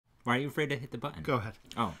Why are you afraid to hit the button? Go ahead.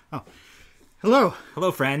 Oh. Hello.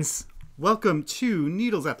 Hello, friends. Welcome to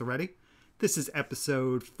Needles at the Ready. This is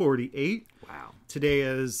episode 48. Wow. Today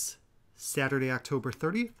is Saturday, October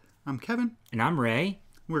 30th. I'm Kevin. And I'm Ray.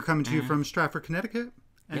 We're coming to you from Stratford, Connecticut.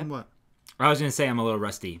 And Yep. what? I was going to say I'm a little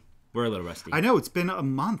rusty. We're a little rusty. I know, it's been a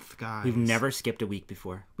month, guys. We've never skipped a week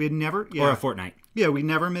before. We had never... Or a fortnight. Yeah, we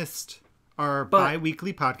never missed our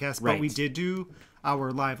bi-weekly podcast, Right. but we did do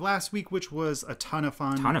our live last week, which was a ton of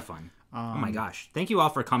fun. Oh my gosh. Thank you all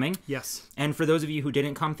for coming. Yes. And for those of you who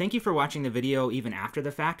didn't come, thank you for watching the video even after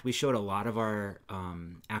the fact. We showed a lot of our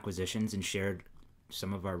acquisitions and shared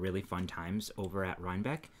some of our really fun times over at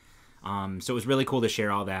Rhinebeck. So it was really cool to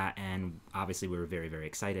share all that, and obviously we were very, very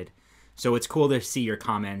excited. So it's cool to see your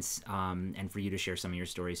comments and for you to share some of your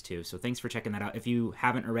stories too. So thanks for checking that out. If you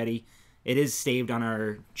haven't already, it is saved on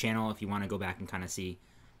our channel if you want to go back and kind of see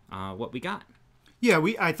what we got. Yeah,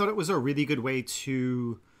 I thought it was a really good way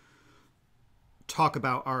to talk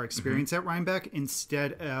about our experience at Rhinebeck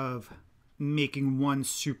instead of making one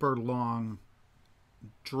super long,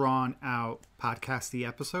 drawn-out podcasty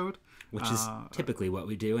episode. Which is typically what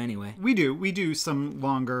we do anyway. We do some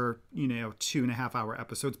longer, 2.5 hour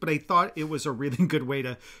episodes, but I thought it was a really good way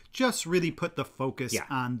to just really put the focus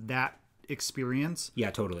on that experience.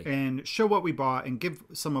 Yeah, totally. And show what we bought and give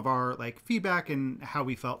some of our feedback and how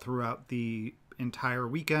we felt throughout the entire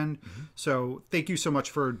weekend. So thank you so much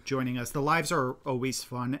for joining us. The lives are always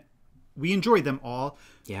fun. We enjoyed them all.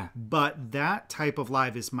 Yeah. But that type of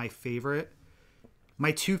live is my favorite.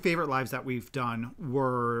 My two favorite lives that we've done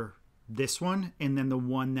were this one and then the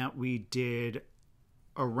one that we did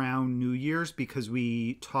around New Year's, because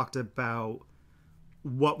we talked about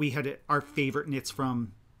what we had, our favorite knits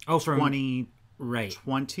from 2020. Right.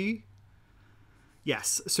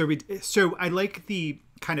 Yes. So I like the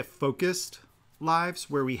kind of focused lives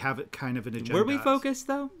where we have it kind of an agenda. Were we focused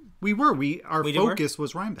though? We were. Our focus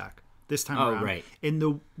was Rhinebeck this time around. Oh, right. In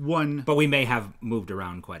the one... But we may have moved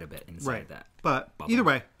around quite a bit inside that. But either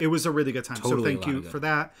way, it was a really good time. Totally, so thank you for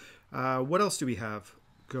that. What else do we have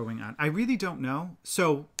going on? I really don't know.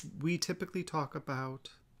 So we typically talk about...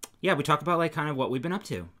 Yeah, we talk about kind of what we've been up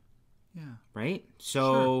to. Yeah. Right?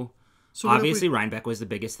 So obviously Rhinebeck was the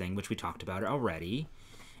biggest thing, which we talked about already.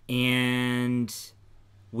 And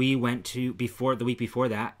we went to, the week before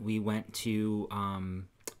that, we went to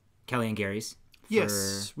Kelly and Gary's.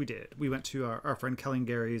 Yes, we did. We went to our friend Kelly and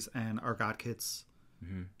Gary's, and our godkids,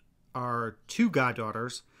 our two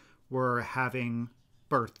goddaughters, were having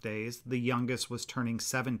birthdays. The youngest was turning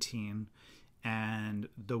 17, and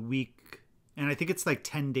I think it's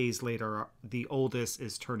 10 days later, the oldest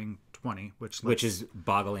is turning 20, which is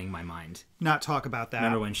boggling my mind. Not talk about that.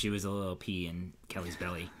 Remember when she was a little pea in Kelly's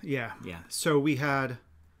belly? Yeah. Yeah. So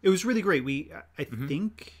it was really great. I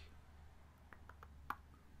think...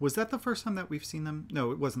 Was that the first time that we've seen them? No,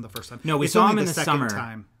 it wasn't the first time. No, we saw them in the summer. It's only the second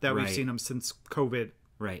time that we've seen them since COVID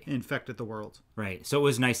infected the world. Right. So it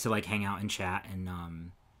was nice to hang out and chat.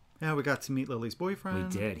 And yeah, we got to meet Lily's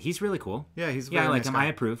boyfriend. We did. He's really cool. Yeah, he's very nice I like him. guy. I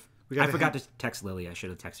approve. I forgot to text Lily. I should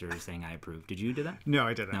have texted her saying I approve. Did you do that? No,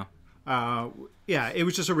 I didn't. No. Yeah, it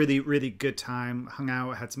was just a really, really good time. Hung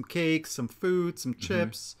out, had some cakes, some food, some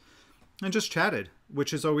chips, and just chatted,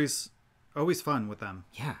 which is always fun with them.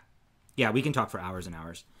 Yeah. Yeah, we can talk for hours and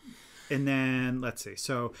hours. And then, let's see.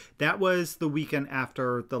 So that was the weekend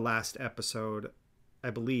after the last episode, I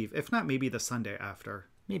believe. If not, maybe the Sunday after.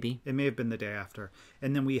 Maybe. It may have been the day after.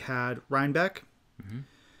 And then we had Rhinebeck.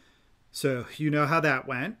 So you know how that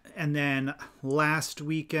went. And then last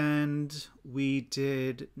weekend we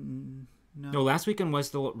did... No, last weekend was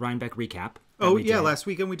the Rhinebeck recap. Oh, yeah. Last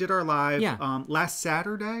weekend we did our live. Yeah. Last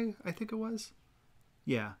Saturday, I think it was.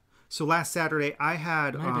 Yeah. So last Saturday I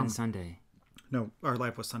had... It might have been Sunday. No, our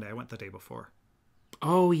live was Sunday. I went the day before.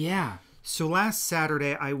 Oh, yeah. So last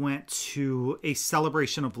Saturday, I went to a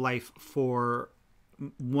celebration of life for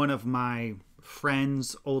one of my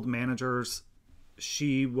friend's old managers.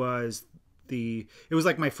 It was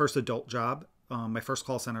my first adult job, my first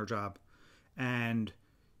call center job. And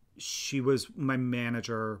she was my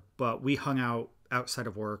manager, but we hung out outside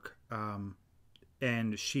of work.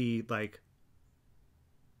 And she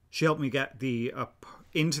helped me get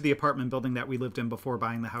into the apartment building that we lived in before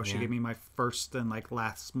buying the house. Yeah. She gave me my first and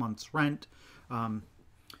last month's rent,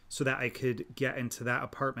 so that I could get into that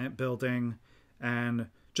apartment building. And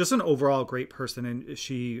just an overall great person. And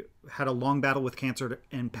she had a long battle with cancer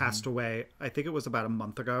and passed away. I think it was about a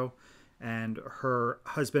month ago. And her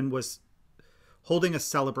husband was holding a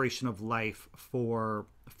celebration of life for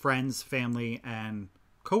friends, family, and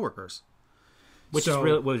coworkers. Which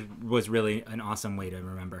was really an awesome way to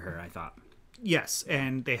remember her, I thought. Yes,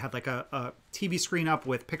 and they had like a TV screen up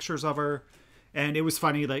with pictures of her, and it was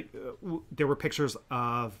funny. Like there were pictures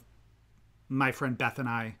of my friend Beth and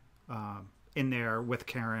I in there with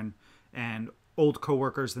Karen, and old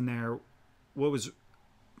coworkers in there. What was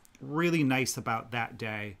really nice about that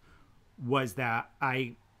day was that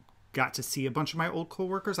I got to see a bunch of my old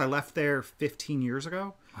coworkers. I left there 15 years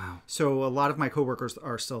ago. Wow. So a lot of my coworkers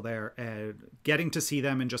are still there, and getting to see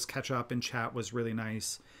them and just catch up and chat was really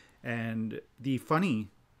nice. And the funny,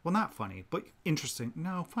 well, not funny, but interesting.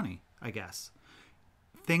 No, funny, I guess.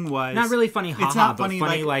 Thing was Not really funny, haha, it's not but funny,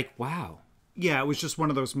 funny like wow. Yeah, it was just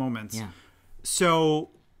one of those moments. Yeah.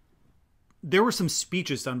 So there were some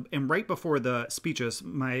speeches done, and right before the speeches,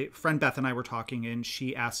 my friend Beth and I were talking, and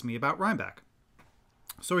she asked me about Rhinebeck.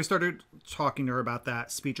 So we started talking to her about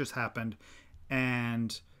that. Speeches happened,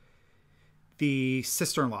 and the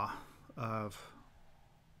sister-in-law of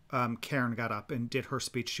Karen got up and did her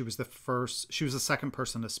speech. She was the second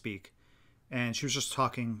person to speak, and she was just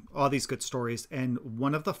talking all these good stories. And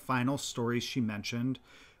one of the final stories she mentioned,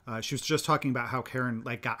 she was just talking about how Karen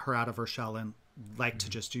like got her out of her shell and liked to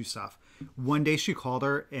just do stuff. One day she called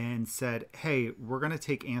her and said, "Hey, we're going to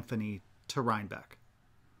take Anthony to Rhinebeck."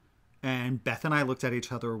 And Beth and I looked at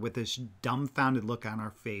each other with this dumbfounded look on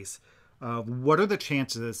our face of what are the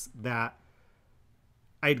chances that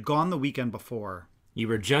I'd gone the weekend before. You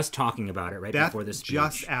were just talking about it right Beth before the speech.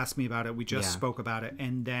 just asked me about it. We just spoke about it.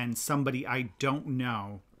 And then somebody I don't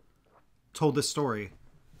know told the story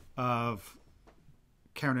of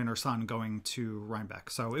Karen and her son going to Rhinebeck.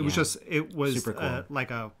 So it was Super cool.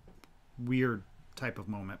 like a weird type of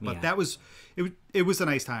moment. But Yeah. that was, it was a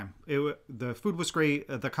nice time. The food was great.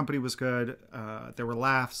 The company was good. There were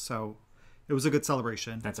laughs. So it was a good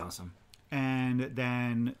celebration. That's awesome. And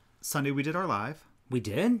then Sunday we did our live. We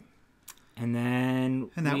did. And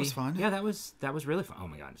that was fun. Yeah, that was really fun. Oh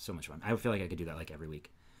my god, so much fun. I feel like I could do that like every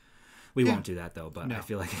week. We won't do that though, but No. I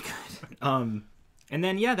feel like I could. And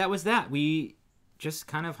then that was that. We just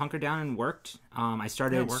kind of hunkered down and worked. I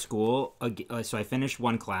started school, so I finished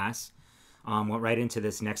one class, went right into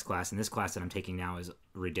this next class, and this class that I'm taking now is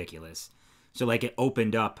ridiculous. So like it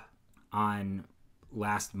opened up on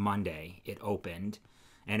last Monday. It opened,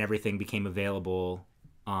 and everything became available.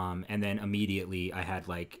 And then immediately I had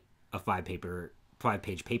like a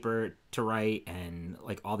 5-page paper to write and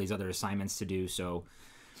like all these other assignments to do. So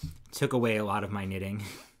took away a lot of my knitting.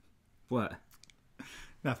 What?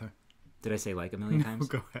 Nothing. Did I say like a million times?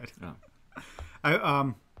 Go ahead.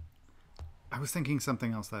 Oh. I was thinking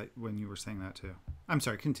something else that when you were saying that too. I'm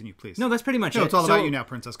sorry. Continue, please. No, that's pretty much it. No, it's all about you now,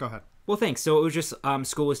 Princess. Go ahead. Well, thanks. So it was just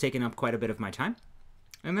school was taking up quite a bit of my time,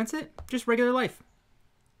 and that's it. Just regular life.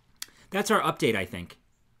 That's our update, I think.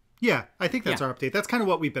 Yeah, I think that's our update. That's kind of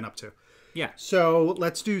what we've been up to. Yeah. So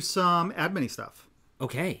let's do some admin stuff.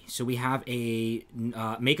 Okay, so we have a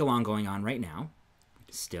make-along going on right now.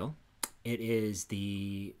 Still. It is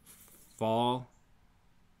the fall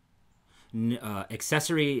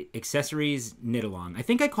accessories knit-along. I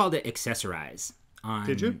think I called it Accessorize.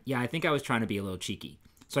 Did you? Yeah, I think I was trying to be a little cheeky.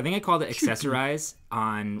 So I think I called it Accessorize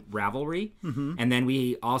on Ravelry. Mm-hmm. And then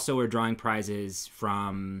we also are drawing prizes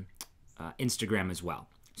from Instagram as well.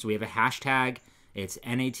 So we have a hashtag. It's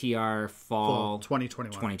NATR Fall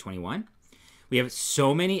 2021. We have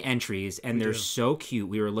so many entries, and they're so cute.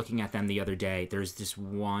 We were looking at them the other day. There's this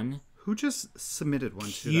one who just submitted one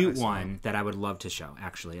cute one that I would love to show,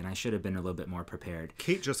 actually, and I should have been a little bit more prepared.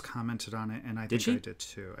 Kate just commented on it, and I think I did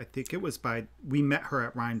too. I think it was we met her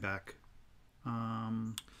at Rhinebeck.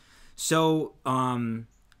 So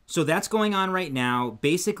that's going on right now.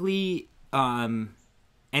 Basically,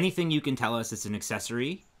 anything you can tell us it's an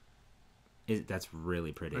accessory. That's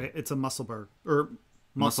really pretty. Right? It's a musselburgh or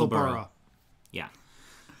musselburgh. Yeah.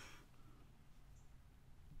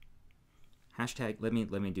 Hashtag. Let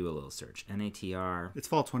me do a little search. NATR. It's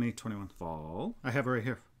fall 2021. Fall. I have it right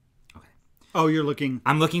here. Okay. Oh, you're looking.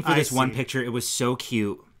 I'm looking for this one picture. It was so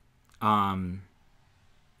cute. I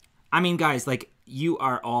mean, guys, like you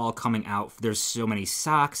are all coming out. There's so many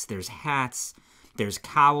socks. There's hats. There's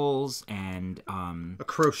cowls and a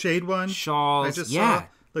crocheted one. Shawls. I just saw.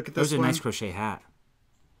 Look at this. There's a nice crochet hat.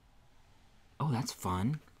 Oh, that's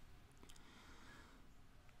fun.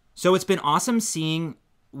 So it's been awesome seeing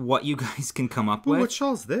what you guys can come up with. What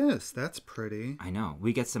shawl's this? That's pretty. I know.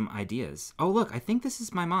 We get some ideas. Oh, look. I think this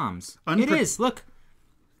is my mom's. It is. Look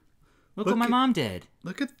what my mom did.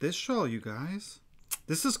 Look at this shawl, you guys.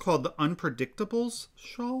 This is called the Unpredictables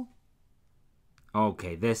shawl.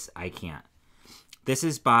 Okay, this I can't. This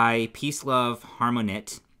is by Peace Love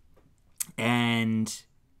Harmonit. And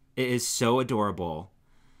it is so adorable.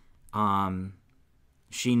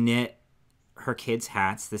 She knit her kids'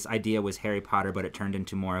 hats. This idea was Harry Potter, but it turned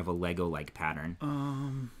into more of a Lego-like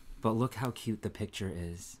pattern. But look how cute the picture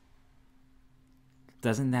is.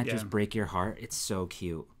 Doesn't that just break your heart? It's so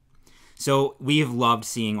cute. So we've loved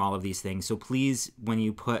seeing all of these things. So please, when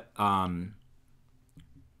you post on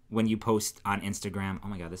Instagram, oh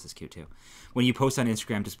my God, this is cute too. When you post on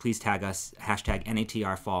Instagram, just please tag us, hashtag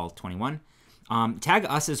NATRFall21. Tag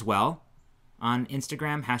us as well on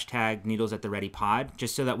Instagram, hashtag Needles at the Ready Pod,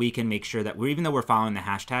 just so that we can make sure that even though we're following the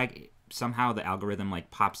hashtag, somehow the algorithm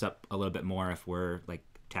like pops up a little bit more if we're like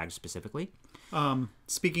tagged specifically.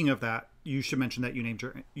 Speaking of that, you should mention that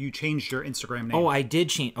you changed your Instagram name. Oh, I did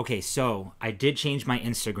change. Okay, so I did change my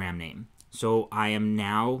Instagram name. So I am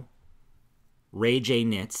now Ray J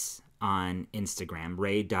Knits on Instagram,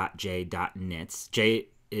 ray.j.knits. J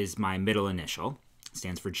is my middle initial.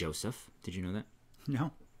 Stands for Joseph. Did you know that?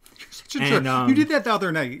 No. You're such a jerk. You did that the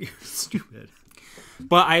other night. You're stupid.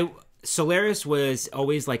 But Solaris was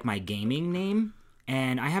always like my gaming name.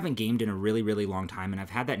 And I haven't gamed in a really, really long time. And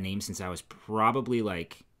I've had that name since I was probably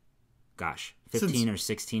like, 15 or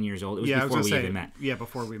 16 years old. It was before we even met. Yeah,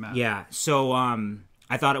 before we met. Yeah. So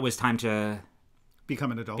I thought it was time to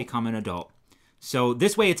become an adult. So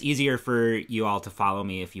this way it's easier for you all to follow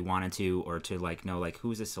me if you wanted to, or to like know like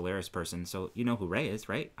who's a Solaris person. So you know who Ray is,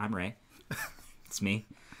 right? I'm Ray. It's me.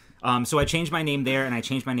 So I changed my name there, and I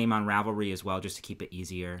changed my name on Ravelry as well, just to keep it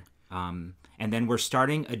easier. And then we're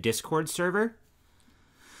starting a Discord server.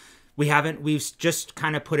 We've just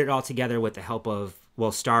kind of put it all together with the help of,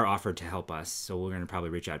 Star offered to help us, so we're going to probably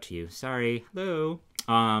reach out to you. Sorry. Hello.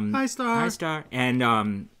 Hi, Star. Hi, Star.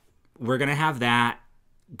 And we're going to have that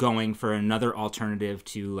going for another alternative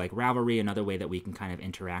to like Ravelry, another way that we can kind of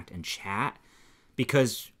interact and chat,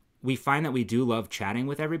 because we find that we do love chatting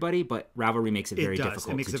with everybody, but Ravelry makes it very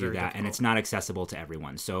difficult to do that, and it's not accessible to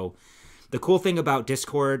everyone. So the cool thing about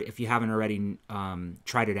Discord, if you haven't already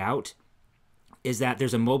tried it out, is that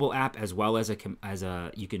there's a mobile app as well as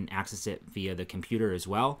you can access it via the computer as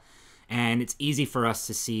well. And it's easy for us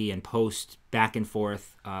to see and post back and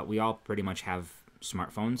forth. We all pretty much have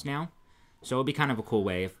smartphones now. So it'll be kind of a cool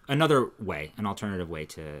way, an alternative way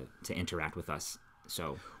to interact with us.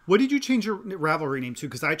 So, what did you change your Ravelry name to?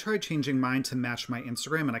 Because I tried changing mine to match my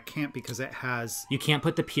Instagram, and I can't because it has... You can't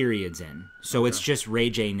put the periods in. So it's just Ray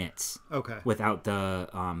J Knits. Okay. Without the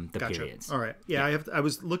Gotcha. Periods. All right. Yeah, I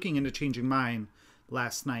was looking into changing mine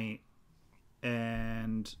last night,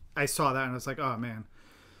 and I saw that, and I was like, oh, man.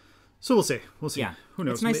 So we'll see. Yeah. Who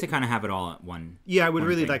knows? It's nice to kind of have it all at one. Yeah, I would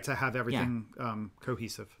really like to have everything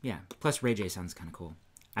cohesive. Yeah. Plus, Ray J sounds kind of cool.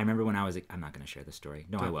 I remember when I was... I'm not going to share the story.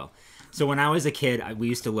 No, I will. So when I was a kid, we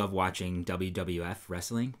used to love watching WWF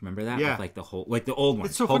wrestling. Remember that? Yeah. With like the old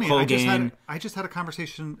ones. It's so Hulk funny. Hogan. I just had a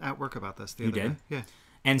conversation at work about this the other day. Yeah.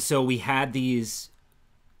 And so we had these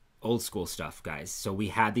old school stuff, guys. So we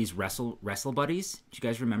had these wrestle buddies. Do you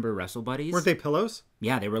guys remember wrestle buddies? Weren't they pillows?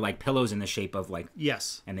 Yeah, they were like pillows in the shape of like...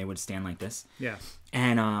 Yes. And they would stand like this. Yeah.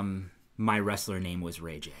 And my wrestler name was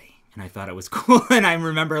Ray J. And I thought it was cool. And I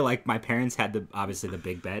remember like my parents had obviously the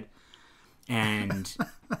big bed. And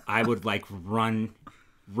I would like run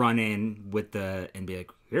in with and be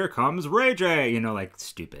like, here comes Ray J, like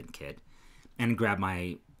stupid kid, and grab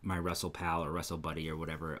my wrestle pal or wrestle buddy or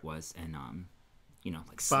whatever it was, and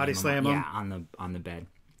like body slam him. Yeah, on the bed.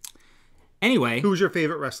 Anyway, who was your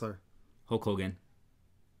favorite wrestler? Hulk Hogan.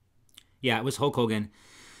 Yeah, it was Hulk Hogan.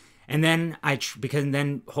 And then because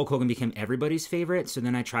then Hulk Hogan became everybody's favorite, so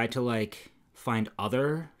then I tried to like find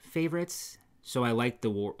other favorites. So I liked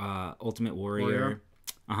the Ultimate Warrior.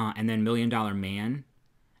 And then $1 Million Man.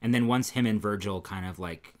 And then once him and Virgil kind of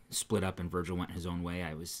like split up and Virgil went his own way,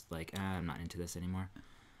 I was like, I'm not into this anymore.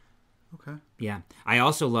 Okay. Yeah. I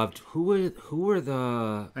also loved who were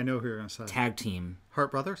the I know who you're gonna say. Tag team.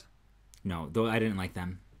 Hart Brothers? No, though I didn't like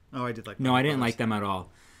them. Oh, I did like them. No, I didn't like them at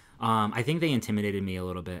all. I think they intimidated me a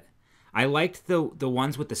little bit. I liked the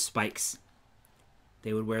ones with the spikes.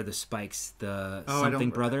 They would wear the spikes. The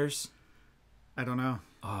something brothers. I don't know.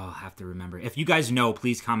 Oh, I'll have to remember. If you guys know,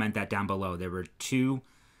 please comment that down below. There were two.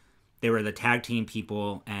 They were the tag team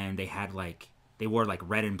people, and they had they wore like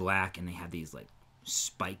red and black, and they had these like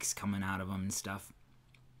spikes coming out of them and stuff.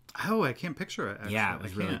 Oh, I can't picture it. Actually. Yeah, it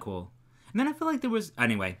was really cool. And then I feel like there was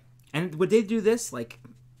anyway. And would they do this like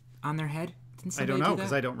on their head? I don't know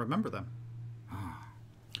because I don't remember them.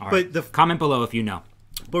 All right. But comment below if you know.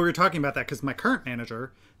 But we were talking about that because my current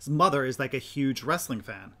manager, his mother is like a huge wrestling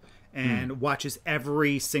fan. And watches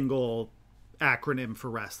every single acronym for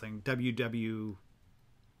wrestling, WWE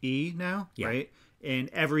now, right? And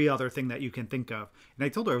every other thing that you can think of. And I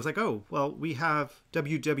told her, I was like, oh, well, we have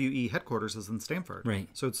WWE headquarters is in Stamford. Right.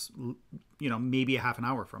 So it's, maybe a half an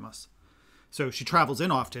hour from us. So she travels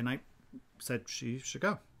in often. I said she should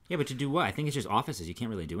go. Yeah, but to do what? I think it's just offices. You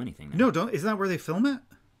can't really do anything there. No, don't. Isn't that where they film it?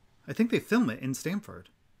 I think they film it in Stamford.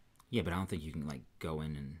 Yeah, but I don't think you can like go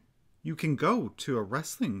in and... You can go to a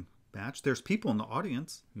wrestling match. There's people in the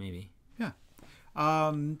audience. Maybe. Yeah.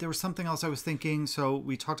 There was something else I was thinking. So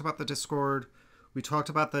we talked about the Discord. We talked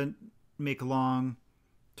about the make-along.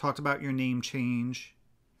 Talked about your name change.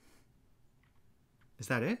 Is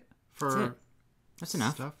that it? That's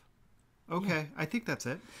enough. Stuff? Okay, yeah. I think that's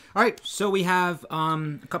it. All right. So we have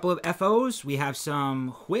a couple of FOs. We have some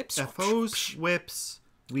whips. FOs, whips.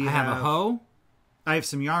 I have a hoe. I have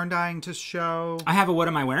some yarn dyeing to show. I have a what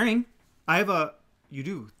am I wearing? I have a... You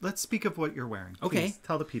do. Let's speak of what you're wearing. Okay. Please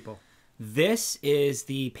tell the people. This is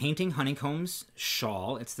the Painting Honeycombs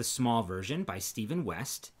shawl. It's the small version by Stephen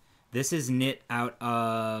West. This is knit out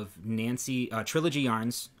of Nancy Trilogy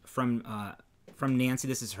Yarns from Nancy.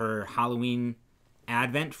 This is her Halloween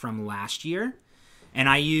Advent from last year. And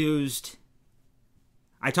I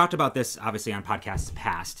talked about this obviously on podcasts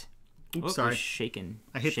past. Oops, sorry. Shaking.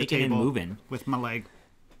 I hit shaking the table and moving with my leg.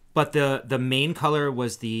 But the main color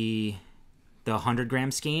was the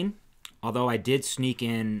 100-gram skein. Although I did sneak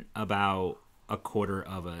in about a quarter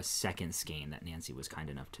of a second skein that Nancy was kind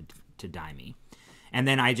enough to dye me. And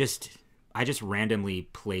then I just randomly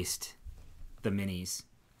placed the minis.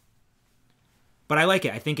 But I like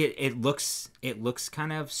it. I think it looks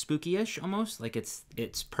kind of spooky-ish almost. Like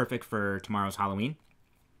it's perfect for tomorrow's Halloween.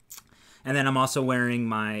 And then I'm also wearing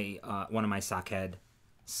my one of my sockhead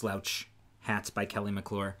slouch hats by Kelly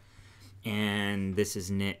McClure. And this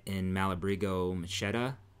is knit in Malabrigo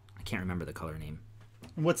Machetta. I can't remember the color name.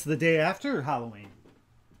 What's the day after Halloween?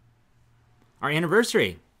 Our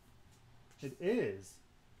anniversary. It is.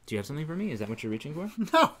 Do you have something for me? Is that what you're reaching for?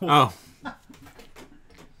 No. Oh.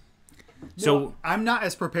 So no, I'm not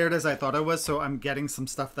as prepared as I thought I was, so I'm getting some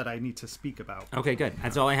stuff that I need to speak about. Okay, good.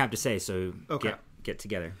 That's all I have to say, so okay. Get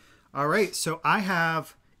together. All right, so I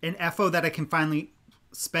have an FO that I can finally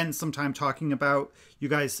spend some time talking about. You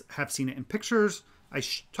guys have seen it in pictures. I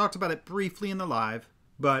talked about it briefly in the live,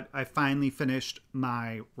 but I finally finished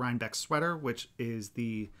my Rhinebeck sweater, which is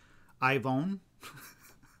the Yvonne.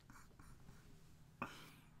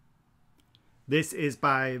 This is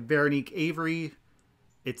by Veronique Avery.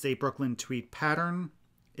 It's a Brooklyn tweed pattern.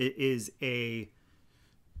 It is a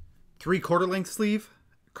 3/4 length sleeve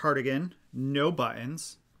cardigan, no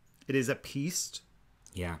buttons. It is a pieced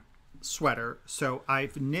sweater. So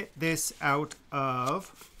I've knit this out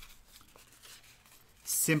of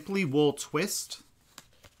Simply Wool Twist.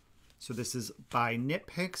 So this is by Knit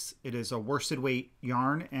Picks. It is a worsted weight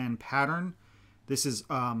yarn and pattern. This is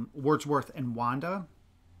Wordsworth and Wanda.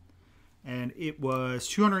 And it was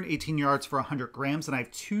 218 yards for 100 grams. And I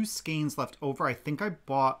have 2 skeins left over. I think I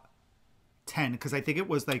bought 10 because I think it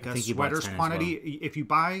was like a sweater's quantity. Well. If you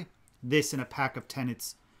buy this in a pack of 10,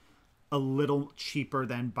 it's a little cheaper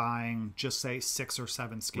than buying just say 6 or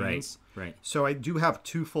 7 skeins. Right. So I do have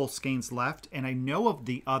 2 full skeins left. And I know of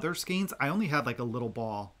the other skeins, I only had like a little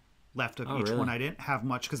ball left of each one. I didn't have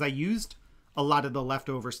much because I used a lot of the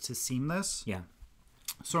leftovers to seam this. Yeah.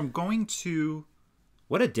 So I'm going to...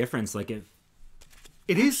 What a difference! Like it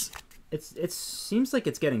is. It seems like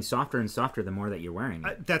it's getting softer and softer the more that you're wearing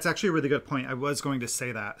it. That's actually a really good point. I was going to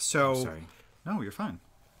say that. So, sorry. No, you're fine.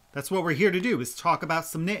 That's what we're here to do: is talk about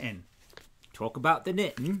some knitting. Talk about the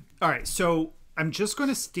knitting. All right. So I'm just going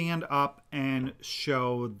to stand up and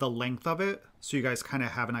show the length of it, so you guys kind of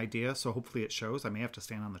have an idea. So hopefully it shows. I may have to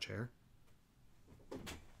stand on the chair.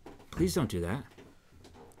 Please don't do that.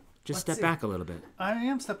 Just step back a little bit. I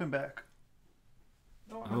am stepping back.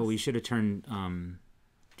 Oh, we should have turned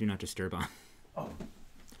Do Not Disturb on. Oh,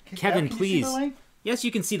 Kevin, please. Yes,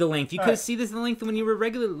 you can see the length. You could right. see this length when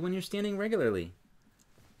you're standing regularly.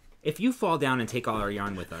 If you fall down and take all our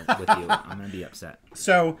yarn with you, I'm going to be upset.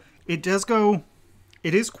 So it does go.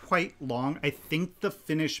 It is quite long. I think the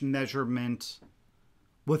finished measurement.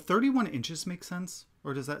 Would 31 inches make sense,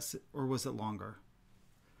 or was it longer?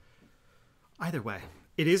 Either way,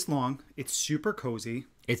 it is long. It's super cozy.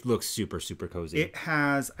 It looks super, super cozy. It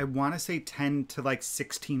has, I want to say 10 to like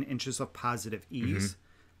 16 inches of positive ease.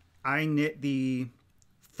 Mm-hmm. I knit the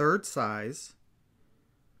 3rd size,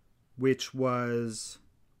 which was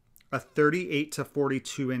a 38 to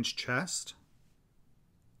 42 inch chest.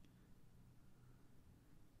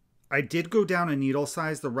 I did go down a needle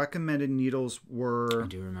size. The recommended needles were... I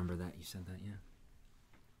do remember that. You said that, yeah.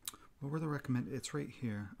 What were the recommended? It's right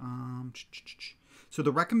here. So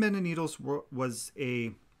the recommended needles was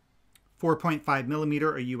a 4.5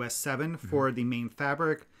 millimeter, a US 7 for the main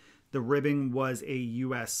fabric. The ribbing was a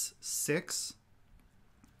US 6.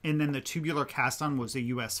 And then the tubular cast on was a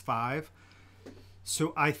US 5.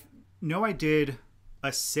 So I know I did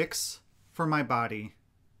a 6 for my body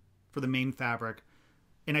for the main fabric,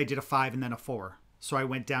 and I did a 5 and then a 4. So I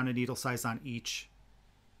went down a needle size on each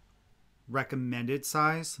recommended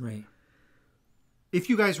size. Right. If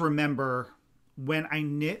you guys remember, when I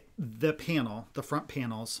knit the front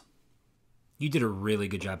panels. You did a really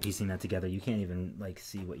good job piecing that together. You can't even like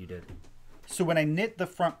see what you did. So when I knit the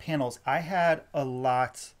front panels, I had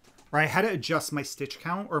I had to adjust my stitch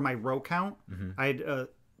count or my row count. I had to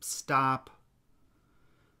stop.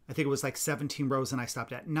 I think it was like 17 rows and I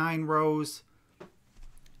stopped at 9 rows.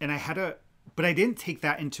 And but I didn't take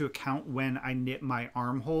that into account when I knit my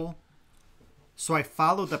armhole. So I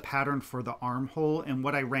followed the pattern for the armhole, and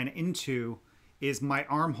what I ran into is my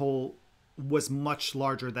armhole was much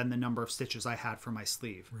larger than the number of stitches I had for my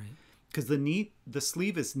sleeve. Right. Because the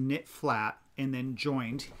sleeve is knit flat and then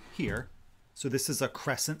joined here. So this is a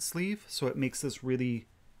crescent sleeve, so it makes this really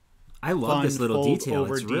I love this little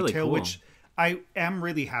detail. It's really cool. Which I am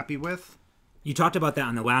really happy with. You talked about that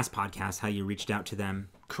on the last podcast, how you reached out to them.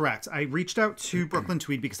 Correct. I reached out to Brooklyn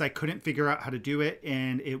Tweed because I couldn't figure out how to do it,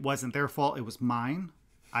 and it wasn't their fault. It was mine.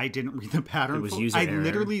 I didn't read the pattern. It was user error. I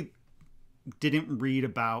literally didn't read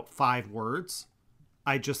about 5 words.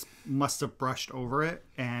 I just must have brushed over it,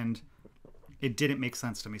 and it didn't make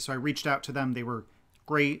sense to me. So I reached out to them. They were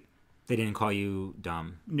great. They didn't call you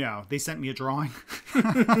dumb. No, they sent me a drawing.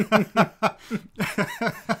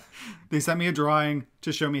 They sent me a drawing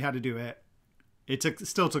to show me how to do it. It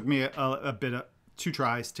still took me a bit of 2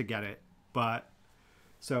 tries to get it. But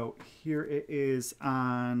so here it is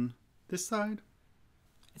on this side.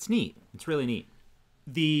 It's neat. It's really neat.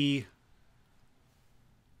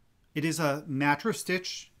 It is a mattress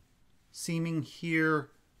stitch seaming here,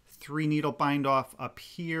 3 needle bind off up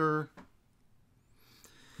here.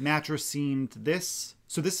 Mattress seamed this.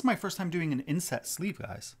 So this is my first time doing an inset sleeve,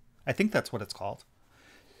 guys. I think that's what it's called.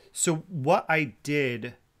 So what I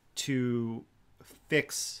did to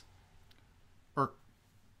fix or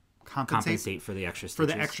compensate for the extra stitches. For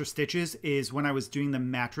the extra stitches is when I was doing the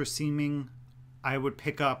mattress seaming, I would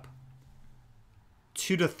pick up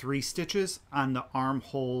 2 to 3 stitches on the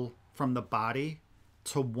armhole from the body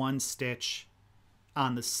to 1 stitch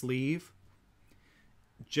on the sleeve,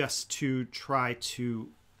 just to try to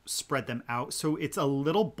spread them out. So it's a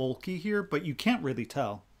little bulky here, but you can't really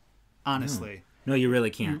tell, honestly. No, you really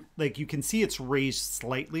can't. You can see it's raised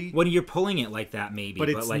slightly. When you're pulling it like that, maybe. But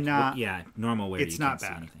it's like, not... Yeah, normal wear, it's you not can't bad.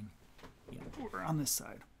 see anything. Yeah. We're on this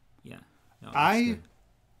side. Yeah. No, good.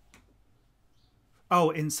 Oh,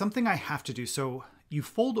 and something I have to do. So you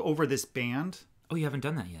fold over this band. Oh, you haven't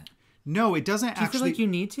done that yet? No, it doesn't actually... Do you feel like you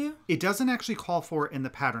need to? It doesn't actually call for it in the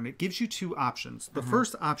pattern. It gives you 2 options. The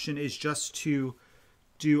first option is just to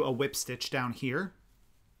do a whip stitch down here.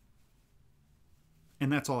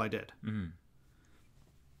 And that's all I did.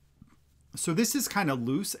 So this is kind of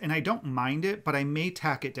loose, and I don't mind it, but I may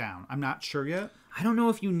tack it down. I'm not sure yet. I don't know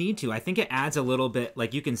if you need to. I think it adds a little bit,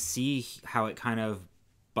 like you can see how it kind of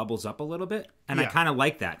bubbles up a little bit. And I kind of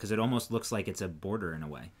like that because it almost looks like it's a border in a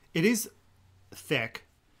way. It is thick.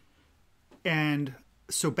 And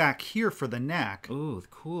so back here for the neck. Oh,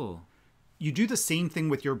 cool. You do the same thing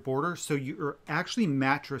with your border. So you're actually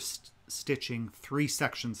mattress stitching 3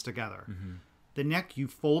 sections together. The neck you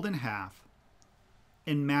fold in half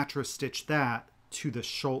and mattress stitch that to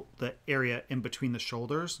the area in between the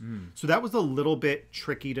shoulders. So that was a little bit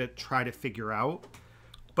tricky to try to figure out,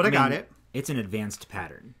 but I got it. It's an advanced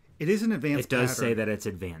pattern. It is an advanced pattern. It does say that it's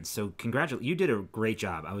advanced. So congratulations. You did a great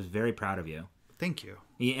job. I was very proud of you. Thank you.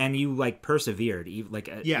 And you persevered.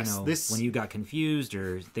 Yes, when you got confused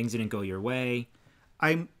or things didn't go your way.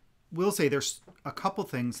 I will say there's a couple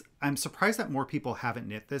things. I'm surprised that more people haven't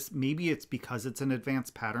knit this. Maybe it's because it's an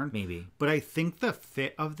advanced pattern. Maybe. But I think the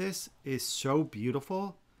fit of this is so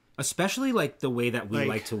beautiful. Especially the way that we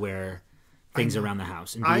like to wear things around the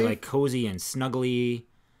house and be cozy and snuggly.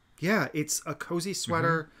 Yeah, it's a cozy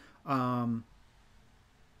sweater. And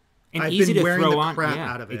I've easy been to wearing throw the on. crap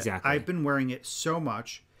out of it. Exactly. I've been wearing it so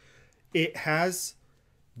much. It has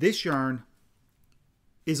this yarn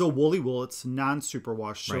is a woolly wool. It's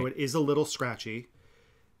non-superwash, so it is a little scratchy.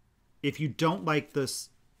 If you don't like this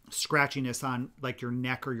scratchiness on your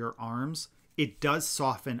neck or your arms, it does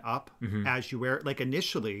soften up as you wear it.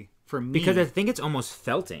 Initially for me, because I think it's almost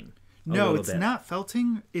felting. No, it's not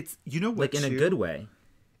felting. It's what, in a good way.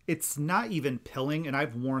 It's not even pilling, and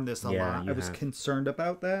I've worn this a lot. I was concerned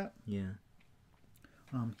about that. Yeah.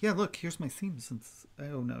 Yeah, look, here's my seams.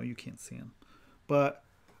 Oh, no, you can't see them. But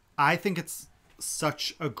I think it's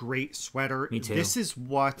such a great sweater. Me too. This is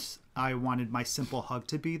what I wanted my simple hug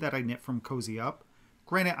to be that I knit from Cozy Up.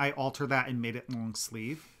 Granted, I altered that and made it long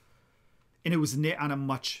sleeve. and it was knit on a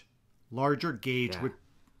much larger gauge Yeah.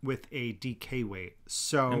 with a DK weight.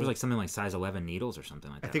 So It was like something like size 11 needles or something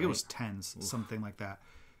like that. I think it right? was 10s, something like that.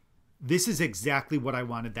 This is exactly what I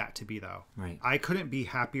wanted that to be, though. Right. I couldn't be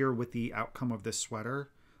happier with the outcome of this sweater.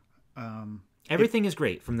 Everything is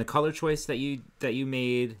great, from the color choice that you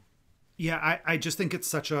made. Yeah, I just think it's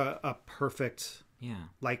such a perfect Yeah.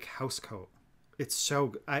 like house coat. It's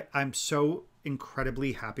so I'm so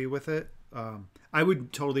incredibly happy with it. I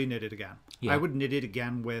would totally knit it again. Yeah. I would knit it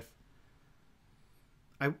again with.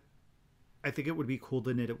 I think it would be cool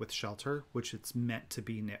to knit it with shelter, which it's meant to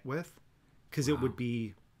be knit with, because it would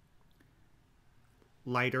be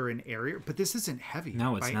lighter and airier. But this isn't heavy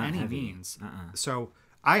No, it's by not any heavy. means. So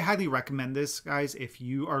I highly recommend this, guys, if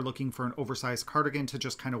you are looking for an oversized cardigan to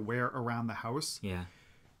just kind of wear around the house. Yeah.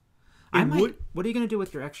 It What are you going to do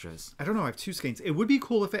with your extras? I don't know. I have two skeins. It would be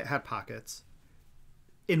cool if it had pockets.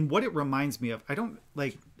 And what it reminds me of, I don't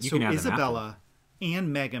like. You So can have them Isabella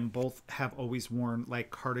and Megan both have always worn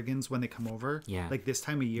like cardigans when they come over. Yeah. Like this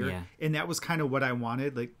time of year. Yeah. And that was kind of what I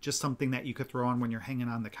wanted. Like just something that you could throw on when you're hanging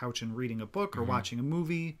on the couch and reading a book or watching a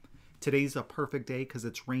movie. Today's a perfect day because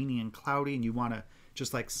it's rainy and cloudy and you want to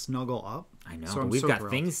just like snuggle up. I know, So but I'm we've so got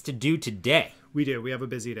thrilled. things to do today. We do. We have a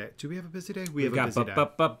busy day. Do we have a busy day? We We've have a busy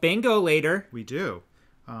got day. bingo later. We do.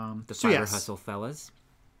 The So Fiber yes. Hustle fellas.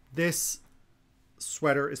 This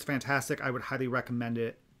sweater is fantastic. I would highly recommend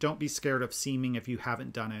it. Don't be scared of seaming if you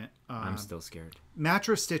haven't done it. I'm still scared.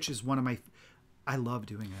 Mattress stitch is one of my. I love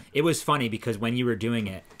doing it. It was funny because when you were doing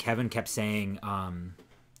it, Kevin kept saying, "Oh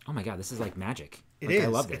my god, this is like magic." It Like, is. I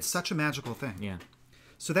love this. It's such a magical thing. Yeah.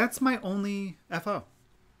 So that's my only FO.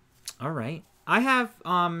 All right. I have.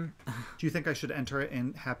 Do you think I should enter it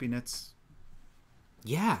in Happy Knits?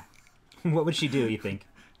 Yeah. What would she do? You think?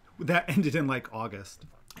 That ended in like August.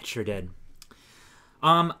 It sure did.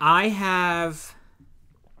 I have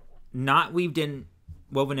not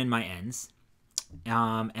woven in my ends,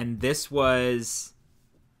 and this was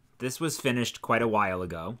finished quite a while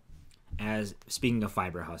ago. As speaking of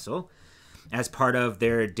Fiber Hustle, as part of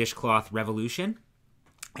their dishcloth revolution,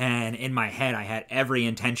 and in my head, I had every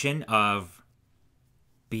intention of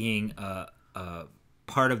being a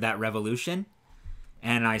part of that revolution,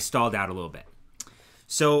 and I stalled out a little bit.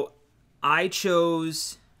 So I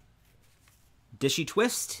chose Dishy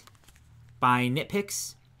Twist by Knit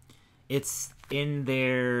Picks. It's in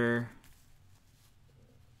their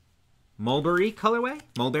Mulberry colorway.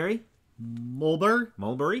 Mulberry.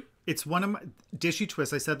 It's one of my Dishy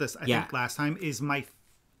Twist. I said this I Yeah. think last time is my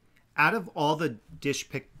out of all the Knit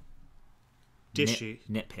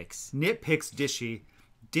Picks.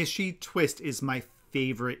 Dishy Twist is my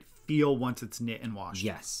favorite feel once it's knit and washed.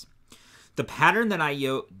 Yes. The pattern that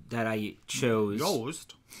I chose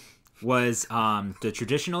was the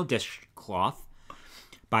traditional dishcloth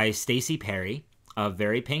by Stacy Perry of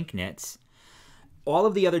Very Pink Knits. All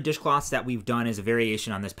of the other dishcloths that we've done is a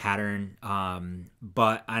variation on this pattern,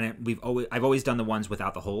 but I've always done the ones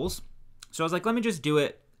without the holes. So I was like, let me just do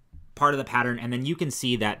it part of the pattern, and then you can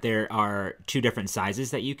see that there are two different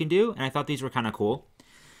sizes that you can do, and I thought these were kind of cool.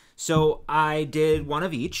 So I did one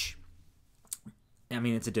of each. I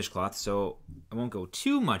mean, it's a dishcloth, so I won't go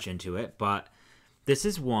too much into it, but this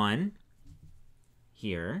is one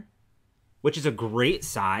here, which is a great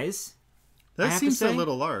size. That seems a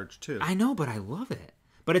little large too. I know, but I love it.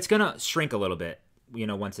 But it's gonna shrink a little bit,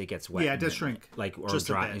 once it gets wet. Yeah, it does shrink. Or just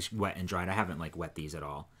dry, wet and dried. I haven't wet these at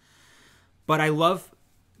all. But I love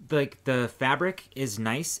the fabric is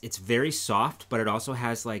nice. It's very soft, but it also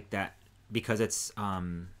has that because it's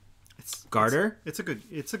garter. It's a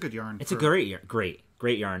good yarn. It's a great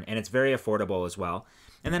yarn, and it's very affordable as well.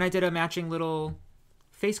 And then I did a matching little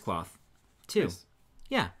face cloth too. Nice.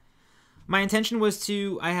 Yeah, my intention was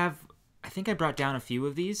I think I brought down a few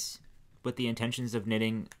of these with the intentions of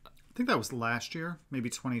knitting. I think that was last year,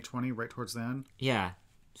 maybe 2020, right towards the end. Yeah.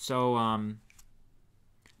 So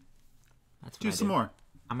that's what Do I some did. more.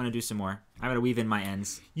 I'm gonna do some more. I'm gonna weave in my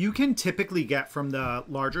ends. You can typically get from the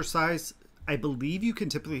larger size. I believe you can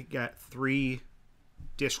typically get 3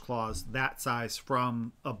 dishcloths that size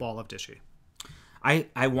from a ball of Dishy. I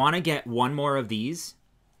want to get one more of these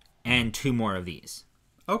and 2 more of these.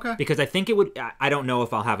 Okay. Because I think it would. I don't know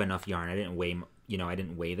if I'll have enough yarn. I didn't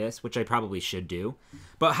weigh this, which I probably should do.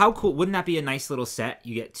 But how cool wouldn't that be? A nice little set.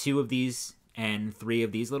 You get 2 of these and 3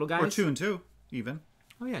 of these little guys. Or 2 and 2, even.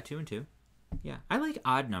 Oh yeah, 2 and 2. Yeah, I like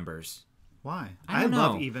odd numbers. Why? I don't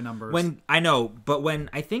love know. even numbers.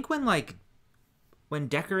 When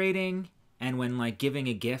decorating and when giving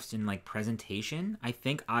a gift and presentation, I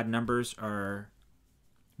think odd numbers are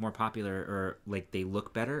more popular or they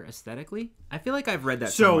look better aesthetically. I feel like I've read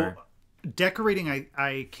that somewhere. Decorating,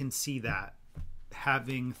 I can see that.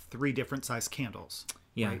 Having 3 different size candles.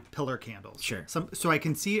 Yeah. Right? Pillar candles. Sure. So I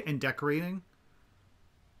can see it in decorating.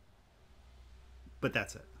 But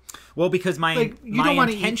that's it. Well, because my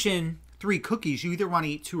intention... 3 cookies. You either want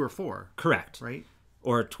to eat 2 or 4. Correct. Right?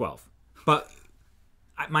 Or 12. But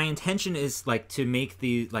my intention is like to make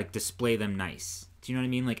the like display them nice. Do you know what I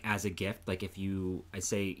mean? Like as a gift. Like if I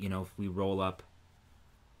say, you know, if we roll up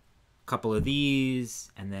a couple of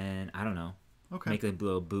these and then I don't know. Okay. Make a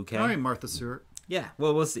little bouquet. All right, Martha Stewart. Yeah.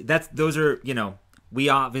 Well, we'll see. Those are, you know, we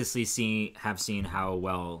obviously have seen how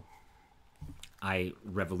well I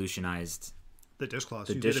revolutionized the dishcloths.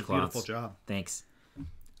 You did a beautiful job. Thanks.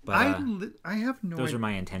 But I have no. Those are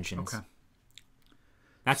my intentions. Okay.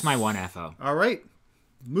 That's my one FO. All right.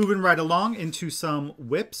 Moving right along into some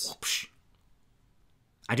whips.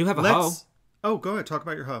 I do have a hoe. Oh, go ahead. Talk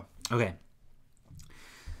about your hoe. Okay.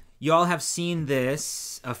 Y'all have seen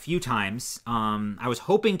this a few times. I was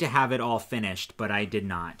hoping to have it all finished, but I did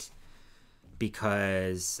not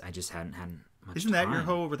because I just hadn't had much Isn't that time. your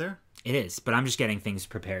hoe over there? It is, but I'm just getting things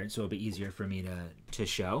prepared, so it'll be easier for me to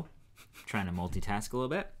show. Trying to multitask a little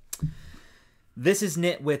bit. This is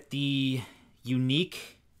knit with the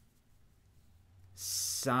unique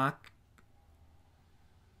sock.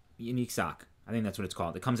 Unique sock. I think that's what it's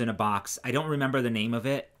called. It comes in a box. I don't remember the name of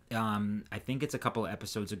it. I think it's a couple of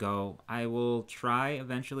episodes ago. I will try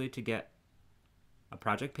eventually to get a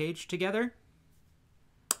project page together.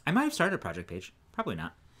 I might have started a project page. Probably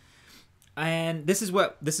not. And this is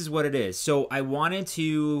what it is. So I wanted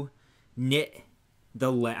to knit the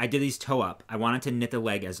leg. I did these toe up. I wanted to knit the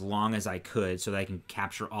leg as long as I could so that I can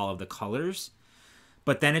capture all of the colors.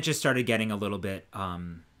 But then it just started getting a little bit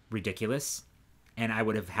ridiculous. And I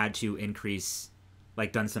would have had to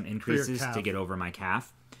done some increases to get over my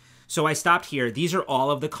calf. So I stopped here. These are all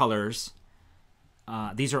of the colors.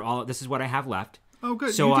 This is what I have left. Oh,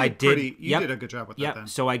 good. So you did a good job with that then.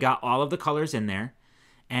 So I got all of the colors in there.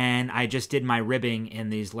 And I just did my ribbing in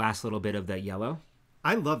these last little bit of the yellow.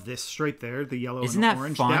 I love this straight there, the yellow Isn't and the that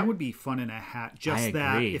orange. fun? That would be fun in a hat. Just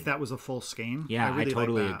that, if that was a full skein. Yeah, I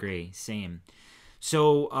totally agree. Same.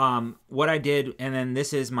 So what I did, and then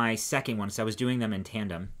this is my second one. So I was doing them in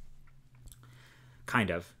tandem. Kind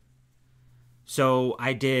of. So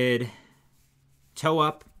I did toe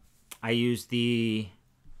up. I used the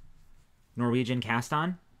Norwegian cast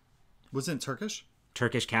on. Was it Turkish?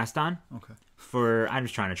 Turkish cast on. Okay. I'm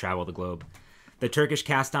just trying to travel the globe. The Turkish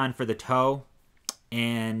cast on for the toe.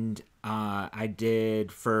 And I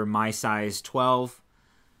did for my size 12.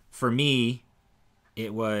 For me,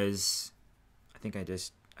 it was, I think I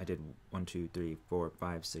did 1, 2, 3, 4,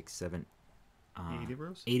 5, 6, 7, 80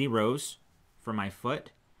 rows? 80 rows for my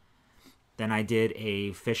foot. Then I did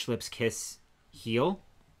a fish lips kiss heel.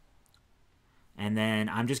 And then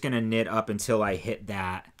I'm just going to knit up until I hit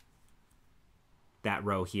that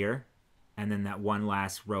row here. And then that one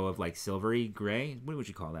last row of like silvery gray. What would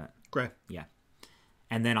you call that? Gray. Yeah.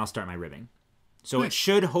 And then I'll start my ribbing. So nice. It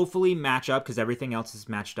should hopefully match up because everything else is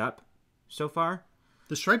matched up so far.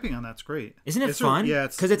 The striping on that's great. Isn't it fun? Yeah,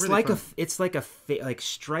 it's because it's really like like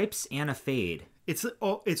stripes and a fade. It's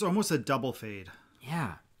almost a double fade.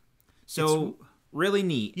 Yeah. So really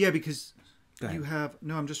neat. Yeah, because you have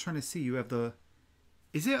I'm just trying to see. You have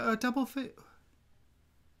is it a double fade?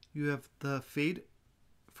 You have the fade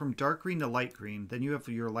from dark green to light green. Then you have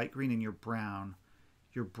your light green and your brown.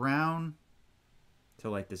 Your brown. So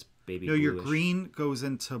like this baby. No, bluish. your green goes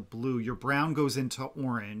into blue. Your brown goes into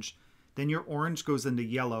orange. Then your orange goes into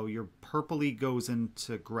yellow. Your purpley goes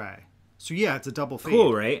into gray. So yeah, it's a double fade.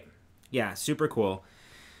 Cool, right? Yeah, super cool.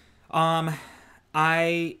 The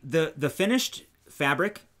finished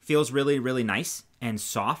fabric feels really, really nice and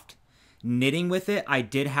soft. Knitting with it, I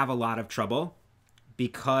did have a lot of trouble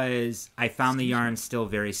because I found the yarn still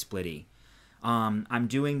very splitty. I'm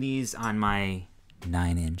doing these on my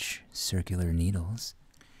 9-inch circular needles.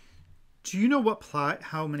 Do you know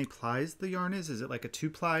how many plies the yarn is? Is it like a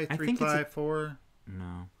 2-ply, 3-ply, 4?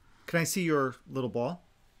 No. Can I see your little ball?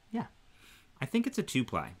 Yeah. I think it's a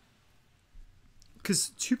 2-ply. Because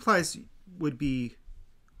 2 plies would be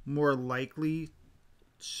more likely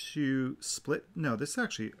to split. No, this is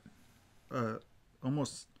actually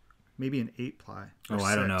almost maybe an 8-ply. Oh,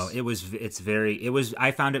 I don't know.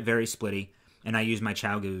 I found it very splitty, and I used my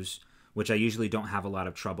Chow Goose, which I usually don't have a lot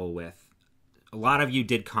of trouble with. A lot of you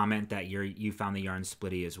did comment that you found the yarn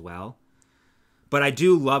splitty as well. But I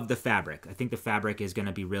do love the fabric. I think the fabric is going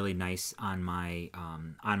to be really nice on my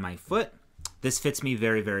foot. This fits me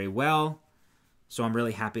very, very well. So I'm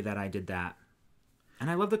really happy that I did that. And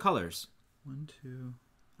I love the colors. 1, 2.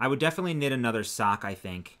 I would definitely knit another sock, I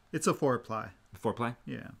think. It's a 4-ply. 4-ply.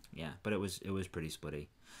 Yeah. Yeah, but it was pretty splitty.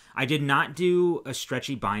 I did not do a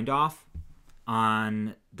stretchy bind off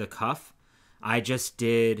on the cuff. I just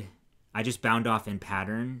bound off in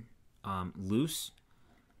pattern loose.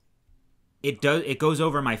 It goes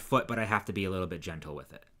over my foot, but I have to be a little bit gentle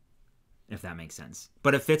with it, if that makes sense.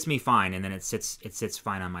 But it fits me fine, and then it sits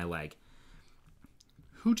fine on my leg.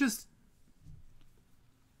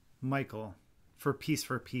 Michael for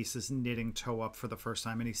piece is knitting toe up for the first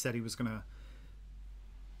time, and he said he was gonna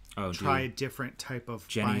try a different type of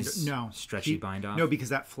Jenny's bind. No, stretchy bind off. No, because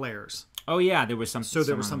that flares. Oh yeah, there was something. So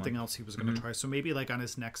there was something else he was going to try. So maybe like on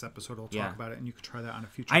his next episode, we'll talk about it, and you could try that on a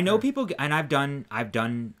future. I know people, and I've done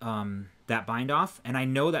that bind off, and I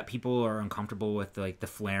know that people are uncomfortable with like the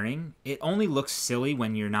flaring. It only looks silly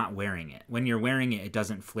when you're not wearing it. When you're wearing it, it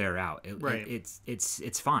doesn't flare out.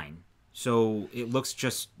 It's fine. So it looks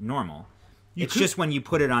just normal. It's just when you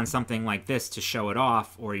put it on something like this to show it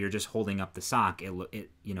off, or you're just holding up the sock,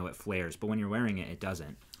 it flares. But when you're wearing it, it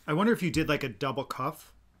doesn't. I wonder if you did like a double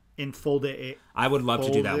cuff and folded it. I would love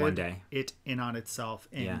to do that one day. It in on itself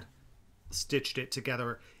and stitched it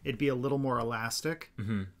together. It'd be a little more elastic,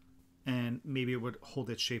 and maybe it would hold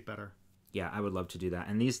its shape better. Yeah, I would love to do that.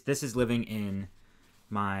 And this is living in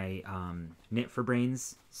my Knit for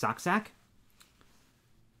Brains sock sack,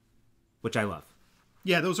 which I love.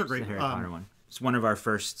 Yeah, those are great. It's the Harry Potter one. It's one of our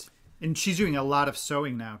first. And she's doing a lot of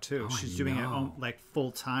sewing now too. She's doing it like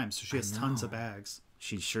full time, so she has tons of bags.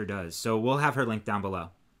 She sure does. So we'll have her link down below.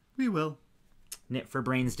 We will. Knit for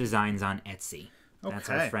Brains Designs on Etsy. Okay. That's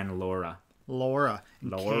our friend Laura.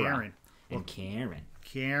 And Karen. And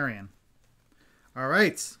Karen. All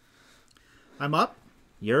right. I'm up.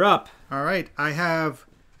 You're up. All right. I have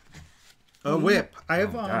a whip. I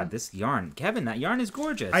have. God, this yarn, Kevin. That yarn is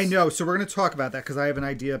gorgeous. I know. So we're going to talk about that because I have an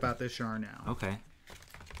idea about this yarn now. Okay.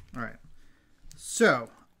 All right. So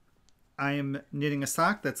I am knitting a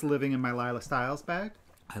sock that's living in my Lila Styles bag.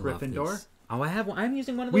 I love Gryffindor. these. Oh, I have one. I'm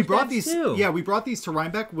using one of those. We brought these too. Yeah, we brought these to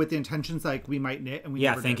Rhinebeck with the intentions like we might knit, and we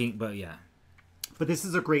never did. But this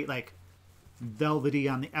is a great like velvety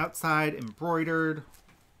on the outside, embroidered,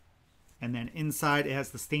 and then inside it has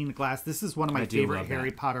the stained glass. This is one of my favorite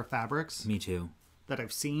Harry Potter fabrics. Me too. That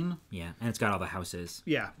I've seen. Yeah, and it's got all the houses.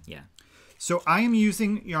 Yeah. Yeah. So I am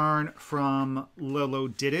using yarn from Lolo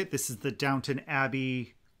Did It. This is the Downton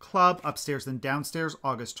Abbey Club, Upstairs and Downstairs,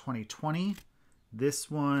 August 2020.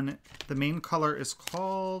 This one, the main color is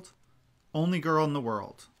called Only Girl in the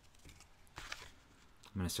World.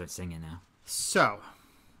 I'm going to start singing now. So,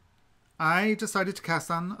 I decided to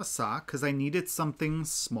cast on a sock because I needed something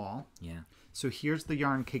small. Yeah. So here's the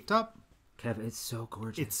yarn caked up. Kev, it's so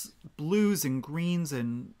gorgeous. It's blues and greens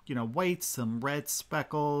and, whites, some red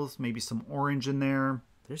speckles, maybe some orange in there.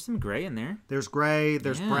 There's some gray in there. There's gray,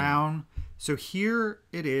 there's brown. So here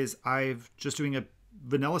it is. I've just doing a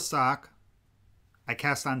vanilla sock. I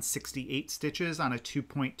cast on 68 stitches on a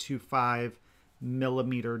 2.25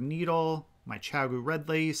 millimeter needle. My Chagu red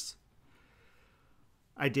lace.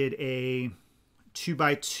 I did a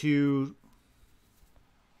 2x2.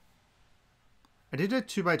 I did a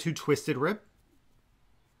 2x2 twisted rib.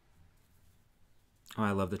 Oh,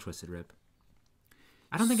 I love the twisted rib.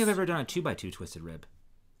 I don't think I've ever done a 2x2 twisted rib.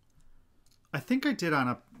 I think I did on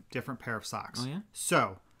a different pair of socks. Oh, yeah?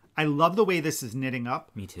 So, I love the way this is knitting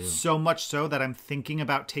up. Me too. So much so that I'm thinking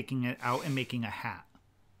about taking it out and making a hat.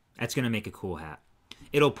 That's going to make a cool hat.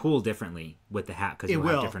 It'll pull differently with the hat because you'll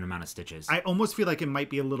have a different amount of stitches. I almost feel like it might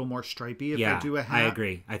be a little more stripy if I do a hat. I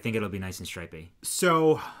agree. I think it'll be nice and stripy.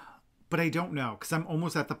 So, but I don't know because I'm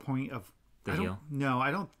almost at the point of... The heel? No,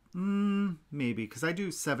 I don't... maybe because I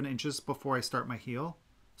do 7 inches before I start my heel.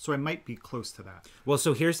 So I might be close to that. Well,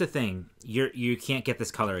 so here's the thing. You can't get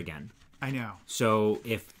this color again. I know. So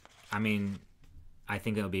I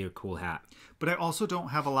think it'll be a cool hat. But I also don't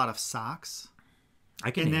have a lot of socks.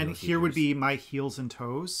 And then here would be my heels and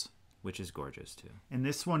toes. Which is gorgeous too. And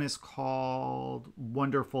this one is called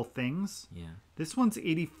Wonderful Things. Yeah. This one's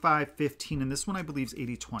 85.15 and this one I believe is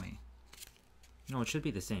 80.20. No, it should be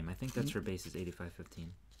the same. I think that's her base is 85.15.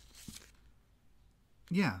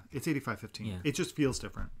 Yeah, it's 85.15. Yeah. It just feels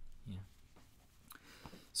different. Yeah.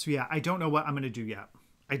 So yeah, I don't know what I'm going to do yet.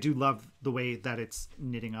 I do love the way that it's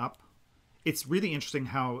knitting up. It's really interesting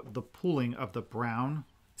how the pooling of the brown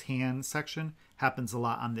tan section happens a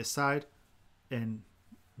lot on this side and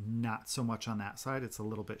not so much on that side. It's a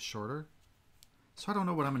little bit shorter. So I don't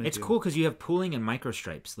know what I'm going to do. It's cool because you have pooling and micro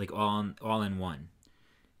stripes, like all in one.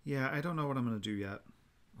 Yeah, I don't know what I'm going to do yet.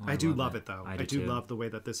 Oh, I do love it though. I do love the way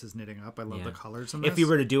that this is knitting up. I love the colors in this. If you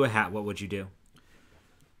were to do a hat, what would you do?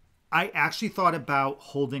 I actually thought about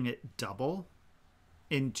holding it double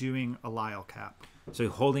and doing a lisle cap. So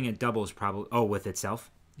holding it double is probably... Oh, with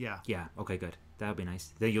itself? Yeah. Yeah. Okay, good. That would be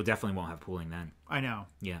nice. Then you'll definitely won't have pooling then. I know.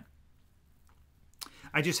 Yeah.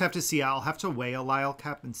 I just have to see. I'll have to weigh a Lyle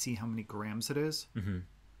cap and see how many grams it is. Mm-hmm.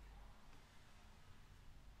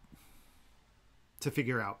 To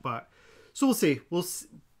figure out. But so we'll see.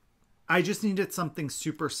 I just needed something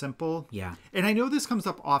super simple. Yeah. And I know this comes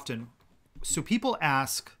up often. So people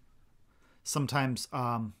ask sometimes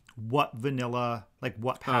what vanilla, like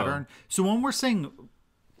what pattern. Oh. So when we're saying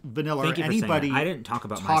vanilla, or anybody I didn't talk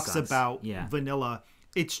about talks about vanilla,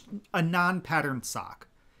 it's a non-patterned sock.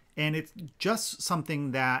 And it's just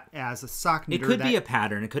something that as a sock knitter... It could be a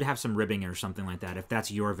pattern. It could have some ribbing or something like that if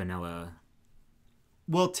that's your vanilla.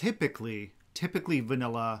 Well, typically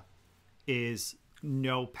vanilla is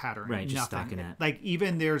no pattern. Right, just stockinette. Like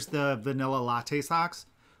even there's the vanilla latte socks,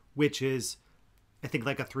 which is, I think,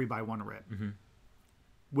 like a 3x1 rib. Mm-hmm.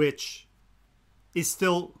 Which is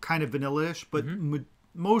still kind of vanilla-ish, but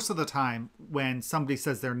most of the time when somebody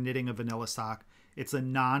says they're knitting a vanilla sock, it's a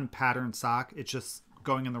non-patterned sock. It's just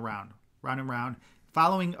going in the round and round,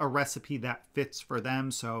 following a recipe that fits for them.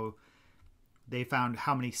 So they found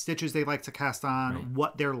how many stitches they like to cast on,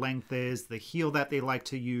 what their length is, the heel that they like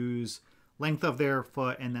to use, length of their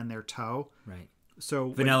foot, and then their toe. Right. So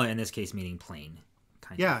vanilla in this case meaning plain.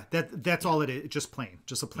 Kind of. That's all it is. Just plain.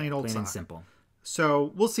 Just a plain old sock. Plain and simple.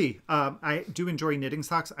 So we'll see. I do enjoy knitting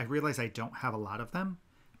socks. I realize I don't have a lot of them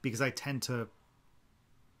because I tend to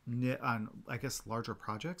knit on, I guess, larger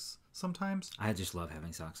projects sometimes. I just love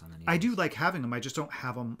having socks on the knees. I do like having them. I just don't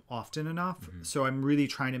have them often enough. So I'm really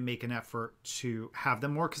trying to make an effort to have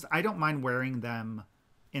them more because I don't mind wearing them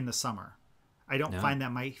in the summer. I don't find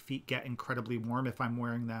that my feet get incredibly warm if I'm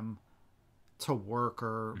wearing them to work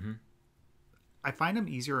or I find them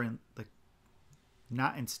easier in like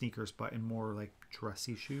not in sneakers, but in more like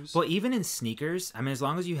dressy shoes. Well, even in sneakers, I mean, as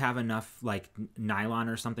long as you have enough like nylon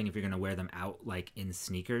or something, if you're going to wear them out, like in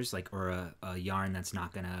sneakers, like, or a yarn that's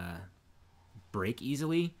not going to break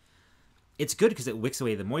easily, it's good because it wicks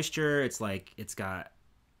away the moisture. It's like, it's got,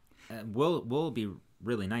 wool be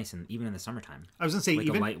really nice. And even in the summertime, I was going to say, like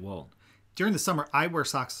even a light wool. During the summer, I wear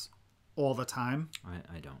socks all the time.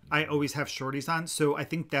 I don't. I always have shorties on, so I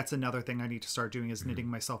think that's another thing I need to start doing is knitting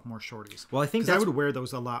myself more shorties. Well, I think I would wear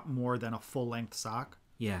those a lot more than a full length sock.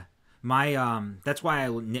 Yeah, my that's why I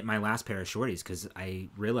knit my last pair of shorties because I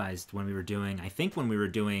realized when we were doing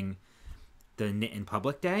the knit in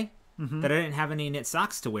public day that I didn't have any knit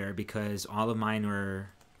socks to wear because all of mine were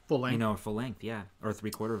full length. Full length, yeah, or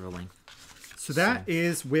 3/4 of a length. So that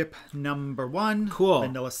is whip number 1. Cool.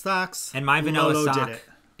 Vanilla socks. And my vanilla Lolo sock did it.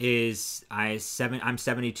 is I'm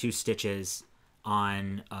 72 stitches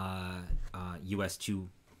on US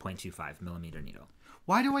 2.25 millimeter needle.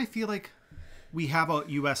 Why do I feel like we have a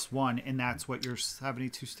US 1 and that's what your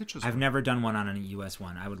 72 stitches I've never done one on a US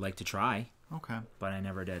 1. I would like to try. Okay. But I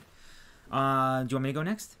never did. Do you want me to go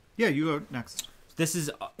next? Yeah, you go next. This is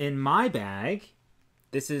in my bag.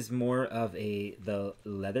 This is more of the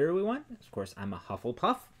leather we want. Of course, I'm a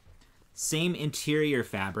Hufflepuff. Same interior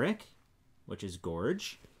fabric, which is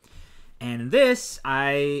gorge. And this,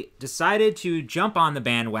 I decided to jump on the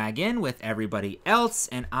bandwagon with everybody else,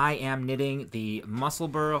 and I am knitting the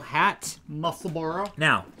Musselburgh hat. Musselburgh?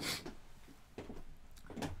 Now,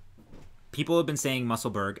 people have been saying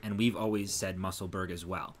Musselburgh, and we've always said Musselburgh as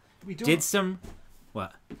well. We do. Did some...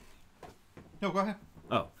 What? No, go ahead.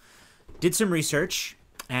 Oh. Did some research,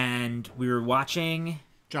 and we were watching...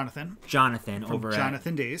 Jonathan over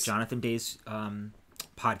Jonathan Days. Jonathan Days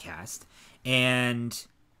podcast, and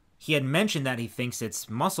he had mentioned that he thinks it's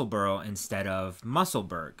Musselburgh instead of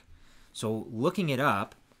Musselburgh. So looking it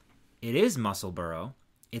up, it is Musselburgh.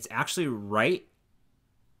 It's actually right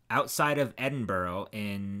outside of Edinburgh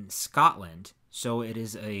in Scotland. So it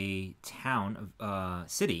is a town,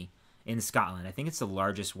 city in Scotland. I think it's the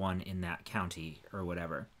largest one in that county or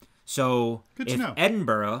whatever. So if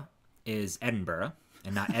Edinburgh is Edinburgh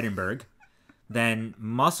and not Edinburgh, then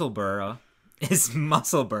Musselburgh is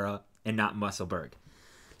Musselburgh and not Musselburgh.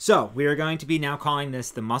 So we are going to be now calling this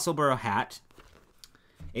the Musselburgh hat.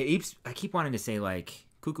 I keep wanting to say like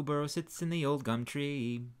Kookaburra sits in the old gum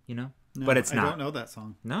tree, No, but it's not. I don't know that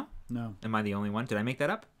song. No? No. Am I the only one? Did I make that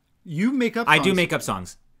up? You make up songs. I do make up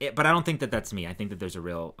songs, but I don't think that that's me. I think that there's a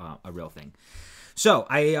real thing. So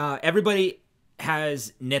everybody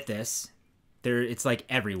has knit this. It's like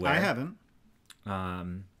everywhere. I haven't.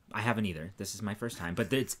 I haven't either. This is my first time,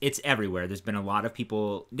 but it's everywhere. There's been a lot of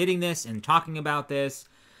people knitting this and talking about this,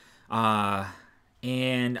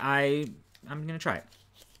 and I'm gonna try it.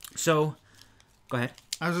 So, go ahead.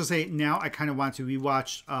 I was gonna say now I kind of want to. We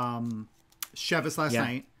watched Chevis last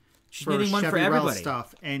night, She's knitting one for everybody.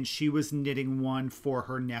 Stuff, and she was knitting one for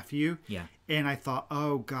her nephew. Yeah. And I thought,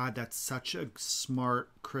 oh God, that's such a smart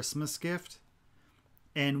Christmas gift.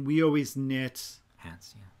 And we always knit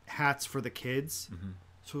hats for the kids. Mm-hmm.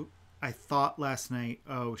 So I thought last night,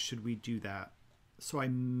 oh, should we do that? So I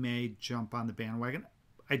may jump on the bandwagon.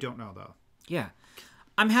 I don't know though. Yeah.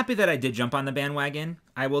 I'm happy that I did jump on the bandwagon.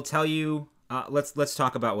 I will tell you, let's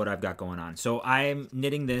talk about what I've got going on. So I'm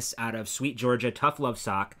knitting this out of Sweet Georgia Tough Love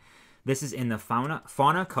Sock. This is in the Fauna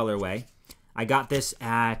colorway. I got this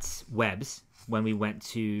at Webb's when we went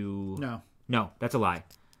to... No, that's a lie.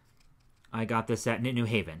 I got this at Knit New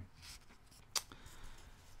Haven.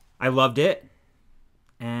 I loved it.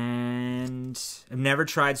 And I've never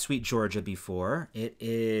tried Sweet Georgia before. It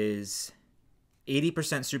is 80%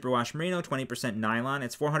 superwash merino, 20% nylon.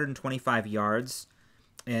 It's 425 yards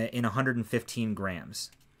in 115 grams,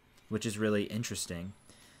 which is really interesting.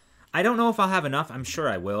 I don't know if I'll have enough. I'm sure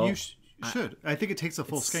I will. You should. I think it takes a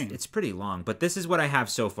full skein. It's pretty long, but this is what I have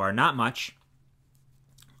so far. Not much.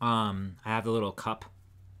 I have the little cup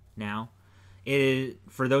now. It is,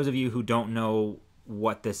 for those of you who don't know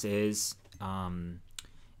what this is,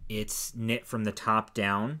 it's knit from the top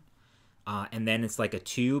down, and then it's like a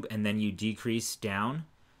tube, and then you decrease down,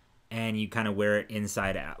 and you kind of wear it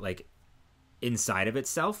inside out, like inside of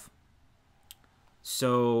itself.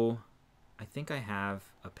 So I think I have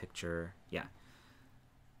a picture. Yeah.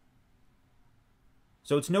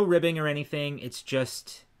 So it's no ribbing or anything. It's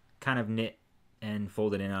just kind of knit and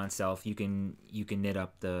folded in on itself. You can knit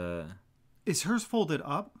up the... Is hers folded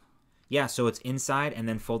up? Yeah, so it's inside and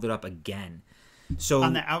then folded up again. So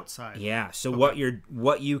on the outside. Yeah. So okay.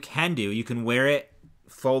 What you can do, you can wear it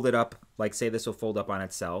folded up, like say this will fold up on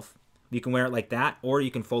itself. You can wear it like that, or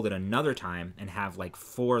you can fold it another time and have like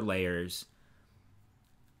 4 layers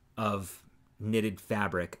of knitted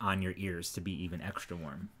fabric on your ears to be even extra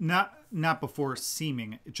warm. Not before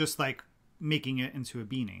seaming, just like making it into a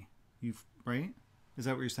beanie. Right? Is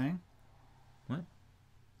that what you're saying? What?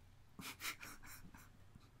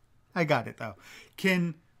 I got it though.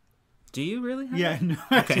 Do you really have Yeah, it? No,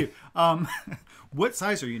 okay. I do. What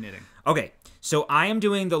size are you knitting? Okay, so I am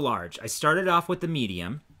doing the large. I started off with the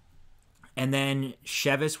medium, and then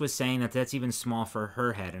Chevis was saying that that's even small for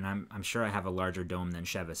her head, and I'm sure I have a larger dome than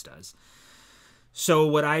Chevis does. So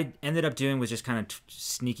what I ended up doing was just kind of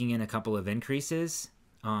sneaking in a couple of increases.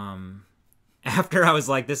 After I was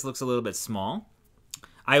like, this looks a little bit small.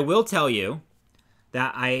 I will tell you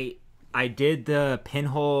that I did the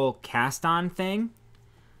pinhole cast on thing.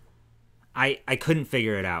 I couldn't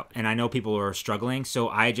figure it out, and I know people were struggling, so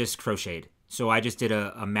I just crocheted. So I just did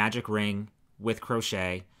a magic ring with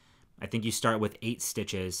crochet. I think you start with 8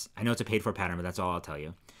 stitches. I know it's a paid for pattern, but that's all I'll tell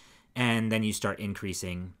you. And then you start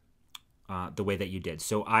increasing the way that you did.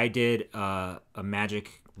 So I did a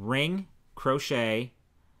magic ring, crochet,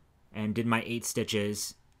 and did my 8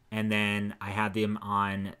 stitches, and then I had them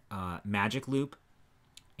on magic loop,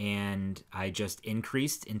 and I just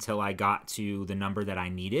increased until I got to the number that I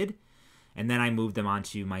needed, and then I moved them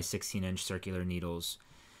onto my 16-inch circular needles.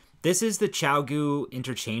 This is the ChowGoo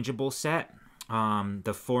interchangeable set, the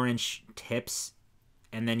 4-inch tips,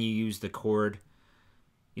 and then you use the cord,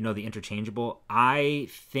 the interchangeable. I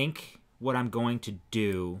think what I'm going to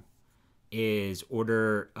do is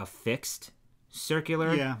order a fixed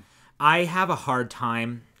circular. Yeah. I have a hard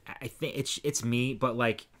time. I think it's me, but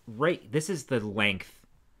like this is the length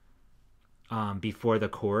before the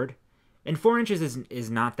cord, and 4 inches is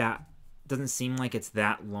not that, doesn't seem like it's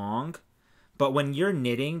that long. But when you're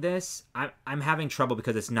knitting this, I'm having trouble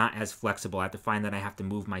because it's not as flexible. I have to find that I have to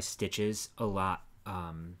move my stitches a lot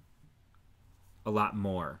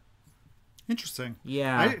more. Interesting.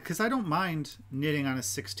 Yeah, because I don't mind knitting on a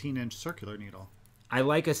 16-inch circular needle. I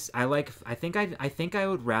think I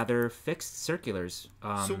would rather fixed circulars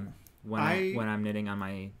when I'm knitting on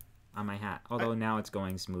my hat. Although now it's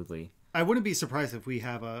going smoothly. I wouldn't be surprised if we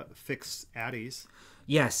have a fixed Addies.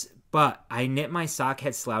 Yes, but I knit my sock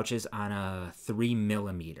head slouches on a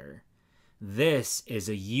 3mm. This is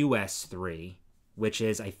a US 3, which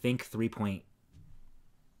is I think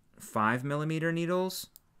 3.5mm needles.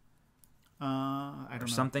 I don't know.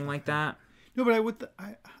 Something like that. No, but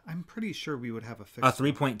I'm pretty sure we would have a fixed.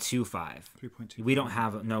 3.25. 3.25. We don't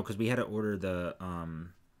have because we had to order the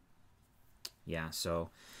Yeah. So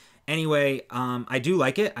anyway, I do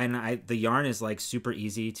like it, and the yarn is like super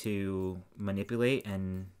easy to manipulate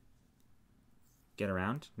and get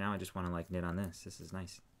around. Now I just want to like knit on this. This is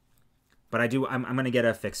nice. But I'm gonna get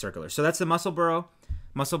a fixed circular. So that's the muscle burrow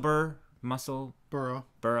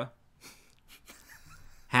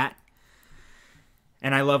hat.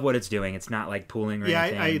 And I love what it's doing. It's not like pooling or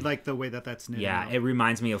anything. I like the way that that's knitting. Yeah, out. it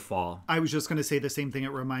reminds me of fall. I was just going to say the same thing.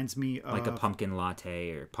 It reminds me of... Like a pumpkin latte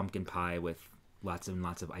or pumpkin pie with lots and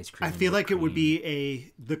lots of ice cream. I feel like it would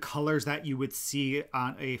be the colors that you would see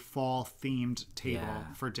on a fall-themed table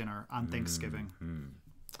for dinner on Thanksgiving. Mm-hmm.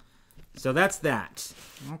 So that's that.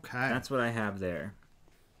 Okay. That's what I have there.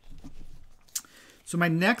 So my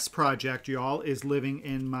next project, y'all, is living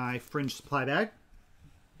in my fringe supply bag.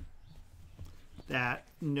 That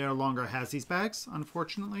no longer has these bags,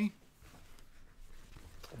 unfortunately.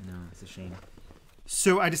 No, it's a shame.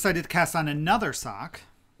 So I decided to cast on another sock.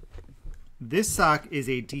 This sock is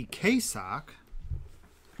a DK sock,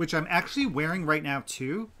 which I'm actually wearing right now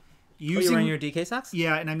too. You're wearing your DK socks?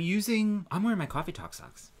 Yeah, and I'm wearing my Coffee Talk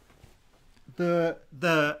socks.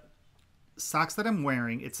 The socks that I'm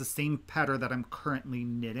wearing, it's the same pattern that I'm currently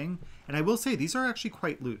knitting. And I will say, these are actually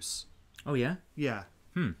quite loose. Oh, yeah? Yeah.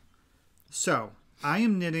 So, I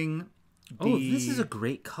am knitting this is a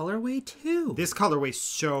great colorway, too. This colorway is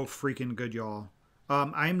so freaking good, y'all.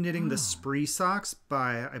 I'm knitting the Spree socks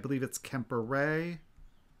by, I believe it's Kemper Ray.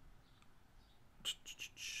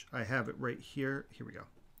 I have it right here. Here we go.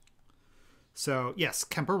 So, yes,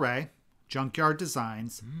 Kemper Ray, Junkyard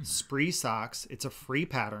Designs, Spree socks. It's a free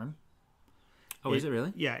pattern. Oh, is it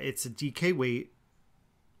really? Yeah, it's a DK weight.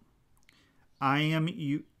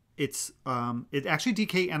 It's actually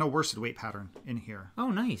DK and a worsted weight pattern in here. Oh,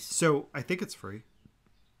 nice. So I think it's free.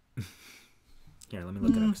 Here, let me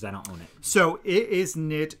look it up because I don't own it. So it is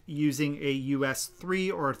knit using a US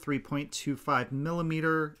 3 or 3.25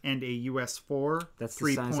 millimeter and a US 4 That's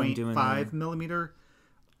the size I'm doing 3.5 millimeter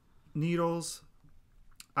needles.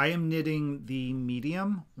 I am knitting the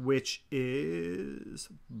medium, which is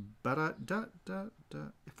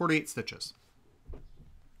 48 stitches.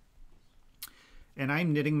 And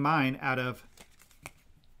I'm knitting mine out of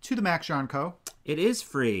To The Max Yarn Co. It is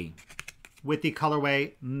free. With the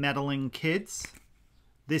colorway Meddling Kids.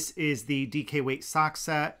 This is the DK weight sock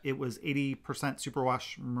set. It was 80%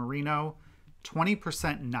 superwash merino,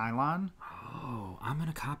 20% nylon. Oh, I'm going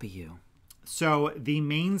to copy you. So the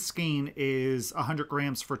main skein is 100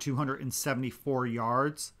 grams for 274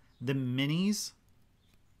 yards. The minis,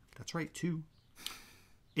 that's right, 2,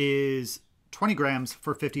 is 20 grams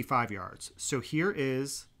for 55 yards. So here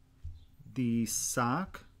is the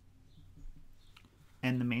sock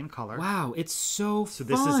and the main color. Wow, it's so fun. So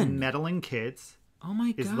this is Meddling Kids. Oh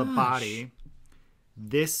my gosh. Is the body.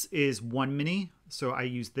 This is one mini. So I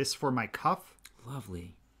use this for my cuff.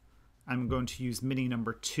 Lovely. I'm going to use mini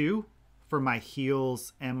number 2 for my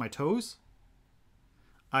heels and my toes.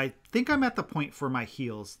 I think I'm at the point for my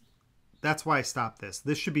heels. That's why I stopped this.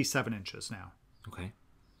 This should be 7 inches now. Okay.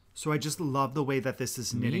 So I just love the way that this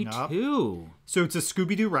is knitting up. Me too. So it's a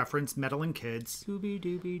Scooby-Doo reference, Meddling Kids.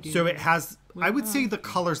 Scooby-Doo. So it has, I would say, the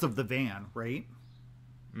colors of the van, right?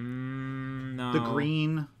 No. The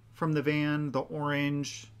green from the van, the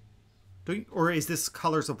orange. Or is this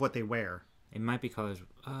colors of what they wear? It might be colors.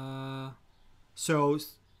 So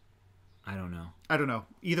I don't know. I don't know.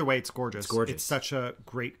 Either way, it's gorgeous. It's gorgeous. It's such a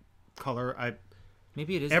great color.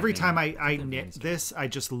 Maybe it is. Every time I knit this, I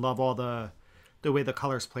just love all the way the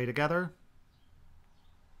colors play together.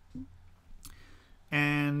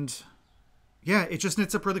 And yeah, it just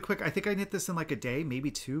knits up really quick. I think I knit this in like a day,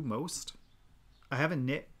 maybe 2 most. I haven't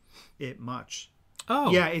knit it much.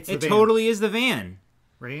 Oh, yeah, it totally is the van.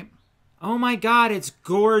 Right? Oh my god, it's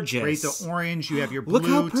gorgeous. Right, the orange, you have your blue, Look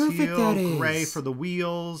how perfect teal, that is. gray for the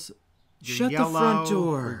wheels. Shut yellow, the front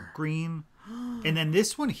door. Green. And then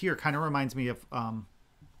this one here kind of reminds me of...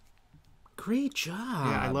 Great job.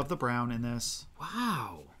 Yeah, I love the brown in this.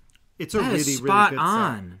 Wow. It's a really, really good spot set.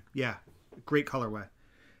 on. Yeah, great colorway.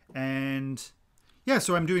 And yeah,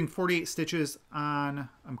 so I'm doing 48 stitches on...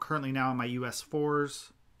 I'm currently now on my US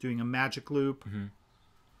 4s, doing a magic loop. Mm-hmm.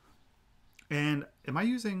 And am I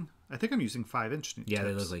using... I think I'm using 5-inch tips. Yeah,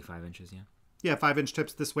 they look like 5 inches, yeah. Yeah, 5-inch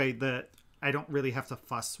tips. This way that I don't really have to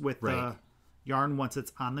fuss with the yarn once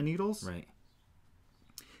it's on the needles. Right.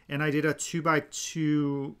 And I did a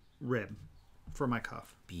 2x2 rib for my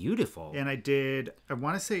cuff. Beautiful. And I did, I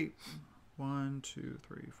want to say 1, 2,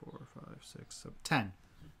 3, 4, 5, 6, 7, 10.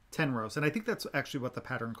 10 rows. And I think that's actually what the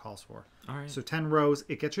pattern calls for. All right. So 10 rows.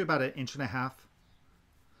 It gets you about 1.5 inches.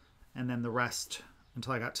 And then the rest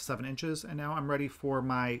until I got to 7 inches. And now I'm ready for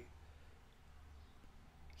my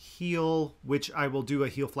heel, which I will do a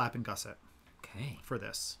heel flap and gusset. Okay. For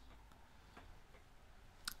this.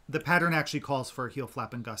 The pattern actually calls for a heel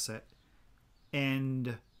flap and gusset.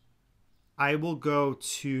 And I will go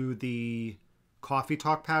to the Coffee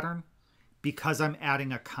Talk pattern because I'm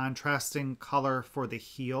adding a contrasting color for the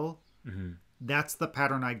heel. Mm-hmm. That's the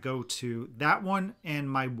pattern I go to. That one and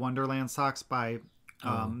my Wonderland socks by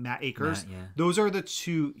Matt Akers. Matt, yeah. Those are the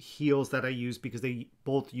two heels that I use because they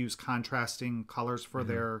both use contrasting colors for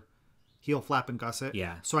their heel flap and gusset.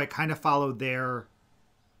 Yeah. So I kind of follow their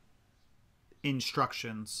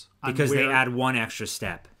instructions. Because they add one extra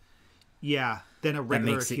step. Yeah. Than a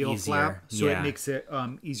regular heel flap. So yeah. it makes it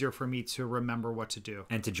easier for me to remember what to do.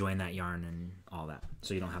 And to join that yarn and all that.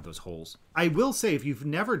 So you don't have those holes. I will say, if you've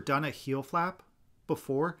never done a heel flap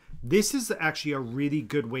before, this is actually a really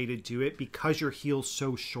good way to do it because your heel's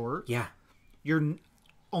so short. Yeah. You're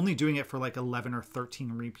only doing it for like 11 or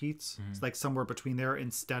 13 repeats. It's like somewhere between there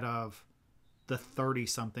instead of the 30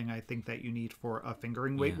 something I think that you need for a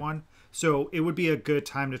fingering weight one. So it would be a good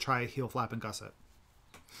time to try a heel flap and gusset.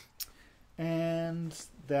 And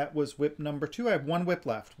that was whip number 2. I have one whip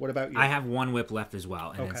left. What about you? I have one whip left as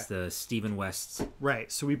well, and it's the Stephen West.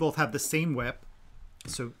 Right. So we both have the same whip.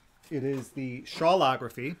 So it is the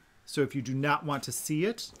Shawlography. So if you do not want to see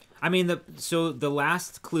it, I mean, the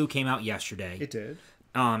last clue came out yesterday. it did.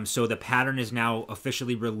 So the pattern is now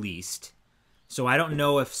officially released. So I don't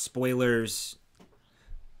know if spoilers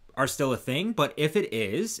are still a thing, but if it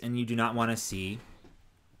is, and you do not want to see,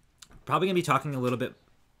 probably gonna be talking a little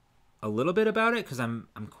bit about it because I'm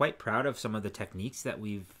quite proud of some of the techniques that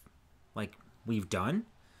we've done.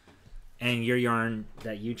 And your yarn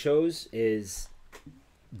that you chose is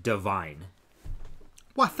divine.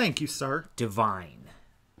 Well, thank you, sir. Divine.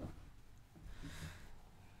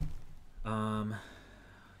 Do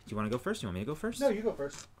you want to go first? You want me to go first? No, you go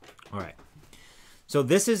first. All right. So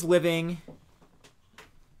this is living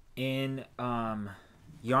in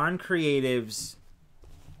Yarn Creative's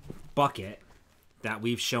bucket that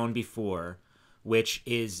we've shown before, which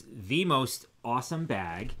is the most awesome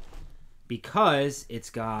bag because it's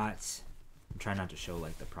got, I'm trying not to show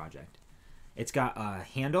like the project. It's got a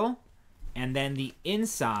handle and then the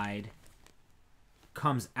inside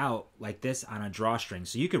comes out like this on a drawstring.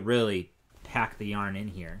 So you could really pack the yarn in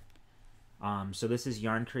here. So this is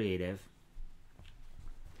Yarn Creative.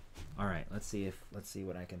 All right, let's see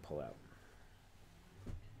what I can pull out.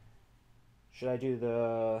 Should I do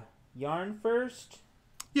the yarn first?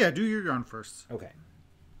 Yeah, do your yarn first. Okay.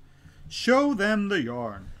 Show them the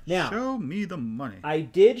yarn. Now, show me the money. I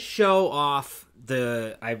did show off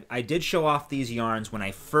I did show off these yarns when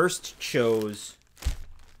I first chose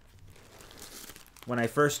what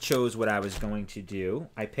I was going to do.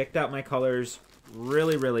 I picked out my colors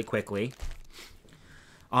really quickly.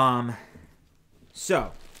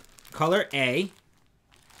 So color A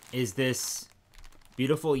is this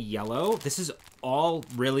beautiful yellow. This is all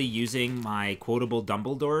really using my Quotable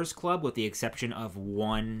Dumbledores Club with the exception of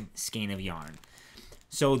one skein of yarn.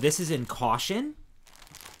 So this is in Caution.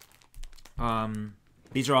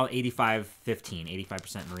 These are all 85-15,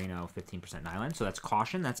 85% merino, 15% nylon. So that's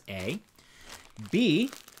Caution, that's A. B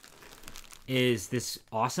is this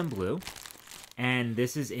awesome blue. And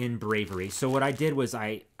this is in Bravery. So what I did was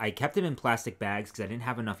I kept them in plastic bags because I didn't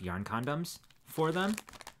have enough yarn condoms for them.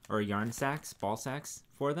 Or yarn sacks, ball sacks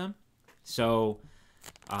for them. So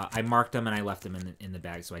I marked them and I left them in the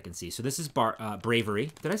bag so I can see. So this is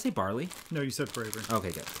Bravery. Did I say barley? No, you said Bravery.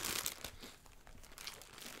 Okay, good.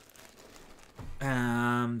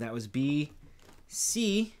 That was B.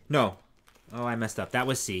 C. No. Oh, I messed up. That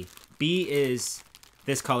was C. B is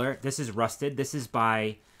this color. This is Rusted. This is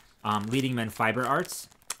by Leading Men Fiber Arts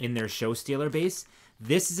in their Show Stealer base.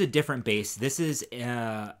 This is a different base. This is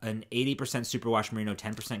an 80% superwash merino,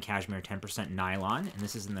 10% cashmere, 10% nylon, and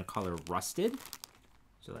this is in the color Rusted.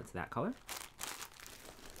 So that's that color.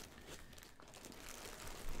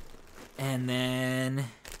 And then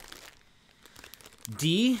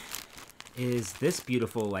D is this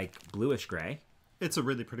beautiful, like, bluish gray. It's a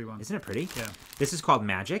really pretty one. Isn't it pretty? Yeah. This is called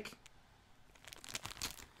Magic.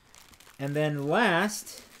 And then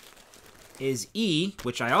last is E,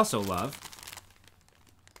 which I also love.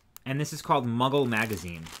 And this is called Muggle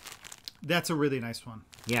Magazine. That's a really nice one.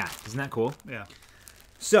 Yeah, isn't that cool? Yeah.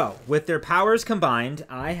 So, with their powers combined,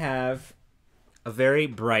 I have a very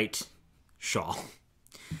bright shawl.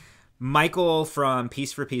 Michael from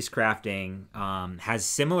Piece for Piece Crafting has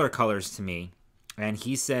similar colors to me, and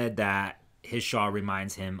he said that his shawl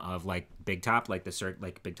reminds him of like Big Top, like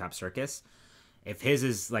Big Top Circus. If his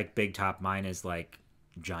is like Big Top, mine is like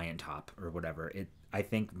Giant Top or whatever. I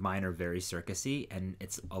think mine are very circusy, and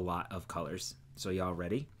it's a lot of colors. So y'all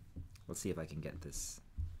ready? Let's see if I can get this.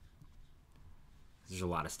 There's a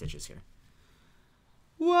lot of stitches here.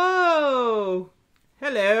 Whoa!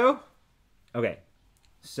 Hello! Okay,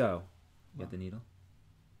 so, you got the needle?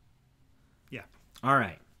 Yeah. All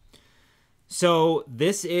right. So,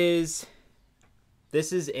 this is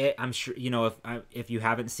this is it. I'm sure, you know, if you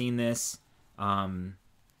haven't seen this,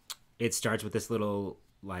 it starts with this little,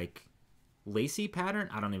 like, lacy pattern.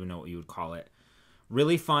 I don't even know what you would call it.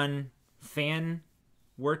 Really fun fan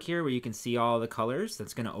work here where you can see all the colors.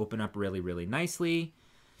 That's going to open up really, really nicely.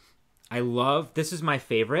 I love, this is my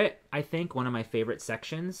favorite, I think. One of my favorite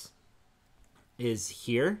sections is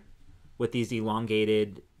here with these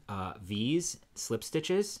elongated V's, slip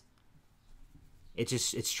stitches. It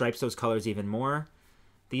stripes those colors even more.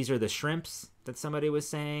 These are the shrimps that somebody was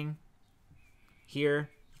saying here.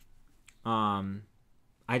 I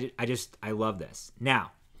love this.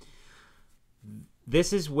 Now,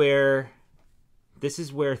 this is where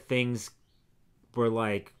things were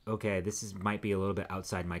like, okay, might be a little bit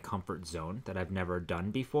outside my comfort zone that I've never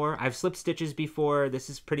done before. I've slipped stitches before. This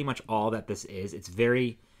is pretty much all that this is. It's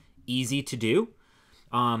very easy to do.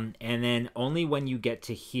 And then only when you get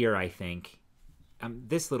to here, I think,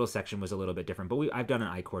 this little section was a little bit different, but I've done an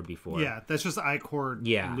I-cord before. Yeah, that's just I-cord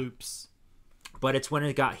loops. But it's when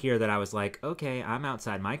it got here that I was like, okay, I'm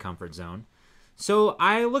outside my comfort zone. So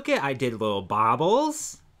I did little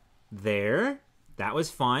bobbles there. That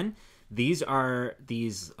was fun. These are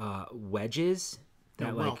these wedges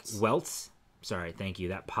that welts. Sorry, thank you.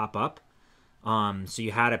 That pop up. So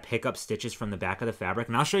you had to pick up stitches from the back of the fabric,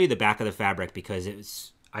 and I'll show you the back of the fabric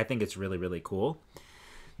because I think it's really, really cool.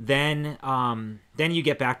 Then you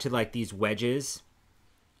get back to like these wedges,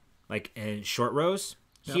 like in short rows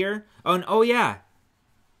here. Oh yeah,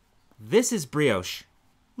 this is brioche.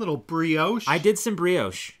 Little brioche. I did some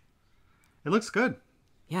brioche. It looks good.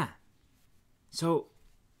 Yeah. So,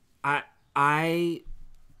 I'm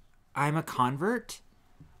a convert.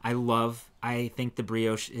 I think the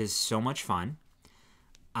brioche is so much fun.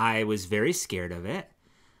 I was very scared of it,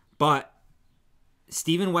 but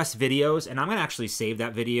Stephen West videos, and I'm gonna actually save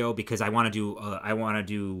that video because I want to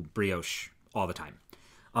do brioche all the time.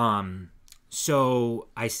 So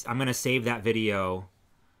I'm gonna save that video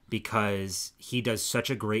because he does such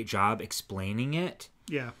a great job explaining it.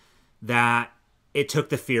 Yeah. That it took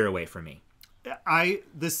the fear away from me. I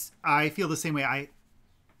feel the same way. I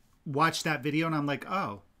watched that video and I'm like,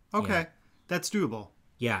 oh, okay, that's doable.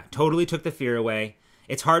 Yeah, totally took the fear away.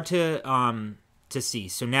 It's hard to see.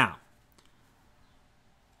 So now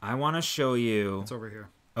I want to show you. It's over here.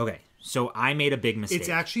 Okay, so I made a big mistake. It's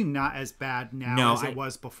actually not as bad now as it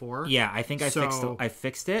was before. Yeah, I think I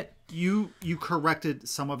fixed it. You corrected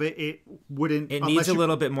some of it. It wouldn't. It needs a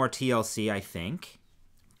little bit more TLC, I think.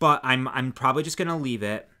 But I'm probably just gonna leave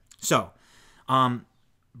it. So,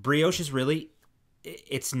 brioche is really,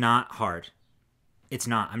 it's not hard. It's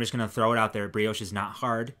not. I'm just gonna throw it out there. Brioche is not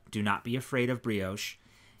hard. Do not be afraid of brioche.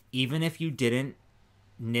 Even if you didn't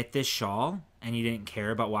knit this shawl and you didn't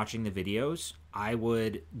care about watching the videos, I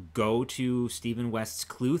would go to Stephen West's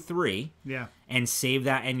Clue 3 and save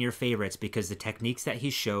that in your favorites because the techniques that he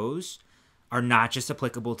shows are not just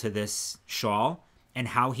applicable to this shawl, and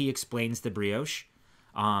how he explains the brioche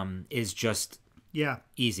is just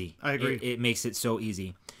easy. I agree. It makes it so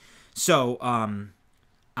easy. So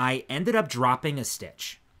I ended up dropping a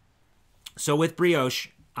stitch. So with brioche,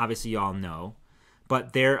 obviously you all know,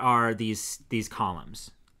 but there are these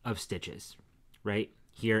columns of stitches, right?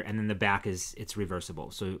 Here, and then the back it's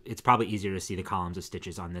reversible. So it's probably easier to see the columns of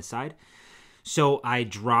stitches on this side. So I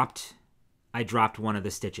dropped one of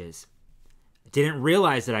the stitches. Didn't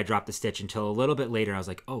realize that I dropped the stitch until a little bit later. I was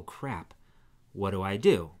like, oh crap, what do I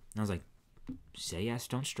do? And I was like, say yes,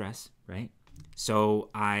 don't stress, right? So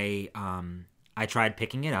I tried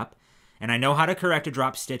picking it up, and I know how to correct a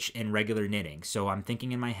drop stitch in regular knitting. So I'm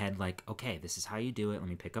thinking in my head like, okay, this is how you do it. Let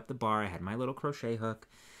me pick up the bar. I had my little crochet hook.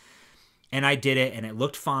 And I did it, and it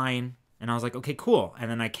looked fine. And I was like, okay, cool. And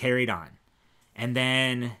then I carried on. And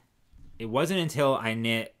then it wasn't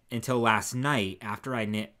until last night, after I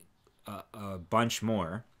knit a bunch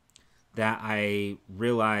more, that I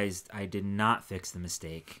realized I did not fix the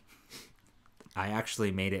mistake. I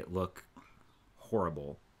actually made it look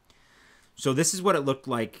horrible. So this is what it looked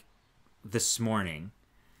like this morning.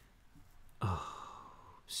 Oh,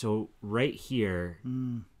 so right here,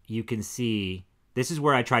 you can see... This is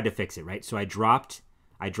where I tried to fix it, right? So I dropped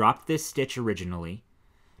this stitch originally,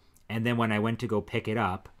 and then when I went to go pick it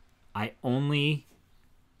up, I only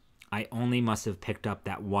must have picked up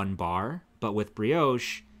that one bar. But with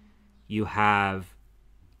brioche, you have,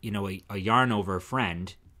 a yarn over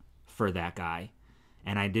friend for that guy,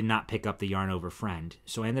 and I did not pick up the yarn over friend.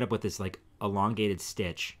 So I ended up with this like elongated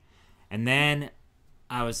stitch, and then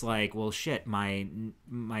I was like, well, shit, my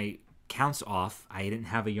counts off. I didn't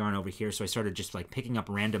have a yarn over here, so I started just like picking up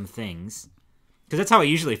random things because that's how I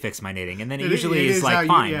usually fix my knitting, and then it usually is like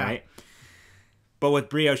fine, right? But with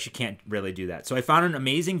brioche, you can't really do that. So I found an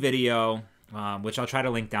amazing video, which I'll try to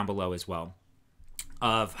link down below as well,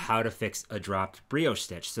 of how to fix a dropped brioche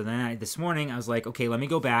stitch. So then this morning I was like, okay, let me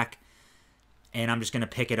go back and I'm just going to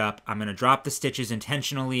pick it up. I'm going to drop the stitches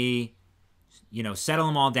intentionally, you know, settle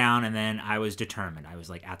them all down. And then I was determined. I was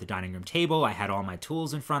like at the dining room table. I had all my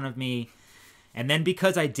tools in front of me. And then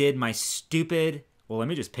because I did my stupid, well, let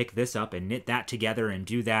me just pick this up and knit that together and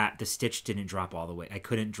do that, the stitch didn't drop all the way. I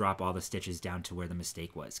couldn't drop all the stitches down to where the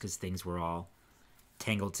mistake was because things were all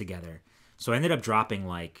tangled together. So I ended up dropping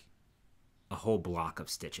like a whole block of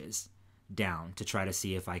stitches down to try to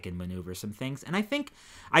see if I can maneuver some things. And I think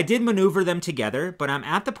I did maneuver them together, but I'm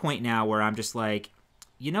at the point now where I'm just like,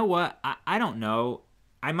 you know what? I don't know.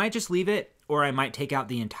 I might just leave it, or I might take out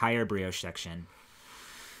the entire brioche section.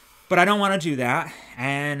 But I don't want to do that.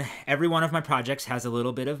 And every one of my projects has a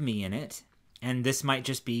little bit of me in it. And this might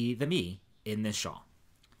just be the me in this shawl.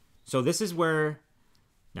 So this is where,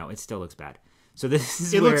 no, it still looks bad. So this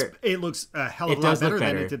is where it looks a hell of a lot better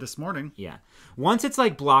than it did this morning. Yeah. Once it's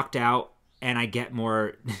like blocked out and I get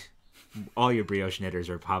more, all your brioche knitters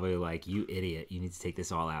are probably like, you idiot, you need to take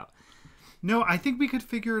this all out. No, I think we could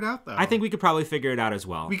figure it out though. I think we could probably figure it out as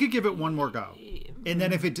well. We could give it one more go. And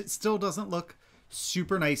then if it still doesn't look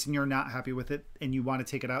super nice and you're not happy with it and you want to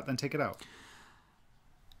take it out, then take it out.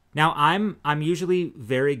 Now I'm usually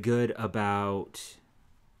very good about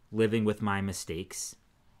living with my mistakes.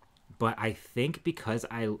 But I think because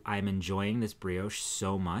I'm enjoying this brioche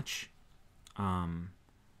so much, and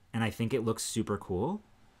I think it looks super cool,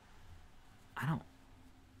 I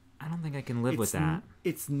don't think I can live with that.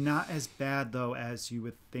 It's not as bad though as you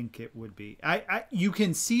would think it would be. You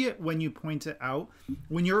can see it when you point it out.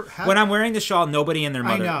 When I'm wearing the shawl, nobody and their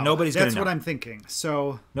mother, nobody's gonna know. That's what I'm thinking.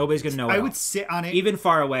 So nobody's gonna know. I would sit on it, even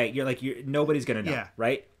far away. Nobody's gonna know,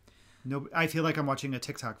 right? No, I feel like I'm watching a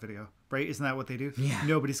TikTok video, right? Isn't that what they do? Yeah.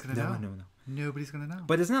 Nobody's gonna know. No. Nobody's gonna know.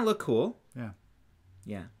 But doesn't that look cool? Yeah.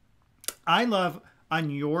 Yeah. I love on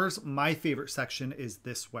yours. My favorite section is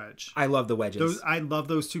this wedge. I love the wedges. I love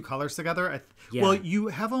those two colors together. Yeah. Well, you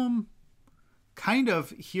have them kind of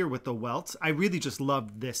here with the welts. I really just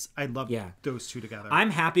love this. I love those two together. I'm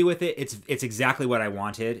happy with it. It's exactly what I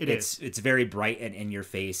wanted. It's very bright and in your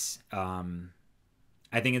face.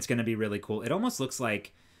 I think it's going to be really cool. It almost looks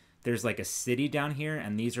like there's like a city down here,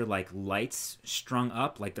 and these are like lights strung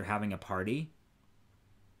up like they're having a party.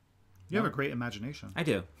 You have a great imagination. I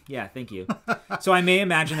do. Yeah, thank you. So I may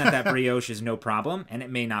imagine that brioche is no problem, and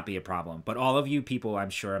it may not be a problem. But all of you people,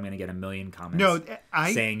 I'm sure I'm going to get a million comments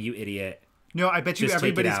saying, you idiot. No, I bet you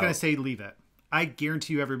everybody's going to say leave it. I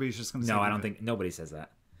guarantee you everybody's just going to say No, I don't think nobody says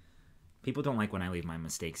that. People don't like when I leave my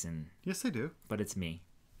mistakes in. Yes, they do. But it's me.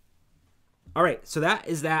 All right, so that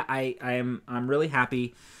is that. I'm really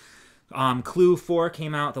happy. Clue 4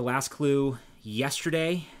 came out, the last clue,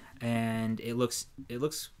 yesterday, and it looks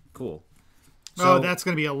cool. So, that's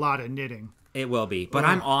going to be a lot of knitting. It will be, but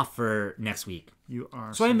I'm off for next week. You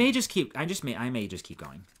are. So I may just keep. I may just keep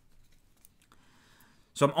going.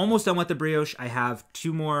 So I'm almost done with the brioche. I have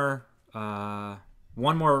two more, one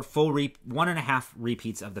and a half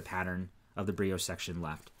repeats of the pattern of the brioche section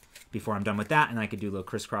left before I'm done with that, and I could do a little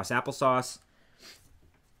crisscross applesauce,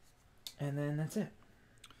 and then that's it.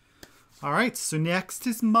 All right, so next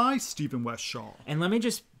is my Stephen West shawl. And let me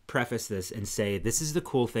just preface this and say this is the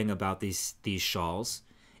cool thing about these shawls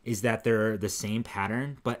is that they're the same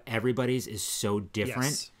pattern, but everybody's is so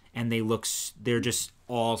different, and they're just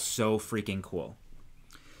all so freaking cool.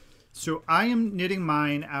 So I am knitting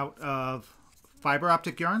mine out of fiber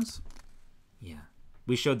optic yarns. Yeah,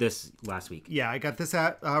 we showed this last week. Yeah, I got this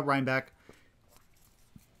at Rhinebeck.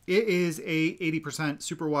 It is a 80%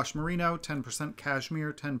 superwash merino, 10%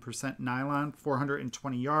 cashmere, 10% nylon,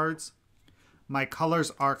 420 yards. My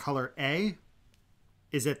colors are color A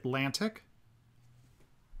is Atlantic.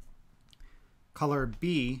 Color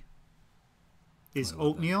B is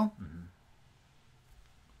oatmeal. Mm-hmm.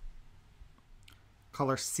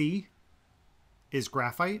 Color C is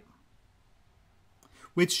graphite.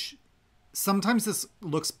 Which sometimes this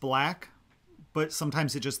looks black, but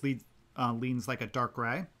sometimes it just leans like a dark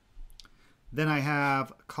gray. Then I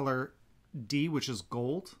have color D, which is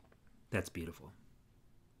gold. That's beautiful.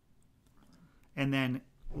 And then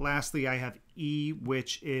lastly, I have E,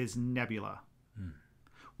 which is nebula.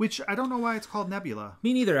 Which I don't know why it's called nebula.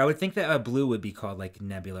 Me neither. I would think that a blue would be called like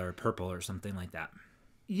nebula or purple or something like that.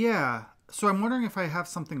 Yeah. So I'm wondering if I have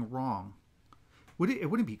something wrong. It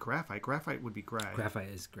wouldn't be graphite. Graphite would be gray. Graphite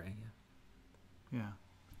is gray, yeah. Yeah.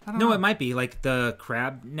 I don't know. No, it might be. Like the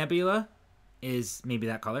crab nebula is maybe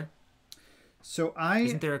that color. So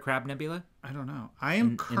Isn't there a crab nebula? I don't know. I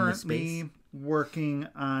am in currently working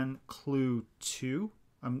on clue 2.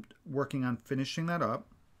 I'm working on finishing that up.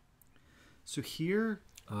 So here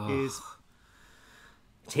is...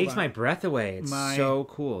 Takes my breath away. It's so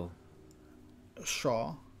cool.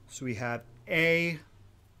 Shaw. So we have A.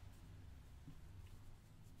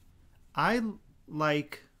 I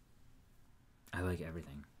like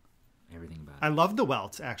everything. Everything about it. I love the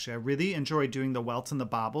welts, actually. I really enjoy doing the welts and the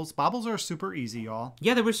bobbles. Bobbles are super easy, y'all.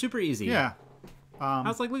 Yeah, they were super easy. Yeah. I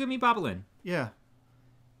was like, look at me bobbling. Yeah.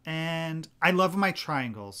 And I love my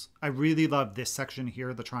triangles. I really love this section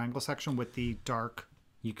here, the triangle section with the dark.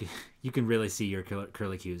 You can really see your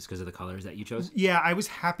curlicues because of the colors that you chose. Yeah, I was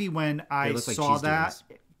happy when I saw that.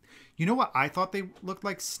 Doodles. You know what? I thought they looked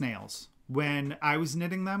like snails when I was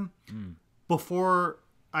knitting them. Before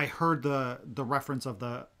I heard the reference of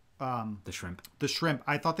the shrimp. The shrimp,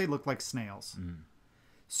 I thought they looked like snails.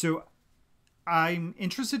 So I'm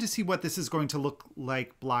interested to see what this is going to look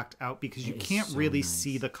like blocked out because you can't really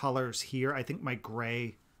see the colors here. I think the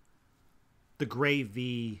gray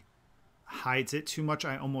V hides it too much.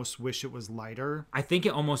 I almost wish it was lighter. I think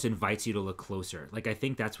it almost invites you to look closer. Like, I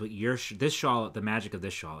think that's what this shawl, the magic of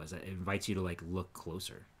this shawl is that it invites you to like look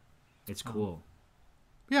closer. It's cool.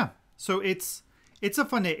 Yeah. So it's a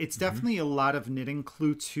fun knit. It's definitely a lot of knitting.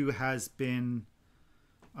 Clue 2 has been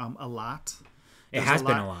a lot. It has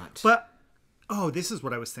been a lot. But, this is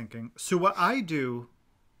what I was thinking. So what I do,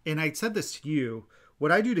 and I said this to you, what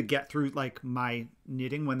I do to get through like my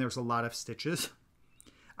knitting when there's a lot of stitches,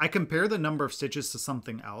 I compare the number of stitches to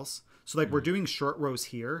something else. So like we're doing short rows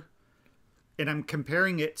here, and I'm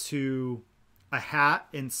comparing it to a hat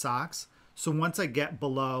and socks. So once I get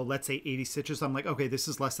below, let's say 80 stitches, I'm like, okay, this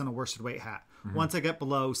is less than a worsted weight hat. Once I get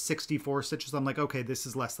below 64 stitches, I'm like, okay, this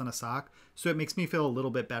is less than a sock. So it makes me feel a little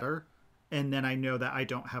bit better. And then I know that I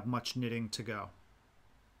don't have much knitting to go.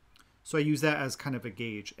 So I use that as kind of a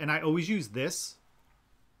gauge. And I always use this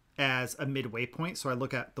as a midway point. So I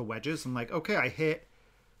look at the wedges. I'm like, okay, I hit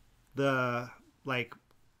the like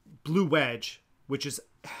blue wedge, which is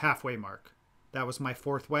halfway mark. That was my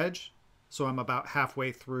 4th wedge. So I'm about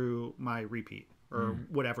halfway through my repeat or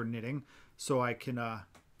whatever knitting. So I can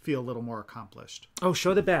feel a little more accomplished. Oh,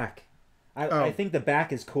 show the back. I think the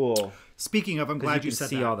back is cool. Speaking of, I'm glad you said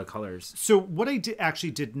that. You can see all the colors. So what I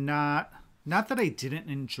actually did not that I didn't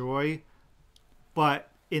enjoy, but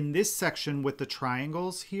in this section with the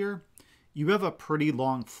triangles here, you have a pretty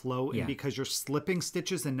long flow. And because you're slipping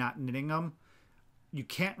stitches and not knitting them, you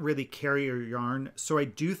can't really carry your yarn. So I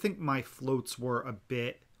do think my floats were a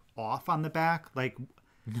bit off on the back. Like,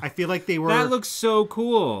 I feel like they were... That looks so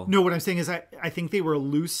cool. No, what I'm saying is I think they were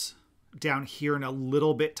loose down here and a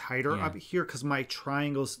little bit tighter up here because my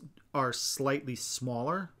triangles are slightly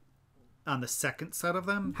smaller on the second set of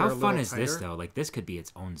them. How fun is this, though? Like, this could be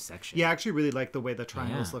its own section. Yeah, I actually really like the way the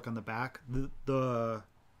triangles look on the back. The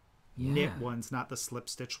knit ones, not the slip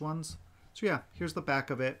stitch ones. So yeah, here's the back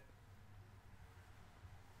of it.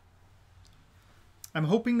 I'm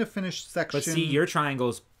hoping to finish section... But see, your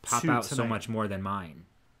triangles pop out so much more than mine.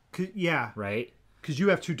 Yeah. Right? Because you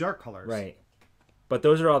have 2 dark colors. Right. But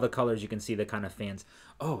those are all the colors you can see that kind of fans.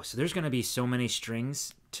 Oh, so there's going to be so many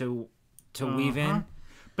strings to weave in.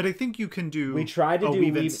 But I think you can do... We tried to do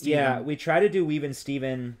weave and Steven. Yeah, we try to do weave and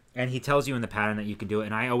Steven, and he tells you in the pattern that you can do it.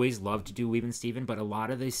 And I always love to do weave and Steven, but a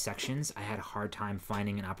lot of these sections, I had a hard time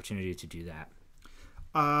finding an opportunity to do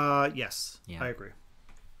that. Yes, yeah. I agree.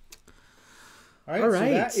 All right,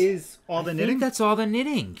 so that is all the knitting. I think that's all the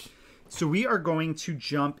knitting. So we are going to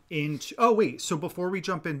jump into... Oh, wait. So before we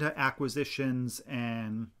jump into acquisitions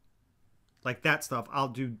and like that stuff, I'll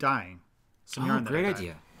do dyeing. Some yarn great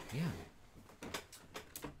idea. Yeah.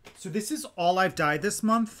 So this is all I've dyed this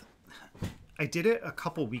month. I did it a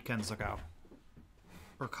couple weekends ago.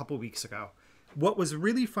 Or a couple weeks ago. What was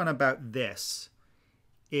really fun about this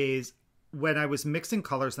is when I was mixing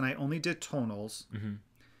colors and I only did tonals,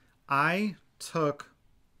 I took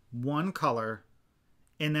one color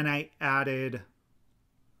and then I added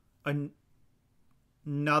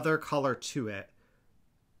another color to it.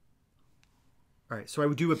 All right, so I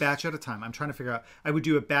would do a batch at a time. I'm trying to figure out. I would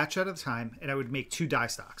do a batch at a time, and I would make 2 dye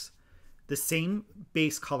stocks. The same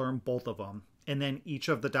base color in both of them. And then each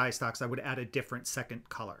of the dye stocks, I would add a different second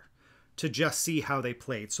color to just see how they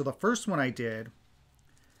played. So the first one I did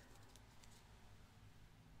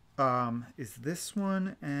is this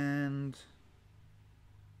one and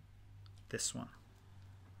this one.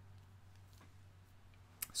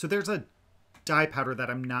 So there's a dye powder that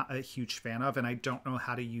I'm not a huge fan of, and I don't know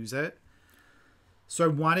how to use it. So I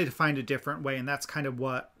wanted to find a different way, and that's kind of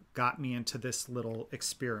what got me into this little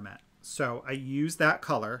experiment. So I used that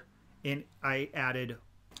color, and I added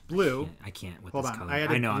blue. I can't with Hold this on. color. I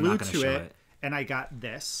added I know, I'm blue not going to to show it, it. and I got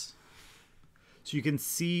this. So you can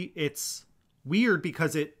see it's weird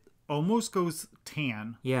because it almost goes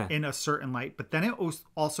tan in a certain light, but then it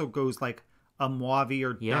also goes like a mauve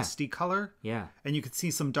or dusty color. Yeah. And you can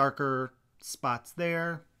see some darker spots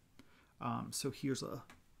there. So here's a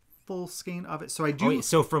full skein of it. So I do.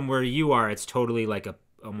 So from where you are, it's totally like a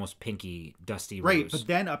almost pinky, dusty rose. Right, but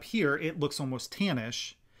then up here, it looks almost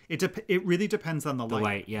tannish. It really depends on the light. The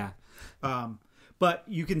light, yeah. But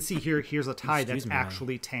you can see here, here's a tie that's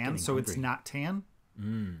actually tan, so hungry. it's not tan.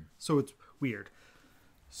 So it's weird.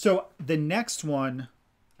 So the next one,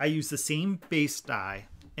 I used the same base dye,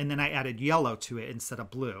 and then I added yellow to it instead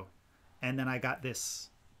of blue. And then I got this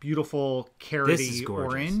beautiful carroty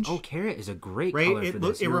orange. Oh, carrot is a great color for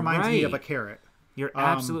this. It reminds me of a carrot. You're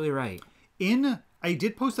absolutely right. I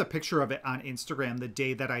did post a picture of it on Instagram the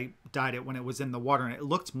day that I dyed it when it was in the water, and it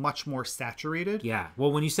looked much more saturated. Yeah.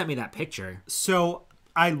 Well, when you sent me that picture. So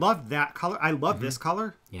I love that color. I love this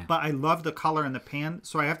color. Yeah. But I love the color in the pan.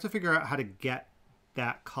 So I have to figure out how to get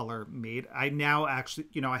that color made. I now actually,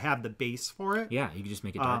 I have the base for it. Yeah, you can just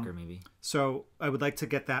make it darker maybe. So I would like to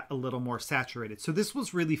get that a little more saturated. So this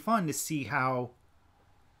was really fun to see how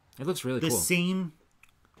it looks really cool. The same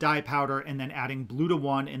dye powder and then adding blue to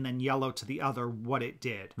one and then yellow to the other, what it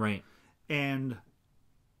did. Right. And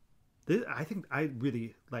I think I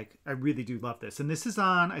really do love this. And this is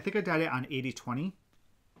on, I think I dyed it on 80/20.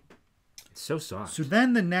 It's so soft. So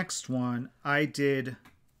then the next one, I did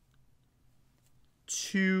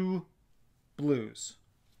 2 blues.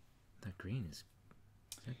 That green is...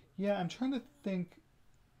 Yeah, I'm trying to think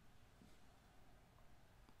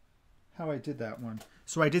how I did that one.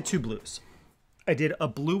 So I did 2 blues. I did a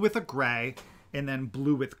blue with a gray and then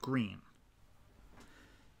blue with green.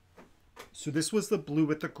 So this was the blue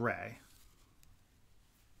with the gray,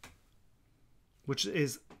 which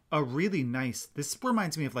is a really nice, this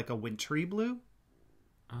reminds me of like a wintry blue.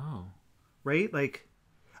 Oh. Right? Like,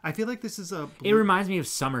 I feel like this is a blue. It reminds me of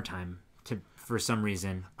summertime for some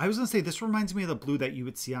reason. I was going to say, this reminds me of the blue that you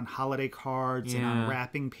would see on holiday cards and on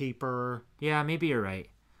wrapping paper. Yeah, maybe you're right.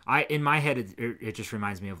 In my head, it just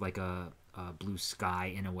reminds me of like a blue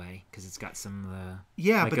sky in a way, because it's got some of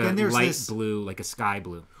the but then there's light this blue, like a sky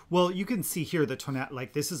blue. Well, you can see here the tonality,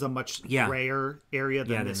 like this is a much grayer area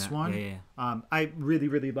than this one. Yeah. I really,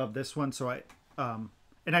 really love this one. So and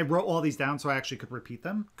I wrote all these down so I actually could repeat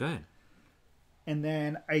them. Good. And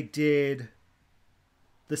then I did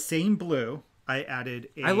the same blue. I added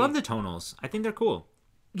I love the tonals. I think they're cool.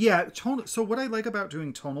 Yeah, so what I like about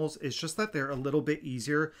doing tonals is just that they're a little bit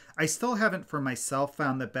easier. I still haven't for myself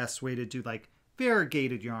found the best way to do like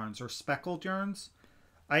variegated yarns or speckled yarns.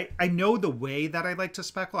 I know the way that I like to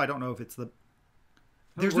speckle. I don't know if it's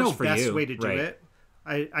there's no best way to do it.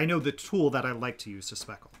 I know the tool that I like to use to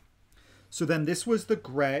speckle. So then this was the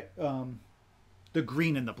gray, the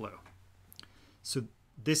green and the blue. So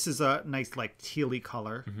this is a nice like tealy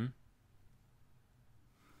color. Mm-hmm.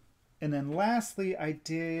 And then lastly, I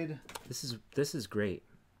did... This is great.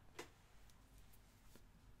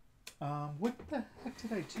 What the heck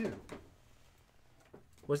did I do?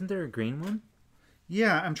 Wasn't there a green one?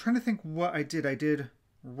 Yeah, I'm trying to think what I did. I did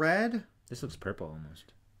red. This looks purple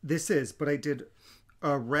almost. This is, but I did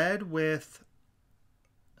a red with...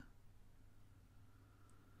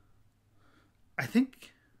 I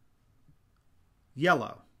think...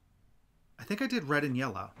 yellow. I think I did red and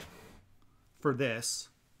yellow for this.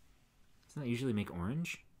 Doesn't that usually make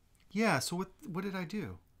orange? Yeah, so what did I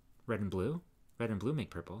do? Red and blue? Red and blue make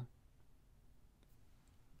purple.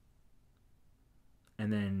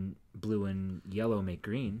 And then blue and yellow make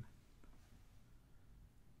green.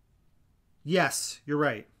 Yes, you're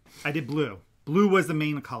right. I did blue. Blue was the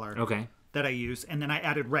main color that I used. And then I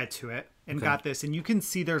added red to it and got this. And you can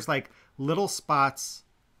see there's like little spots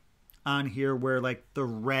on here where like the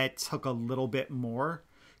red took a little bit more.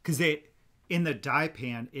 Because in the dye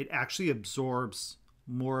pan, it actually absorbs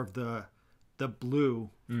more of the blue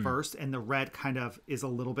first, and the red kind of is a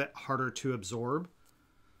little bit harder to absorb.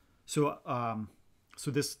 So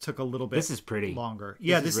so this took a little bit This is pretty. Longer.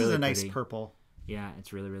 Yeah, this is really a nice pretty. purple. Yeah,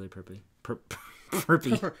 it's really, really purpy.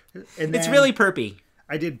 Purpy. And it's really purpy.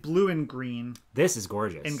 I did blue and green. This is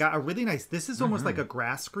gorgeous. And got a really nice, this is almost like a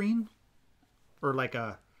grass green. Or like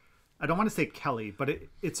a, I don't want to say Kelly, but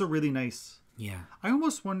it's a really nice. Yeah. I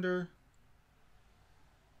almost wonder.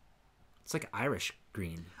 It's like Irish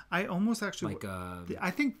green. I almost actually like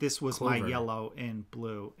I think this was clover. My yellow and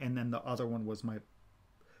blue, and then the other one was my.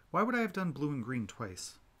 Why would I have done blue and green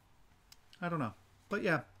twice? I don't know, but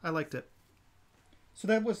yeah, I liked it. So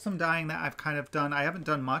that was some dyeing that I've kind of done. I haven't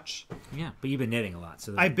done much. Yeah, but you've been knitting a lot.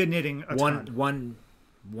 So I've been knitting a ton.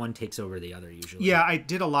 One takes over the other usually. Yeah, I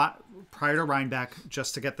did a lot prior to Rhinebeck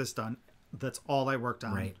just to get this done. That's all I worked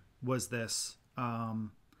on was this.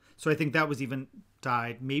 So I think that was even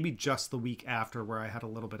dyed maybe just the week after where I had a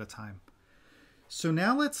little bit of time. So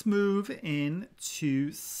now let's move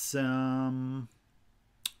into some...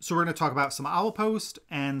 So we're going to talk about some Owl Post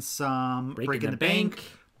and some Breaking the Bank.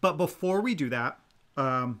 But before we do that,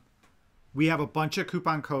 we have a bunch of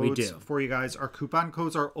coupon codes for you guys. Our coupon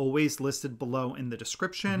codes are always listed below in the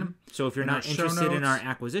description. Mm-hmm. So if you're not interested in our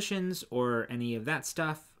acquisitions or any of that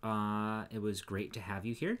stuff, it was great to have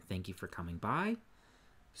you here. Thank you for coming by.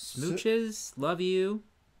 Smooches, love you.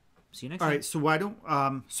 See you next time. All right, so why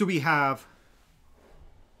don't so we have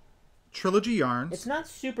Trilogy Yarns. It's not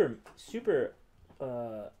super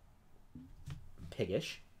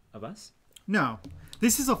piggish of us. No.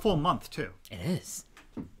 This is a full month too. It is.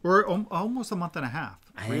 We're almost a month and a half,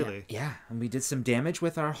 really. Yeah, and we did some damage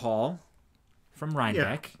with our haul from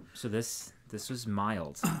Rhinebeck. Yeah. So this was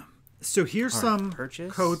mild. So here's some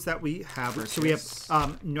codes that we have. So we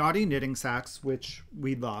have Naughty Knitting Sacks, which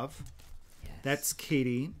we love. Yes. That's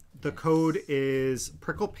Katie. The code is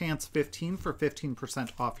Prickle Pants 15 for 15%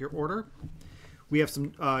 off your order. We have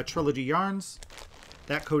some Trilogy Yarns.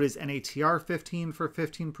 That code is NATR 15 for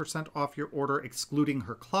 15% off your order, excluding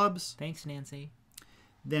her clubs. Thanks, Nancy.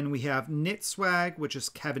 Then we have Knit Swag, which is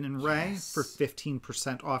Kevin and Ray for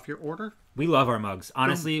 15% off your order. We love our mugs.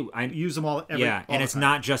 Honestly, I use them all. And it's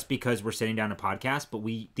not just because we're sitting down to podcast, but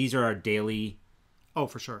these are our daily. Oh,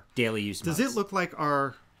 for sure. Daily use. Does mugs. it look like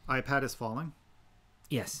our iPad is falling?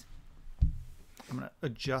 Yes. I'm gonna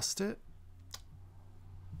adjust it.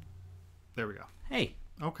 There we go. Hey.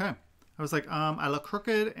 Okay. I was like, I look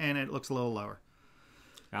crooked, and it looks a little lower.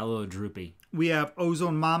 Got a little droopy. We have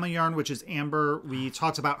Ozone Mama yarn, which is Amber. We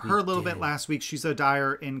talked about her a little bit last week. She's a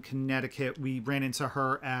dyer in Connecticut. We ran into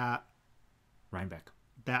her at Rhinebeck.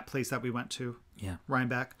 That place that we went to. Yeah.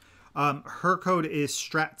 Rhinebeck. Her code is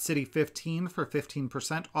Strat City 15 for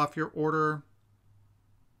 15% off your order.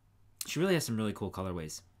 She really has some really cool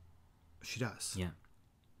colorways. She does. Yeah.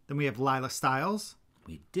 Then we have Lila Styles.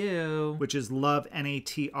 We do. Which is Love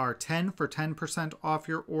NATR 10 for 10% off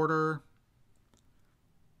your order.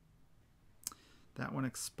 That one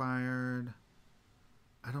expired.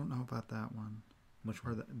 I don't know about that one. Which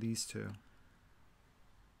one? These two.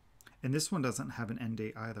 And this one doesn't have an end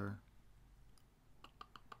date either.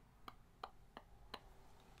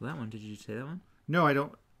 That one, did you say that one? No, I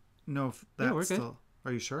don't know if that's we're still... good.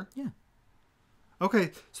 Are you sure? Yeah. Okay,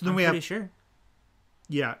 so then we have... I'm pretty sure.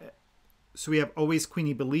 Yeah. So we have Always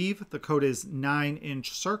Queenie Believe. The code is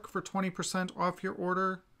 9-inch Circ for 20% off your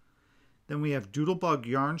order. Then we have Doodlebug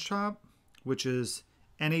Yarn Shop, which is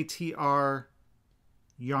NATR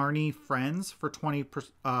Yarny Friends for 20%.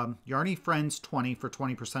 Yarny Friends 20 for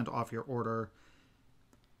 20% off your order.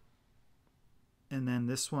 And then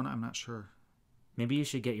this one, I'm not sure. Maybe you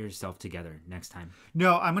should get yourself together next time.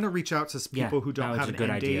 No, I'm going to reach out to people who don't have an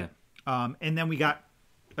end date. And then we got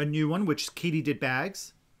a new one, which Katie did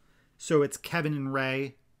bags. So it's Kevin and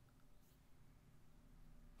Ray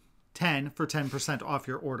 10 for 10% off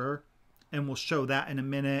your order. And we'll show that in a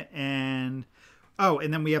minute. And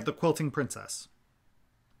then we have the Quilting Princess.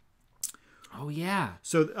 Oh, yeah.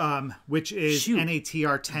 So, which is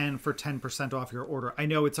NATR 10 for 10% off your order. I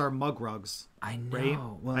know it's our mug rugs. I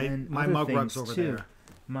know. Right? Well, my mug rugs over there.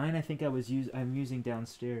 Mine, I think I'm using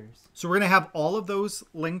downstairs. So we're going to have all of those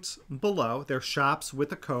linked below. Their shops with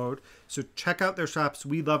a code. So check out their shops.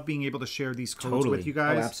 We love being able to share these codes with you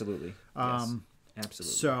guys. Oh, absolutely. Yes.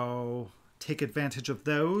 Absolutely. So take advantage of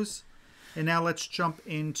those. And now let's jump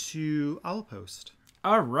into Owl Post.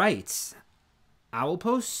 All right. Owl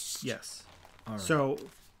Post? Yes. All right. So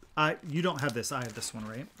you don't have this. I have this one,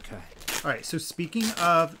 right? Okay. All right. So speaking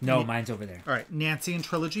of... No, mine's over there. All right. Nancy and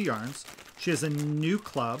Trilogy Yarns. She has a new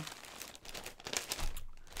club.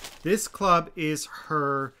 This club is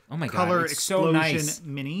her Color Explosion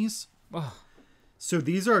minis. Oh. So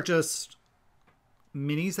these are just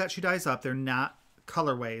minis that she dyes up. They're not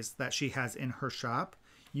colorways that she has in her shop.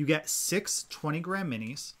 You get 6 20-gram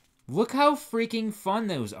minis. Look how freaking fun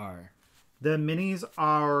those are. The minis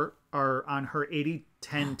are on her 80-10-10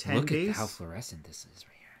 Look days. Look at how fluorescent this is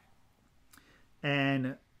right here.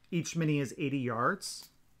 And each mini is 80 yards.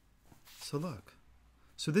 So look.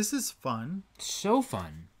 So this is fun. So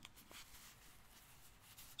fun.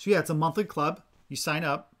 So yeah, it's a monthly club. You sign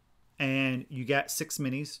up and you get 6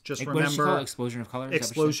 minis. Just remember, Explosion of Color? Color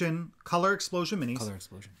Explosion minis. Color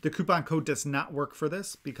Explosion. The coupon code does not work for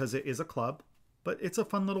this because it is a club, but it's a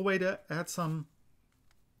fun little way to add some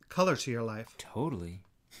color to your life. Totally.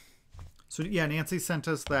 So yeah, Nancy sent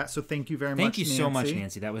us that. So thank you very much. Thank you so much,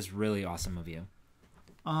 Nancy. That was really awesome of you.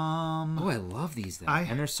 Oh, I love these though,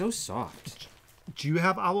 and they're so soft. Do you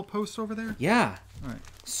have Owl Post over there? Yeah. All right.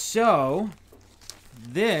 So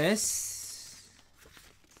this.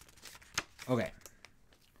 Okay.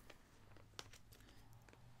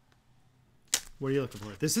 What are you looking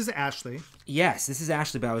for? This is Ashley. Yes, this is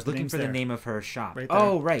Ashley, but I was looking for the name of her shop. Right there.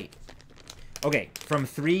 Oh, right. Okay, from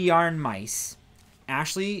 3 Yarn Mice.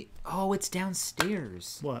 Ashley, it's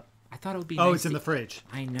downstairs. What? I thought it would be Oh, nice it's in the fridge.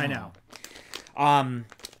 I know.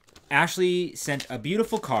 Ashley sent a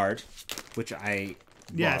beautiful card, which I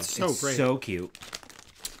love. It's so great. So cute.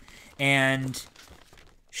 And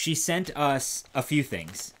she sent us a few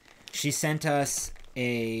things. She sent us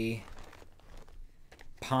a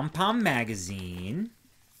pom-pom magazine.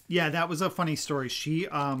 Yeah, that was a funny story. She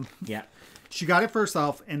Yeah. She got it for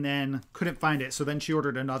herself and then couldn't find it. So then she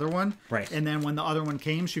ordered another one. Right. And then when the other one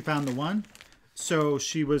came, she found the one. So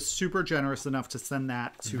she was super generous enough to send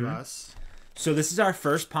that to us. So this is our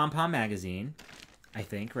first pom-pom magazine, I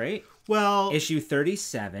think, right? Well, Issue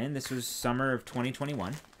 37. This was summer of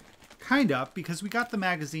 2021. kind of, because we got the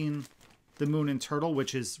magazine The Moon and Turtle,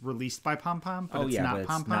 which is released by Pom Pom, but it's not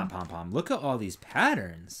Pom Pom. Not pom-pom. Look at all these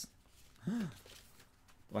patterns.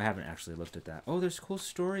 Well, I haven't actually looked at that. Oh, there's cool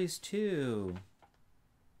stories too.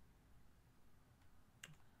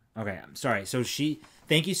 Okay, I'm sorry. So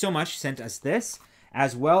thank you so much. She sent us this,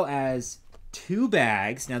 as well as 2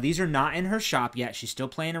 bags. Now, these are not in her shop yet. She's still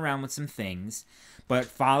playing around with some things. But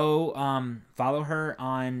follow her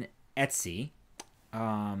on Etsy.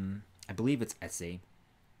 I believe it's Etsy.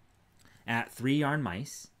 At 3 Yarn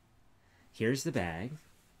Mice. Here's the bag.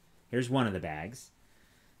 Here's one of the bags.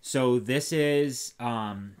 So this is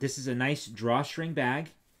a nice drawstring bag.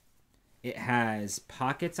 It has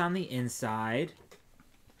pockets on the inside.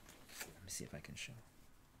 Let me see if I can show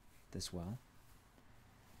this well.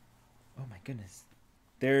 Oh my goodness.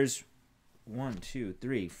 There's 1, 2,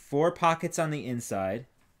 3, 4 pockets on the inside.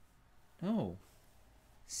 No.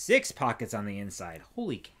 6 pockets on the inside.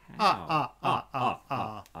 Holy cow.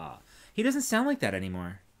 He doesn't sound like that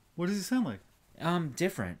anymore. What does he sound like?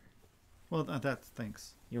 Different. Well, that's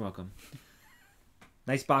thanks. You're welcome.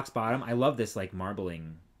 Nice box bottom. I love this like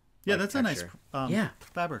marbling. Yeah, that's texture. A nice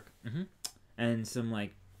fabric. Mm-hmm. And some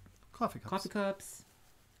like coffee cups. Coffee cups.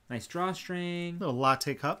 Nice drawstring. Little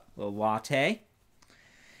latte cup. Little latte.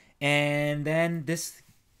 And then this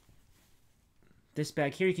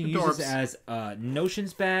bag here, you can use this as a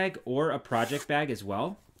Notions bag or a project bag as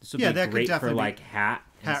well. This would be great for like hat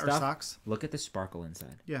and stuff. Or socks. Look at the sparkle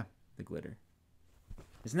inside. Yeah. The glitter.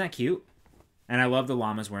 Isn't that cute? And I love the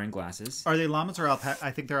llamas wearing glasses. Are they llamas or alpaca?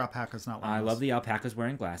 I think they're alpacas, not llamas. I love the alpacas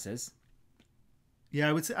wearing glasses. Yeah,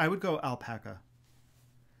 I would go alpaca.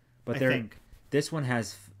 But this one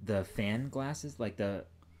has the fan glasses, like the.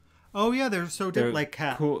 Oh yeah, they're so different, like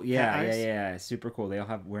cat. Cool. Yeah, cat eyes. yeah, super cool. They all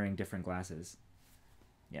have wearing different glasses.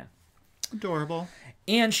 Yeah. Adorable.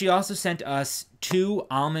 And she also sent us 2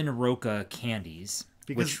 almond roca candies.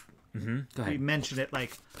 Because go ahead. we mentioned it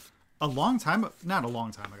like not a long time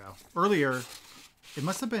ago. Earlier, it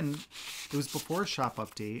was before a shop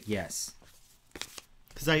update. Yes.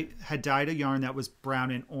 Because I had dyed a yarn that was brown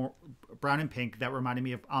and pink that reminded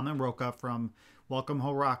me of almond roca from Welcome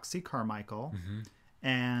Ho Roxy Carmichael. Mm-hmm.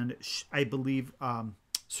 And I believe,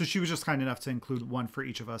 so she was just kind enough to include one for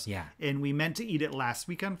each of us. Yeah. And we meant to eat it last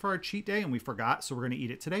weekend for our cheat day, and we forgot, so we're going to eat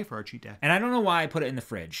it today for our cheat day. And I don't know why I put it in the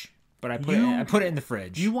fridge, but I put it in the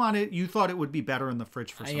fridge. You thought it would be better in the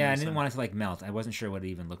fridge for some reason. I didn't want it to like melt. I wasn't sure what it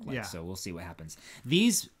even looked like, so we'll see what happens.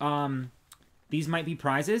 These might be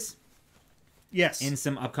prizes. Yes. In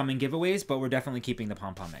some upcoming giveaways, but we're definitely keeping the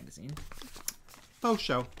Pom Pom magazine. Faux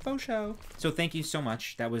show. So thank you so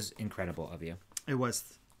much. That was incredible of you. It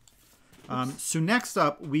was. So next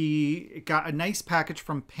up, we got a nice package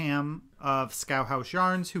from Pam of Scout House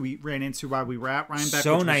Yarns, who we ran into while we were at Rhinebeck.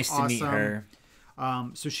 So nice to meet her.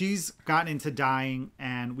 So she's gotten into dyeing,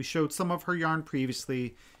 and we showed some of her yarn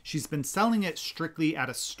previously. She's been selling it strictly at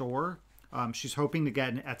a store. She's hoping to get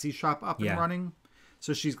an Etsy shop up and running.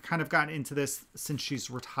 So she's kind of gotten into this since she's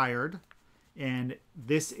retired. And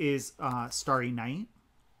this is Starry Night.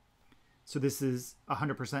 So this is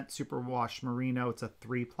 100% superwash merino. It's a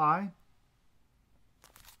 3-ply.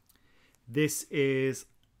 This is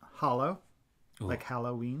hollow, like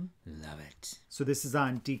Halloween. Love it. So this is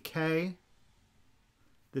on DK.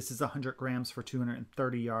 This is 100 grams for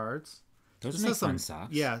 230 yards. Those are fun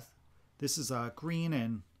socks. Yeah. This is green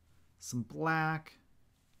and some black.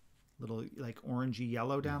 Little like orangey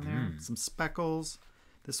yellow down there. Some speckles.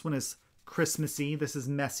 This one is Christmassy. This is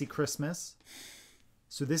Messy Christmas.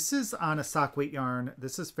 So this is on a sock weight yarn.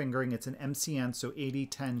 This is fingering. It's an MCN, so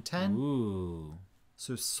 80-10-10. Ooh.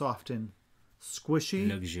 So soft and squishy.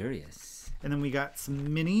 Luxurious. And then we got some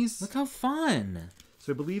minis. Look how fun.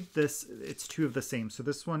 So I believe it's two of the same. So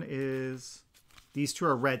this one is, these two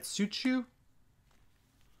are red suit you.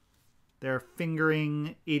 They're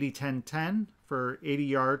fingering 80-10-10 for 80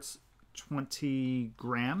 yards, 20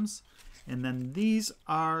 grams. And then these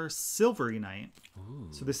are Silvery Night. Ooh.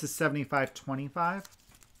 So this is 75-25.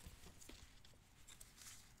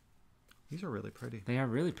 These are really pretty. They are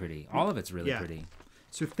really pretty. All of it's really pretty.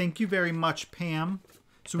 So thank you very much, Pam.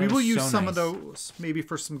 So That we will is use so some nice. of those maybe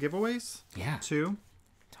for some giveaways. Yeah. Too.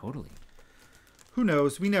 Totally. Who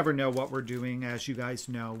knows? We never know what we're doing, as you guys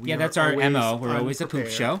know. We That's are our always MO. We're always a poop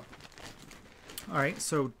unprepared. show. All right.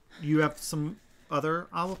 So you have some other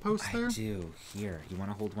owl posts there? I do. Here. You want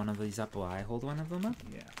to hold one of these up while I hold one of them up?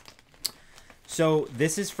 Yeah. So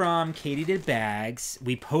this is from Katie Did Bags.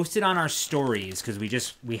 We posted on our stories because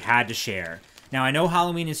we had to share. Now I know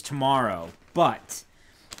Halloween is tomorrow, but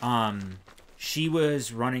she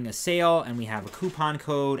was running a sale and we have a coupon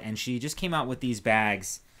code, and she just came out with these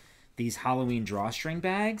bags, these Halloween drawstring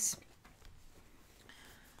bags.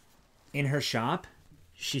 In her shop,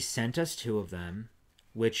 she sent us 2 of them,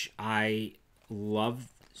 which I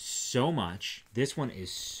love so much. This one is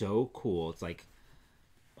so cool. It's like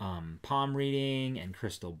palm reading and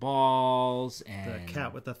crystal balls and The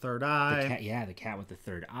cat with the third eye. the cat with the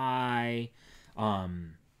third eye. Oh,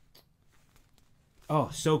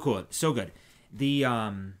 so cool, so good. The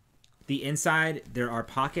inside, there are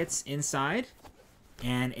pockets inside,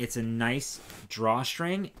 and it's a nice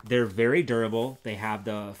drawstring. They're very durable. They have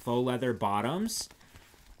the faux leather bottoms.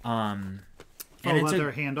 And Faux leather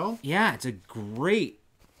handle. Yeah, it's a great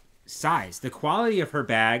size. The quality of her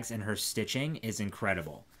bags and her stitching is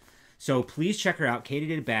incredible. So please check her out. Katie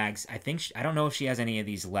Did Bags. I don't know if she has any of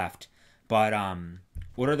these left, but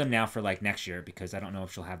order them now for like next year, because I don't know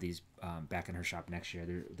if she'll have these back in her shop next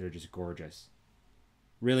year. They're just gorgeous.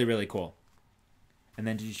 Really, really cool. And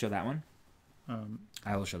then did you show that one?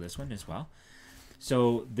 I will show this one as well.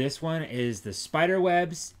 So this one is the spider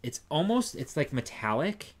webs. It's like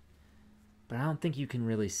metallic, but I don't think you can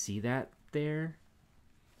really see that there.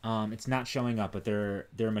 It's not showing up, but they're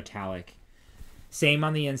metallic. Same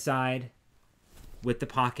on the inside with the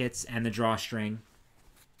pockets and the drawstring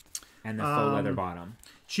and the faux leather bottom.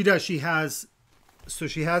 She does. She has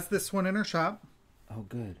this one in her shop. Oh,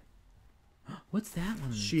 good. What's that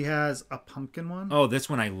one? She has a pumpkin one. Oh, this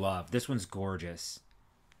one I love. This one's gorgeous.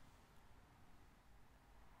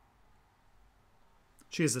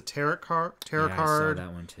 She has a tarot card. I saw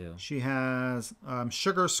that one too. She has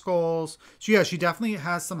sugar skulls. So yeah, she definitely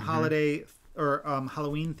has some holiday or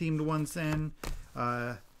Halloween themed ones in.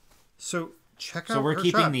 So check out. So we're her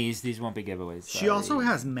keeping shop. these. These won't be giveaways. She also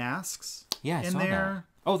has masks. Yeah, I in saw there. that.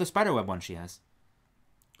 Oh, the spiderweb one she has.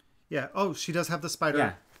 Yeah. Oh, she does have the spider.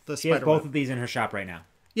 Yeah. She has both of these in her shop right now.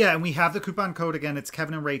 Yeah, and we have the coupon code again. It's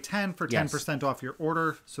Kevin and Ray 10 for 10% off your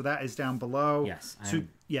order. So that is down below. Yes. So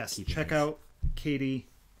yes, check out Katie.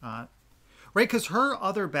 Right, because her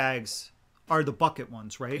other bags are the bucket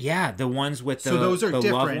ones, right? Yeah, the ones with the, so those are the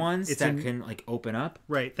different. love ones that can like open up.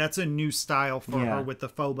 Right, that's a new style for her with the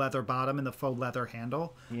faux leather bottom and the faux leather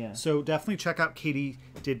handle. Yeah. So definitely check out Katie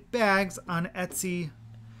Did Bags on Etsy.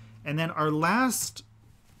 And then our last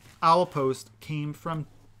owl post came from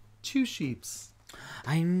Two Sheeps.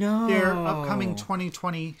 I know. Their upcoming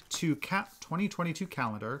 2022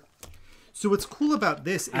 calendar. So what's cool about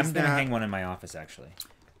this is I'm going to hang one in my office, actually.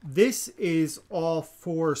 This is all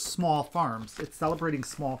for small farms. It's celebrating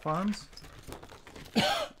small farms.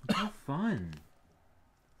 How fun.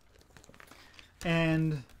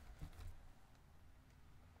 And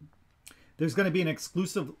there's going to be an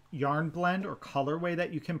exclusive yarn blend or colorway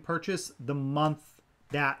that you can purchase the month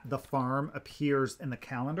that the farm appears in the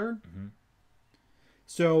calendar. Mm-hmm.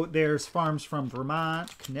 So there's farms from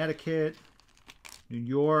Vermont, Connecticut, New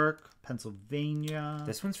York, Pennsylvania.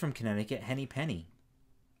 This one's from Connecticut, Henny Penny.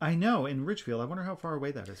 I know, in Ridgefield. I wonder how far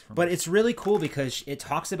away that is from But us. it's really cool because it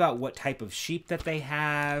talks about what type of sheep that they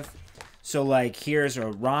have. So, like, here's a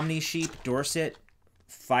Romney sheep, Dorset,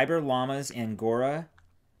 fiber llamas, Angora,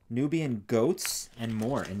 Nubian goats, and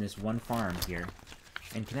more in this one farm here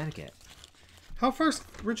in Connecticut. How far is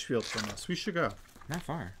Ridgefield from us? We should go. Not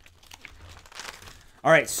far.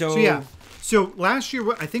 All right, so yeah. So last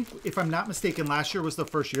year, I think, if I'm not mistaken, last year was the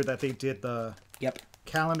first year that they did the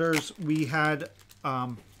calendars. We had...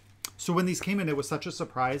 so when these came in, it was such a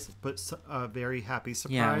surprise, but a very happy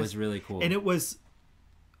surprise. Yeah, it was really cool. And it was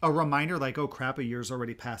a reminder like, oh crap, a year's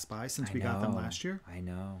already passed by since we got them last year. I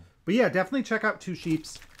know. But yeah, definitely check out Two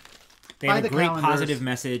Sheeps. They have Buy a the great calendars. positive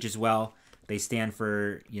message as well. They stand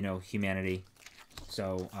for, humanity.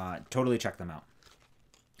 So totally check them out.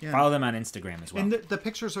 Yeah. Follow them on Instagram as well. And the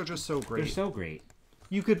pictures are just so great. They're so great.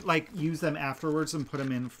 You could use them afterwards and put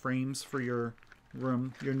them in frames for your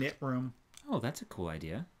room, your knit room. Oh, that's a cool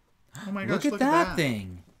idea. Oh my gosh, look at that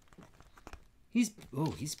thing. He's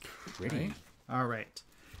pretty. Right? All right.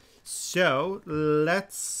 So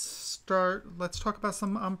let's talk about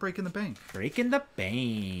some Breaking the Bank. Breaking the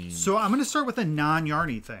Bank. So I'm going to start with a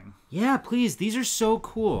non-yarny thing. Yeah, please. These are so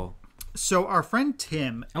cool. So our friend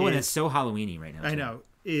Tim. Oh, and it's so Halloween-y right now. I know.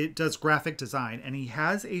 It does graphic design, and he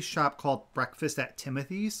has a shop called Breakfast at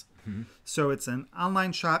Timothy's. Mm-hmm. So it's an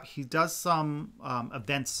online shop. He does some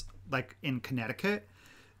events in Connecticut.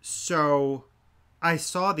 So I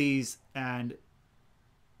saw these, and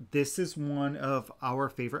this is one of our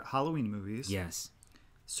favorite Halloween movies. Yes.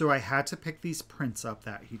 So I had to pick these prints up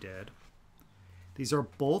that he did. These are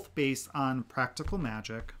both based on practical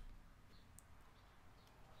magic.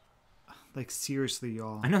 Seriously,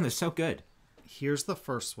 y'all. I know, they're so good. Here's the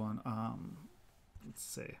first one. Let's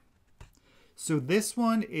see. So this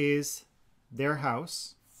one is their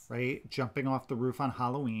house, right? Jumping off the roof on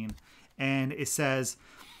Halloween. And it says,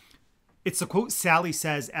 it's a quote Sally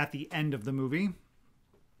says at the end of the movie.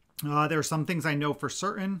 There are some things I know for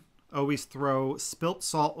certain. Always throw spilt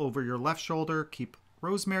salt over your left shoulder. Keep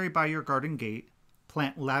rosemary by your garden gate.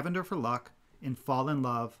 Plant lavender for luck. And fall in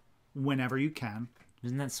love whenever you can.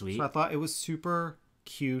 Isn't that sweet? So I thought it was super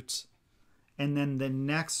cute. And then the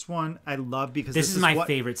next one I love because this is my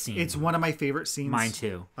favorite scene. It's one of my favorite scenes. Mine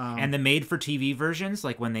too. And the made-for-TV versions,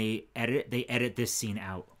 when they edit this scene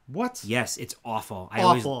out. What? Yes, it's awful.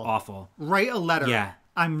 Awful. Write a letter. Yeah.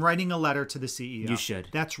 I'm writing a letter to the CEO. You should.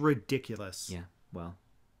 That's ridiculous. Yeah. Well,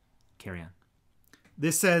 carry on.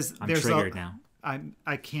 This says I'm triggered now.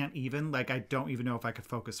 I can't even. I don't even know if I could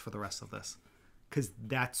focus for the rest of this. Because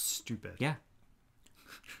that's stupid. Yeah.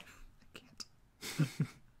 I can't.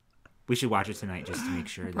 We should watch it tonight just to make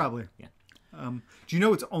sure. Probably. Yeah. Do you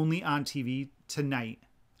know it's only on TV tonight,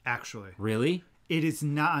 actually? Really? It is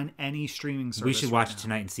not on any streaming service. We should watch it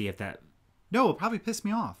tonight and see if that... No, it'll probably piss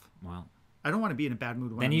me off. Well... I don't want to be in a bad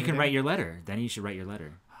mood. Then you can write your letter. Then you should write your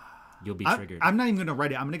letter. You'll be triggered. I'm not even going to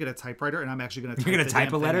write it. I'm going to get a typewriter, and I'm actually going to type You're going to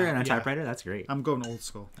type a letter and a yeah. typewriter? That's great. I'm going old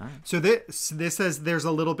school. All right. So this says there's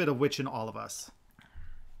a little bit of witch in all of us.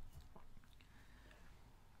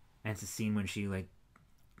 And it's a scene when she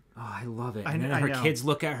I love it. And then her kids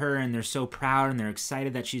look at her and they're so proud and they're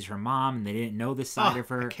excited that she's her mom and they didn't know this side of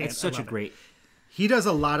her. It's such a great... He does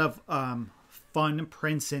a lot of fun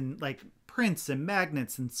prints and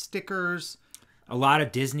magnets and stickers. A lot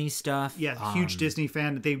of Disney stuff. Yeah, huge Disney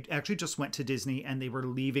fan. They actually just went to Disney and they were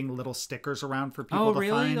leaving little stickers around for people to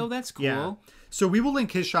find. Oh, really? Oh, that's cool. Yeah. So we will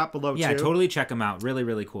link his shop below, too. Yeah, totally check him out. Really,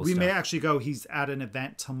 really cool stuff. We may actually go. He's at an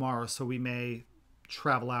event tomorrow, so we may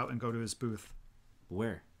travel out and go to his booth.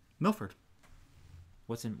 Where? Milford.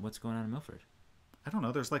 What's going on in Milford? I don't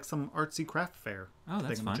know. There's some artsy craft fair. Oh,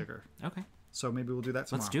 that's fun. Okay. So maybe we'll do that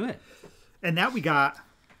tomorrow. Let's do it. And that we got...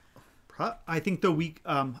 I think the week...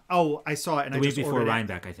 I saw it and the I week just before ordered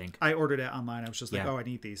Rhinebeck, I think. I ordered it online. I was just I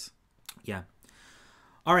need these. Yeah.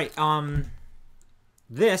 All right.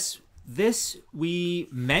 This we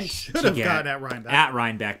meant to get gotten at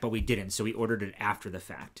Rhinebeck, but we didn't. So we ordered it after the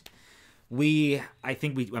fact. We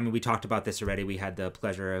talked about this already. We had the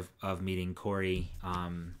pleasure of meeting Corey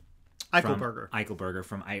Eichelberger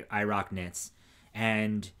from iRock Knits,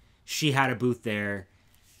 and she had a booth there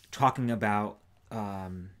talking about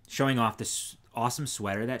showing off this awesome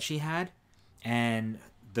sweater that she had and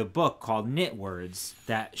the book called Knit Words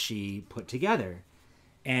that she put together.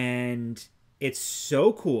 And it's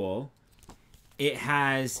so cool. It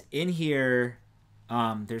has in here,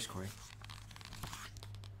 there's Corey.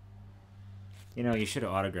 You should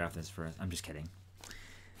have autographed this for us. I'm just kidding.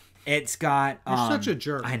 It's got... You're such a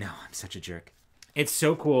jerk. I know, I'm such a jerk. It's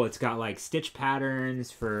so cool. It's got stitch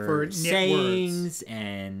patterns for sayings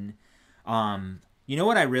and... you know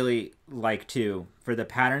what I really like too for the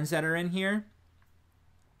patterns that are in here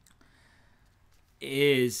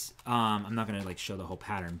is I'm not gonna show the whole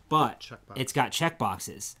pattern, but it's got check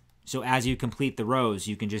boxes. So as you complete the rows,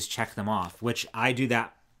 you can just check them off. Which I do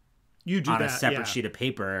that. You do on that, a separate sheet of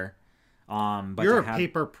paper. But you're a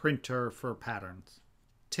paper printer for patterns,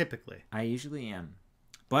 typically. I usually am,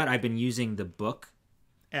 but I've been using the book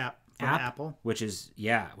app from Apple, which is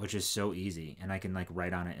so easy, and I can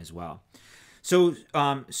write on it as well. So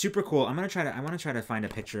super cool. I want to try to find a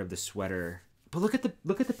picture of the sweater. But look at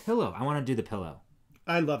the pillow. I want to do the pillow.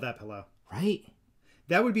 I love that pillow. Right?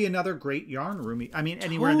 That would be another great yarn room. I mean,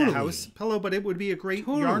 anywhere in the house pillow, but it would be a great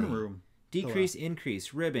yarn room. Decrease,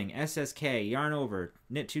 increase, ribbing, SSK, yarn over,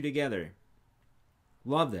 knit two together.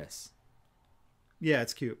 Love this. Yeah,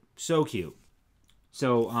 it's cute. So cute.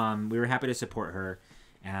 So we were happy to support her.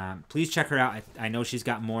 Please check her out. I know she's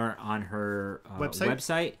got more on her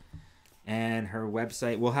website. And her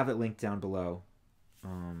website, we'll have it linked down below.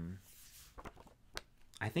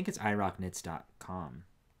 I think it's iRockKnits.com.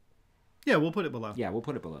 Yeah, we'll put it below. Yeah, we'll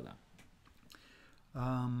put it below, though.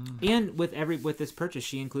 And with this purchase,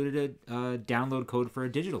 she included a download code for a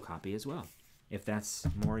digital copy as well, if that's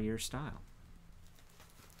more your style.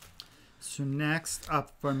 So next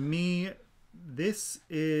up for me, this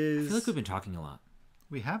is... I feel like we've been talking a lot.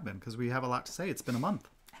 We have been, because we have a lot to say. It's been a month.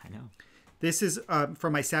 I know. This is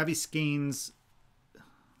from my Savvy Skeins.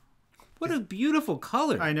 What a beautiful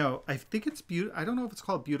color. I know. I think it's beautiful. I don't know if it's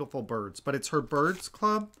called Beautiful Birds, but it's her Birds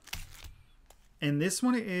Club. And this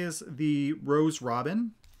one is the Rose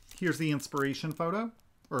Robin. Here's the inspiration photo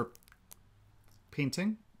or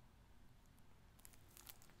painting.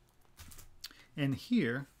 And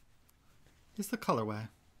here is the colorway.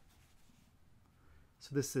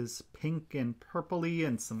 So this is pink and purpley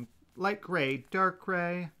and some light gray, dark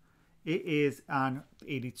gray. It is on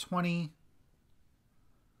 80-20.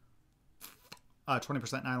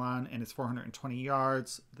 20% nylon, and it's 420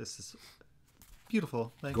 yards. This is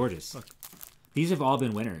beautiful. Like, gorgeous. Look. These have all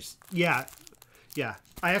been winners. Yeah. Yeah.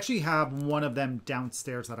 I actually have one of them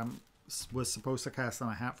downstairs that was supposed to cast on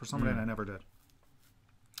a hat for somebody, and I never did.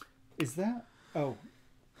 Is that... Oh.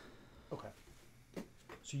 Okay.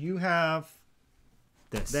 So you have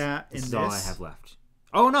this. That and this is this. all I have left.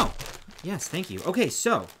 Oh, no. Yes, thank you. Okay,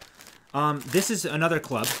 so this is another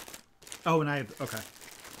club. Oh, and I have... Okay.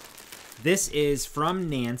 This is from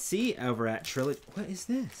Nancy over at Trilogy. What is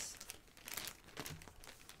this?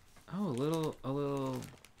 Oh, a little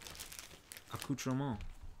accoutrement.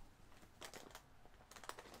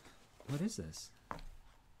 What is this?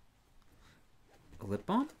 A lip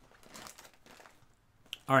balm?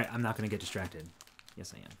 All right, I'm not going to get distracted.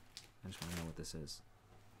 Yes, I am. I just want to know what this is.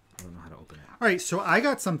 I don't know how to open it. All right, so I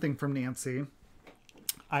got something from Nancy.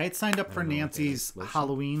 I had signed up for Nancy's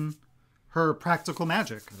Halloween, her Practical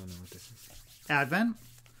Magic. I don't know what this is. Advent.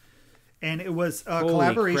 And it was a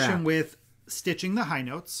collaboration with Stitching the High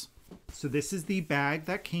Notes. So this is the bag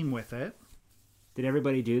that came with it. Did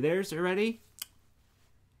everybody do theirs already?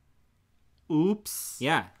 Oops.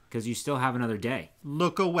 Yeah, because you still have another day.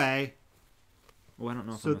 Look away. Well, I don't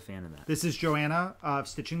know if I'm a fan of that. This is Joanna of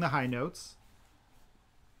Stitching the High Notes.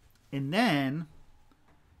 And then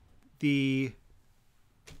I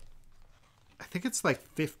think it's like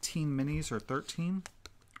 15 minis or 13.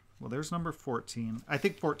 Well, there's number 14. I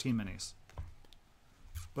think 14 minis.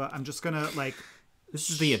 But I'm just going to like... This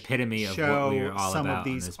is the epitome of what we're all some about of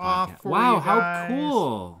these on this off podcast. for Wow, you how guys.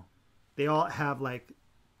 cool. They all have like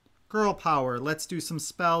girl power. Let's do some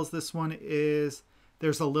spells. This one is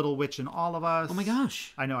There's a Little Witch in All of Us. Oh my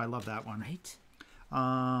gosh. I know, I love that one. Right?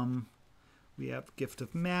 We have Gift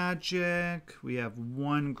of Magic. We have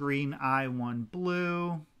one green eye, one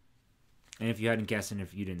blue. And if you hadn't guessed and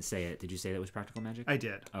if you didn't say it, did you say that was Practical Magic? I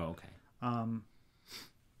did. Oh, okay.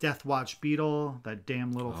 Death Watch Beetle, that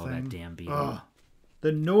damn little thing. Oh, that damn beetle. Ugh.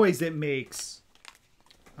 The noise it makes.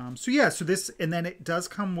 So this, and then it does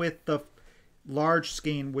come with the large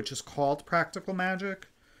skein, which is called Practical Magic.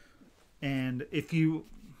 And if you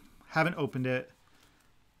haven't opened it,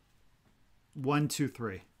 1, 2,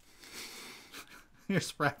 3.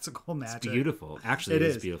 Here's Practical Magic. It's beautiful. Actually, it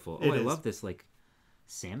is beautiful. Oh, I love this like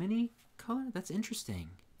salmon-y color. That's interesting.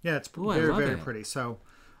 Yeah, it's very pretty. So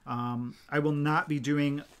I will not be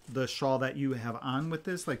doing the shawl that you have on with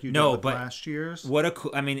this like you did with last year's.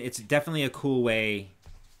 It's definitely a cool way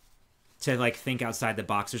to like think outside the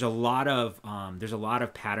box. There's a lot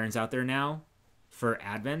of patterns out there now for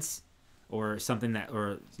Advents or something that,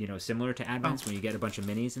 or similar to Advents when you get a bunch of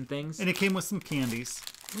minis and things. And it came with some candies.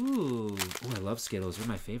 Ooh, I love Skittles. They're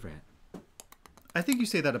my favorite. I think you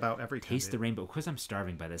say that about every candy. Taste the rainbow. Because I'm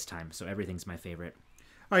starving by this time, so everything's my favorite.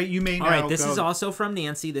 All right, you may now. All right, this is also from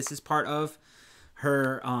Nancy. This is part of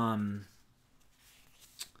her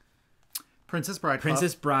Princess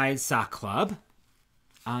Bride Sock Club.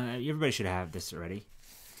 Everybody should have this already.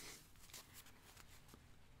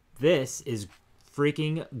 This is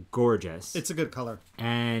freaking gorgeous. It's a good color.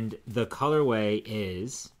 And the colorway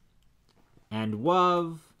is, and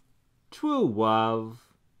love, true love,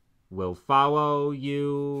 will follow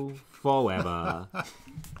you forever.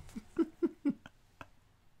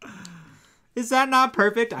 Is that not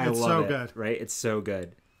perfect? I love it. It's so good. Right? It's so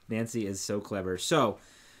good. Nancy is so clever. So,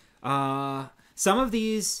 some of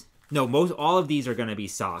these, all of these are going to be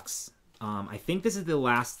socks. I think this is the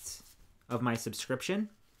last of my subscription.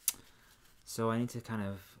 So I need to kind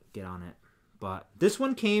of get on it. But this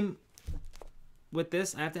one came with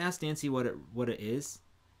this. I have to ask Nancy what it is.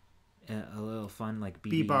 A little fun like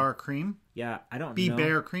B-Bar cream. Yeah, I don't know.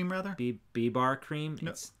 B-Bear cream rather. B-Bar cream.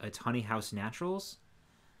 No. It's Honey House Naturals.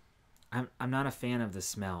 I'm not a fan of the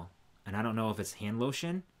smell, and I don't know if it's hand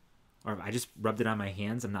lotion or if I just rubbed it on my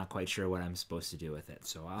hands. I'm not quite sure what I'm supposed to do with it,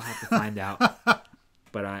 so I'll have to find out.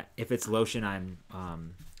 But if it's lotion,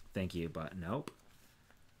 I'm thank you, but nope.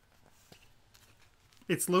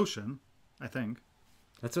 It's lotion, I think.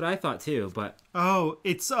 That's what I thought too, but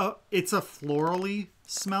it's a florally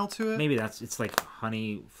smell to it. Maybe it's like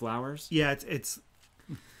honey flowers. Yeah, it's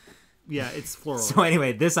floral. So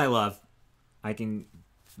anyway, this I love.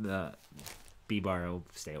 The B-Bar will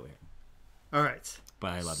stay over here. All right.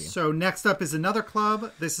 But I love you. So next up is another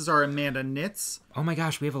club. This is our Amanda Knits. Oh my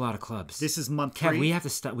gosh, we have a lot of clubs. This is month Kev, 3. we have to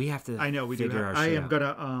stop. We have to. I know we do. I am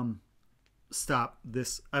gonna stop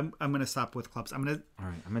this. I'm gonna stop with clubs. All right,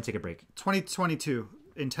 I'm gonna take a break. 2022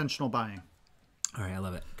 intentional buying. All right, I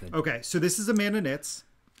love it. Good. Okay, so this is Amanda Knits.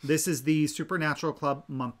 This is the Supernatural Club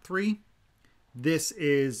month 3. This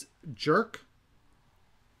is Jerk.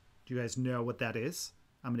 Do you guys know what that is?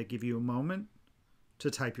 I'm going to give you a moment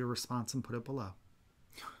to type your response and put it below.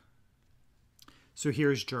 So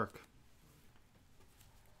here's Jerk.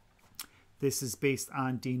 This is based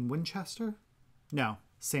on Dean Winchester. No,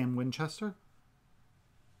 Sam Winchester.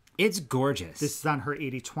 It's gorgeous. This is on her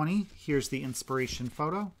 80/20. Here's the inspiration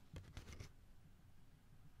photo.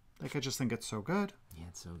 Like, I just think it's so good. Yeah,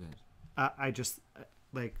 it's so good. I just,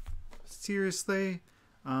 like, seriously.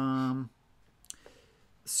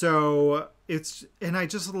 So it's, and I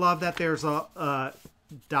just love that there's a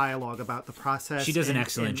dialogue about the process. She does an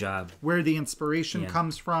excellent job. Where the inspiration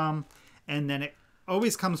comes from. And then it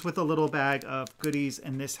always comes with a little bag of goodies.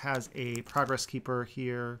 And this has a progress keeper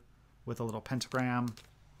here with a little pentagram.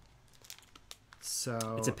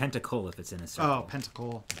 So it's a pentacle if it's in a circle. Oh,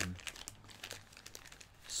 pentacle. Mm-hmm.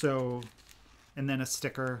 So, and then a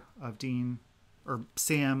sticker of Dean or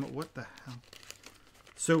Sam. What the hell?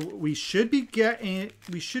 So we should be getting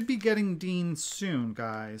Dean soon,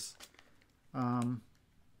 guys.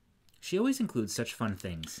 She always includes such fun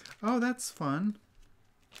things. Oh, that's fun.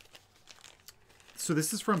 So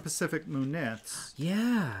this is from Pacific Moon Knits.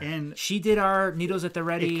 Yeah. And she did our needles at the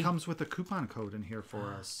ready. It comes with a coupon code in here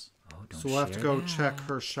for us. Oh, don't so we'll have to go that. check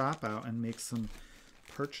her shop out and make some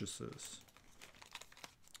purchases.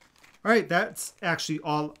 All right, that's actually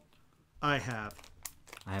all I have.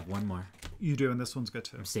 I have one more. You do, and this one's good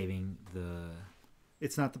too. I'm saving the.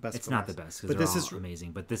 It's not the best. It's not the best because this is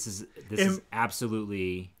amazing. But this is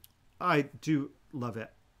absolutely. I do love it.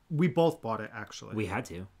 We both bought it actually. We had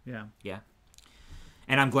to. Yeah. Yeah.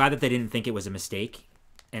 And I'm glad that they didn't think it was a mistake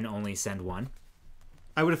and only send one.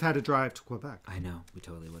 I would have had to drive to Quebec. I know. We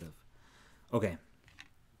totally would have. Okay.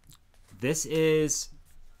 This is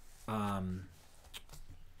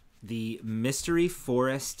the Mystery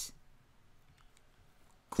Forest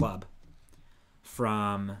Club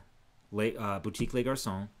from Boutique Les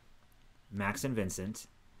Garçons, Max and Vincent.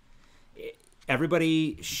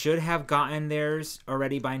 Everybody should have gotten theirs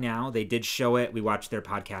already by now. They did show it. We watched their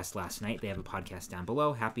podcast last night. They have a podcast down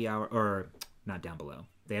below, Happy Hour, or not down below.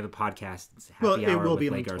 They have a podcast, Happy Hour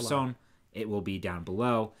with Les Garçons. It will be down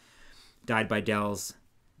below. Dyed by Dells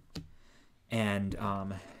and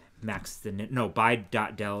Max the Knitter. No, by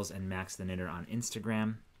Dells and Max the Knitter on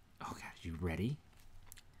Instagram. Oh God, you ready?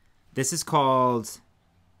 This is called.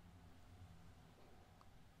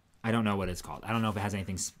 I don't know what it's called. I don't know if it has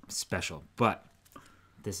anything special, but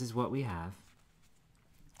this is what we have.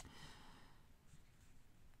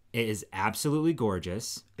 It is absolutely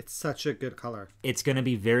gorgeous. It's such a good color. It's going to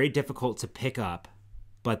be very difficult to pick up,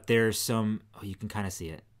 but there's some. Oh, you can kind of see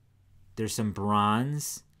it. There's some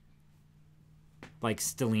bronze, like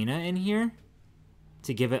stellina in here,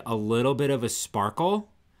 to give it a little bit of a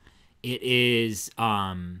sparkle. It is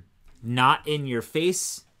not in your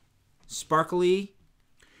face, sparkly.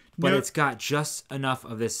 But it's got just enough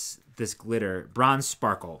of this glitter. Bronze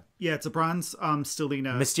sparkle. Yeah, it's a bronze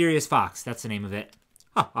stellina. Mysterious Fox. That's the name of it.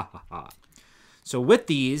 Ha, ha, ha, ha. So with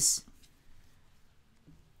these,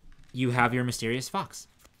 you have your Mysterious Fox.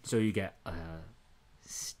 So you get a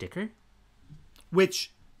sticker.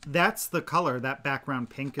 Which, that's the color. That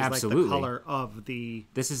background pink is Absolutely. Like the color of the...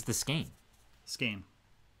 This is the skein. Skein.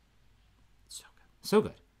 So good. So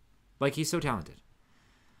good. Like, he's so talented.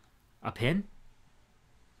 A pin.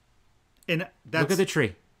 And that's, look at the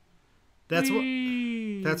tree. That's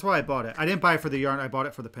why I bought it. I didn't buy it for the yarn. I bought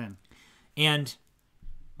it for the pin. And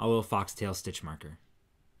a little foxtail stitch marker.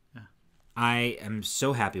 Yeah. I am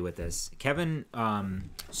so happy with this. Kevin,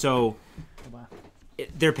 so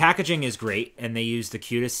their packaging is great, and they use the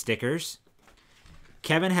cutest stickers.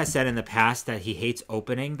 Kevin has said in the past that he hates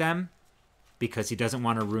opening them because he doesn't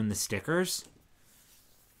want to ruin the stickers.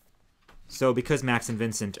 So because Max and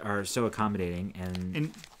Vincent are so accommodating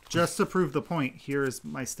and just to prove the point, here is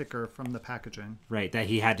my sticker from the packaging. Right, that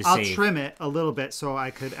he had to I'll save. trim it a little bit so I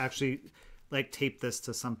could actually like tape this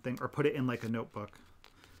to something or put it in like a notebook.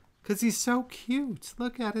 Because he's so cute.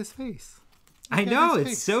 Look at his face. I know,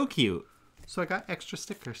 it's so cute. So I got extra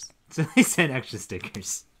stickers. So they sent extra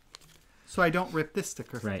stickers. So I don't rip this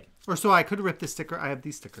sticker. Right. Or so I could rip this sticker. I have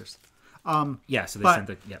these stickers. Yeah, so they sent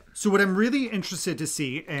the... Yeah. So what I'm really interested to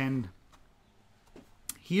see, and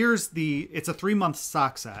here's it's a 3-month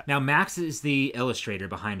sock set. Now, Max is the illustrator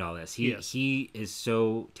behind all this. Yes. He is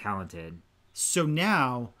so talented. So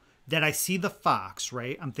now that I see the fox,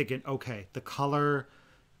 right, I'm thinking, okay, the color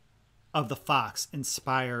of the fox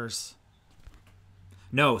inspires...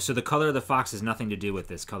 No, so the color of the fox has nothing to do with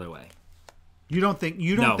this colorway. You don't think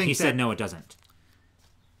he said no, it doesn't.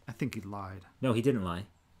 I think he lied. No, he didn't lie.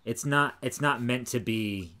 It's not meant to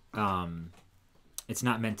be it's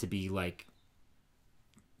not meant to be like,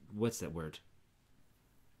 what's that word?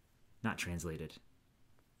 Not translated.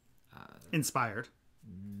 Inspired.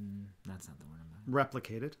 That's not the word I'm not.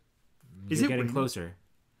 Replicated. You're getting closer.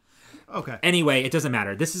 Okay. Anyway, it doesn't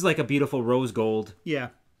matter. This is like a beautiful rose gold. Yeah.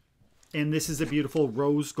 And this is a beautiful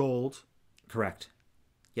rose gold. Correct.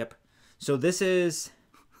 Yep. So this is...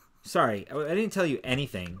 Sorry, I didn't tell you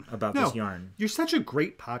anything about this yarn. You're such a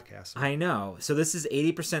great podcaster. I know. So this is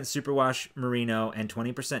 80% superwash merino and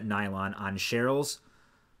 20% nylon on Cheryl's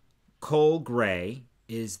Coal Gray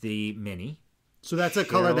is the mini. So that's a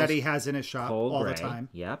color that he has in his shop all the time.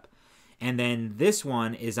 Yep. And then this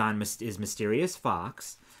one is Mysterious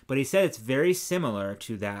Fox. But he said it's very similar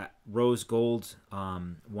to that rose gold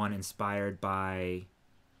one inspired by...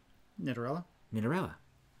 Knitterella?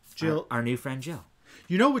 Jill. Our new friend Jill.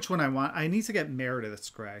 You know which one I want? I need to get Meredith's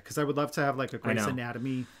Gray because I would love to have like a Grey's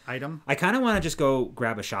Anatomy item. I kind of want to just go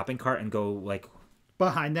grab a shopping cart and go like...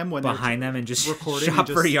 Behind them and just shop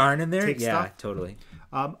for yarn in there? Yeah, stuff. Totally.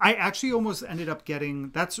 I actually almost ended up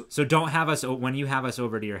getting... So don't have us... When you have us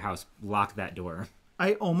over to your house, lock that door.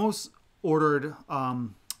 I almost ordered...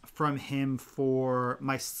 from him for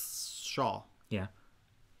my shawl. Yeah.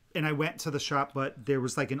 And I went to the shop, but there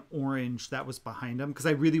was like an orange that was behind him because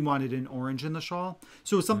I really wanted an orange in the shawl.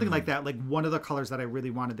 So it was something like that. Like one of the colors that I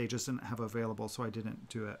really wanted, they just didn't have available. So I didn't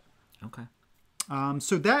do it. Okay.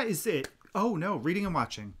 So that is it. Oh no, reading and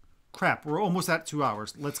watching. Crap. We're almost at 2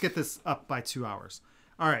 hours. Let's get this up by 2 hours.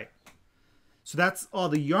 All right. So that's all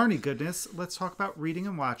the yarny goodness. Let's talk about reading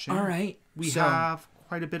and watching. All right. We have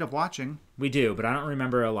quite a bit of watching. We do, but I don't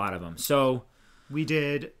remember a lot of them. So we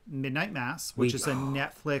did Midnight Mass, which is a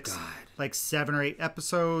Netflix, like 7 or 8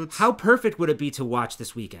 episodes. How perfect would it be to watch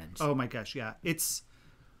this weekend? Oh my gosh, yeah. It's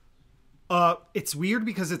weird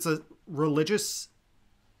because it's a religious...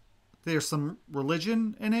 There's some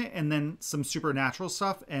religion in it and then some supernatural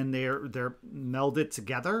stuff, and they're melded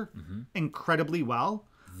together incredibly well.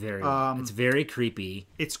 It's very creepy.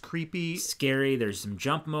 It's creepy. Scary. There's some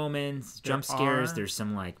jump moments, jump scares. There's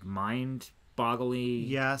some like mind-boggly...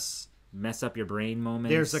 Yes. Mess up your brain moments.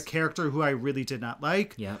 There's a character who I really did not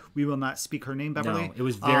like. Yeah. We will not speak her name, Beverly. No, it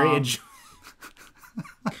was very...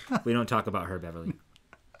 We don't talk about her, Beverly.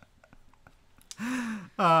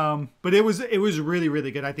 But it was really,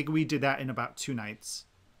 really good. I think we did that in about 2 nights.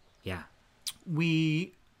 Yeah.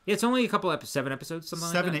 It's only a couple 7 episodes, something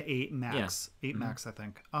like that. 7 to 8 max. Yeah. 8 max, I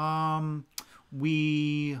think.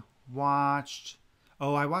 We watched...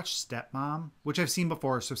 Oh, I watched Stepmom, which I've seen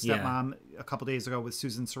before. So Stepmom a couple days ago with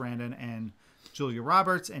Susan Sarandon and Julia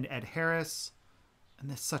Roberts and Ed Harris. And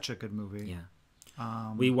that's such a good movie.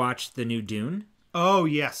 Yeah. We watched the new Dune. Oh,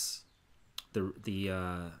 yes.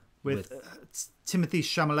 With Timothée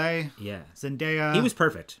Chalamet. Yeah. Zendaya. He was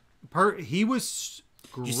perfect. He was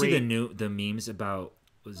great. Did you see the memes about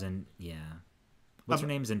What's her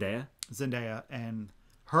name? Zendaya? Zendaya. And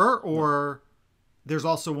her or... There's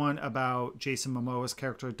also one about Jason Momoa's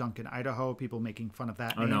character, Duncan Idaho, people making fun of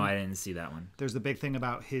that name. Oh, no, I didn't see that one. There's a big thing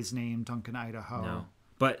about his name, Duncan Idaho. No.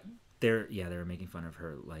 But they were making fun of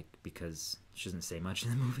her, like, because she doesn't say much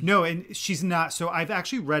in the movie. No, and she's not. So I've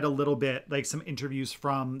actually read a little bit, like some interviews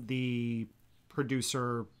from the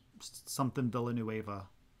producer, something Villanueva.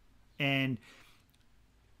 And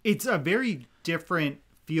it's a very different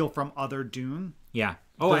feel from other Dune. Yeah.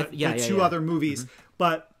 The two other movies. Mm-hmm.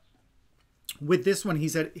 But... With this one, he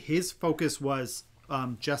said his focus was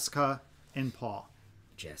Jessica and Paul.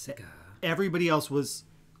 Jessica. Everybody else was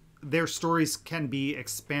their stories can be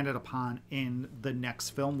expanded upon in the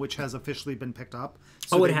next film, which has officially been picked up.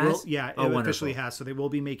 So it has? Yeah, it officially has. So they will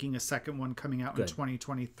be making a second one coming out in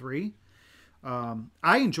 2023.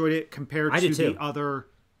 I enjoyed it compared to the other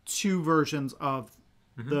two versions of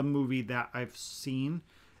the movie that I've seen.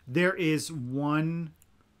 There is one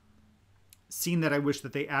scene that I wish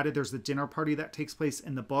that they added. There's the dinner party that takes place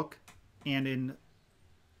in the book, and in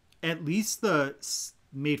at least the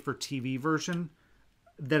made-for-TV version,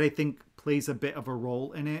 that I think plays a bit of a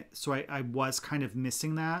role in it. So I was kind of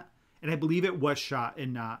missing that. And I believe it was shot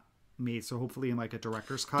and not made. So hopefully in like a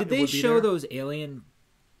director's cut. Did they show those alien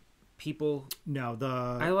people? No,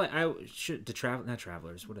 not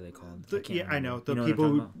travelers. What are they called? I know. The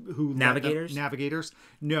people who navigators? Navigators.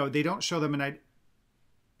 No, they don't show them. And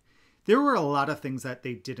there were a lot of things that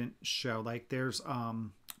they didn't show. Like there's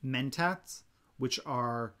mentats, which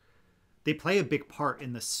are... They play a big part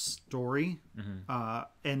in the story,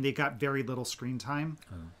 and they got very little screen time.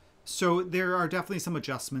 Oh. So there are definitely some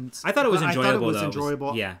adjustments. I thought it was enjoyable. I thought it was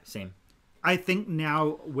enjoyable. Yeah, same. I think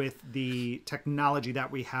now with the technology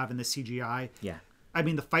that we have in the CGI, I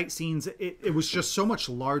mean, the fight scenes, it was just so much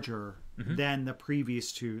larger than the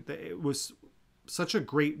previous two. It was such a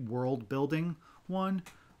great world building one.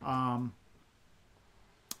 I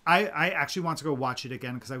actually want to go watch it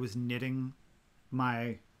again because I was knitting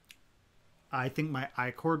my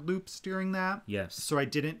I-cord loops during that. Yes. So I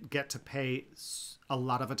didn't get to pay a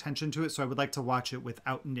lot of attention to it. So I would like to watch it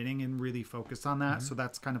without knitting and really focus on that. So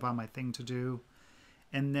that's kind of on my thing to do.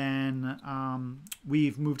 And then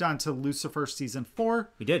we've moved on to Lucifer season 4.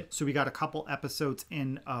 We did. So we got a couple episodes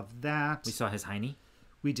in of that. We saw his hiney.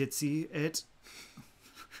 We did see it.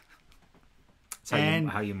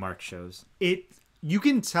 That's how you mark shows. You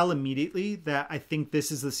can tell immediately that I think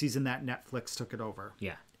this is the season that Netflix took it over.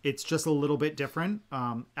 Yeah. It's just a little bit different.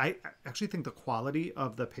 I actually think the quality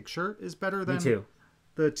of the picture is better than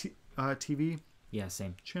the TV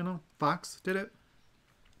same channel. Fox did it.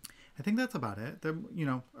 I think that's about it.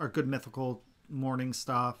 Our good mythical morning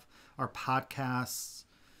stuff, our podcasts.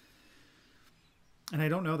 And I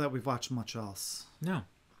don't know that we've watched much else. No,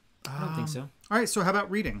 I don't think so. All right, so how about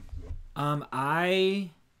reading? I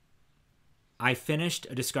finished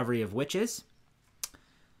A Discovery of Witches.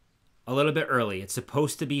 A little bit early. It's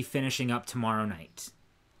supposed to be finishing up tomorrow night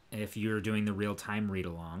if you're doing the real-time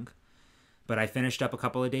read-along. But I finished up a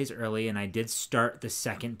couple of days early, and I did start the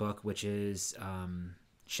second book, which is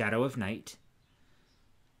Shadow of Night.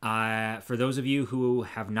 For those of you who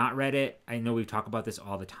have not read it, I know we talk about this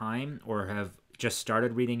all the time, or have just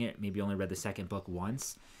started reading it, maybe only read the second book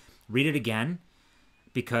once. Read it again,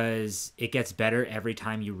 because it gets better every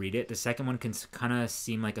time you read it. The second one can kind of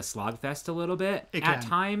seem like a slogfest a little bit at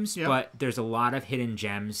times, but there's a lot of hidden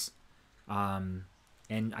gems.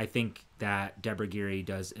 And I think that Deborah Geary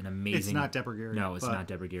does an amazing... It's not Deborah Geary. No, it's not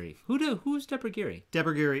Deborah Geary. Who's Deborah Geary?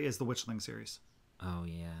 Deborah Geary is the Witchling series. Oh,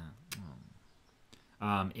 yeah.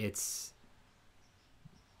 It's...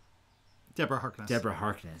 Deborah Harkness. Deborah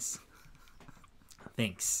Harkness.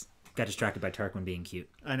 Thanks. Got distracted by Tarquin being cute.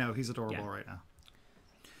 I know, he's adorable right now.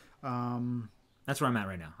 That's where I'm at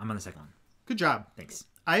right now. I'm on the second one. Good job. Thanks.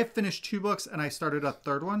 I have finished 2 books and I started a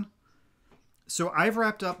third one. So I've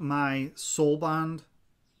wrapped up my Soul Bond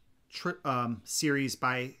series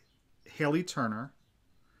by Hailey Turner.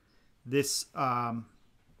 This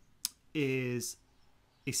is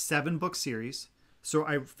a 7-book series. So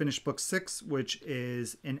I finished book 6, which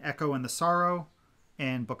is An Echo and the Sorrow,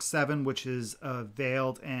 and book 7, which is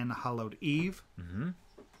Veiled and Hallowed Eve.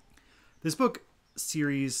 This book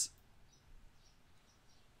series,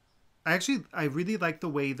 I really like the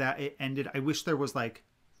way that it ended. I wish there was like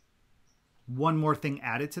one more thing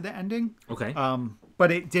added to the ending. Okay.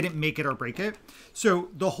 But it didn't make it or break it. So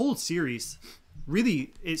the whole series,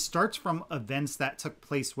 really, it starts from events that took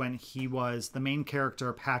place when the main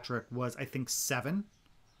character, Patrick, was, I think, 7.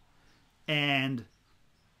 And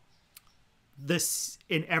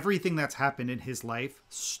everything that's happened in his life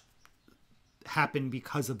happened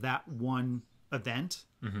because of that one event.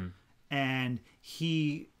 And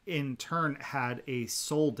he in turn had a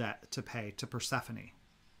soul debt to pay to Persephone.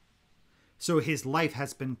 So his life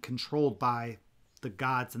has been controlled by the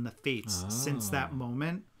gods and the fates since that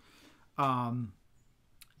moment. And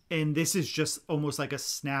this is just almost like a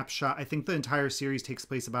snapshot. I think the entire series takes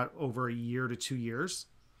place about over a year to 2 years.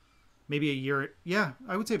 Maybe a year. Yeah,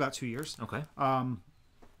 I would say about 2 years. Okay.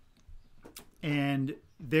 And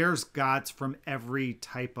there's gods from every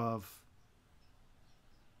type of...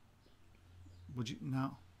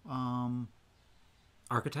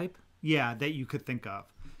 Archetype? Yeah, that you could think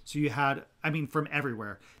of. So you had, from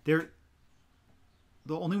everywhere. The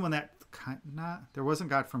only one that there wasn't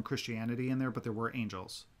God from Christianity in there, but there were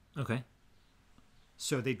angels. Okay.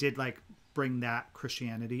 So they did like bring that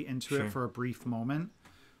Christianity into it for a brief moment.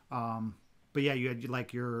 But yeah, you had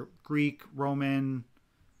like your Greek, Roman,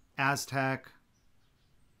 Aztec,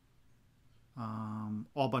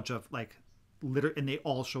 all bunch of like and they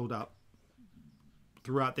all showed up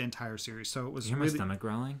throughout the entire series. So it was you hear my stomach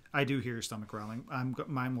growling? I do hear your stomach growling.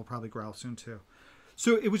 Mine will probably growl soon too.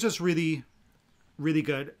 So it was just really, really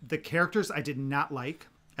good. The characters I did not like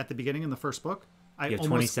at the beginning in the first book. You have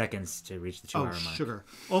 20 seconds to reach the 2 hour mark. Sugar.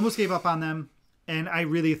 Almost gave up on them, and I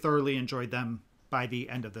really thoroughly enjoyed them by the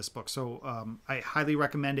end of this book. So I highly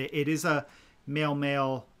recommend it. It is a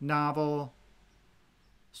male novel,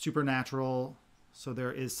 supernatural. So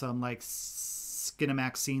there is some like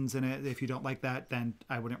Skinamax scenes in it. If you don't like that, then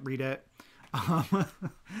I wouldn't read it.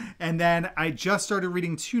 And then I just started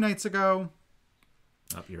reading 2 nights ago.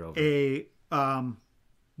 Oh, you're over.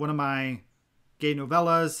 One of my gay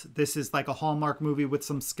novellas. This is like a Hallmark movie with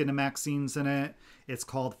some Skinamax scenes in it. It's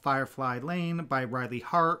called Firefly Lane by Riley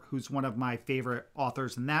Hart, who's one of my favorite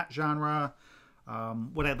authors in that genre.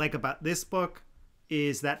 What I like about this book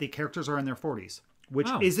is that the characters are in their 40s, which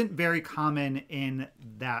isn't very common in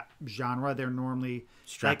that genre. They're normally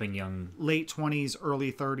strapping young, late 20s,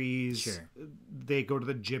 early 30s. Sure. They go to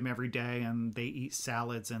the gym every day and they eat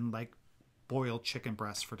salads and like boiled chicken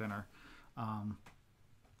breasts for dinner.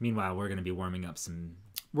 Meanwhile, we're going to be warming up some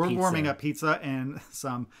warming up pizza and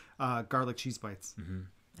some garlic cheese bites. Mm-hmm.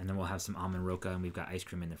 And then we'll have some almond roca, and we've got ice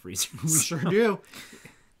cream in the freezer. We sure do.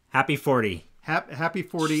 Happy 40. Happy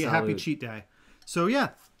 40. Salute. Happy cheat day. So yeah,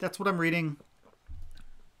 that's what I'm reading.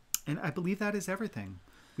 And I believe that is everything.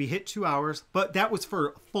 We hit 2 hours, but that was for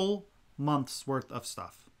a full month's worth of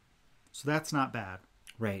stuff. So that's not bad.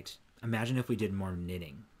 Right. Imagine if we did more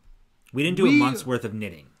knitting. We didn't do a month's worth of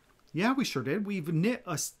knitting. Yeah, we sure did. We've knit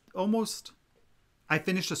almost... I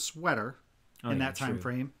finished a sweater in that time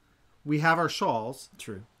frame. We have our shawls.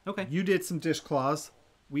 True. Okay. You did some dishcloths.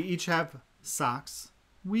 We each have socks.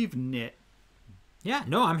 We've knit. Yeah.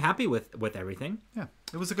 No, I'm happy with everything. Yeah.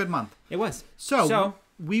 It was a good month. It was. So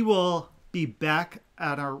we will be back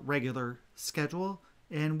at our regular schedule,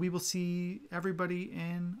 and we will see everybody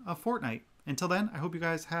in a fortnight. Until then, I hope you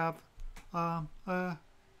guys have a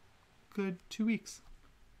good 2 weeks.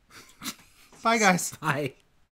 Bye, guys. Bye.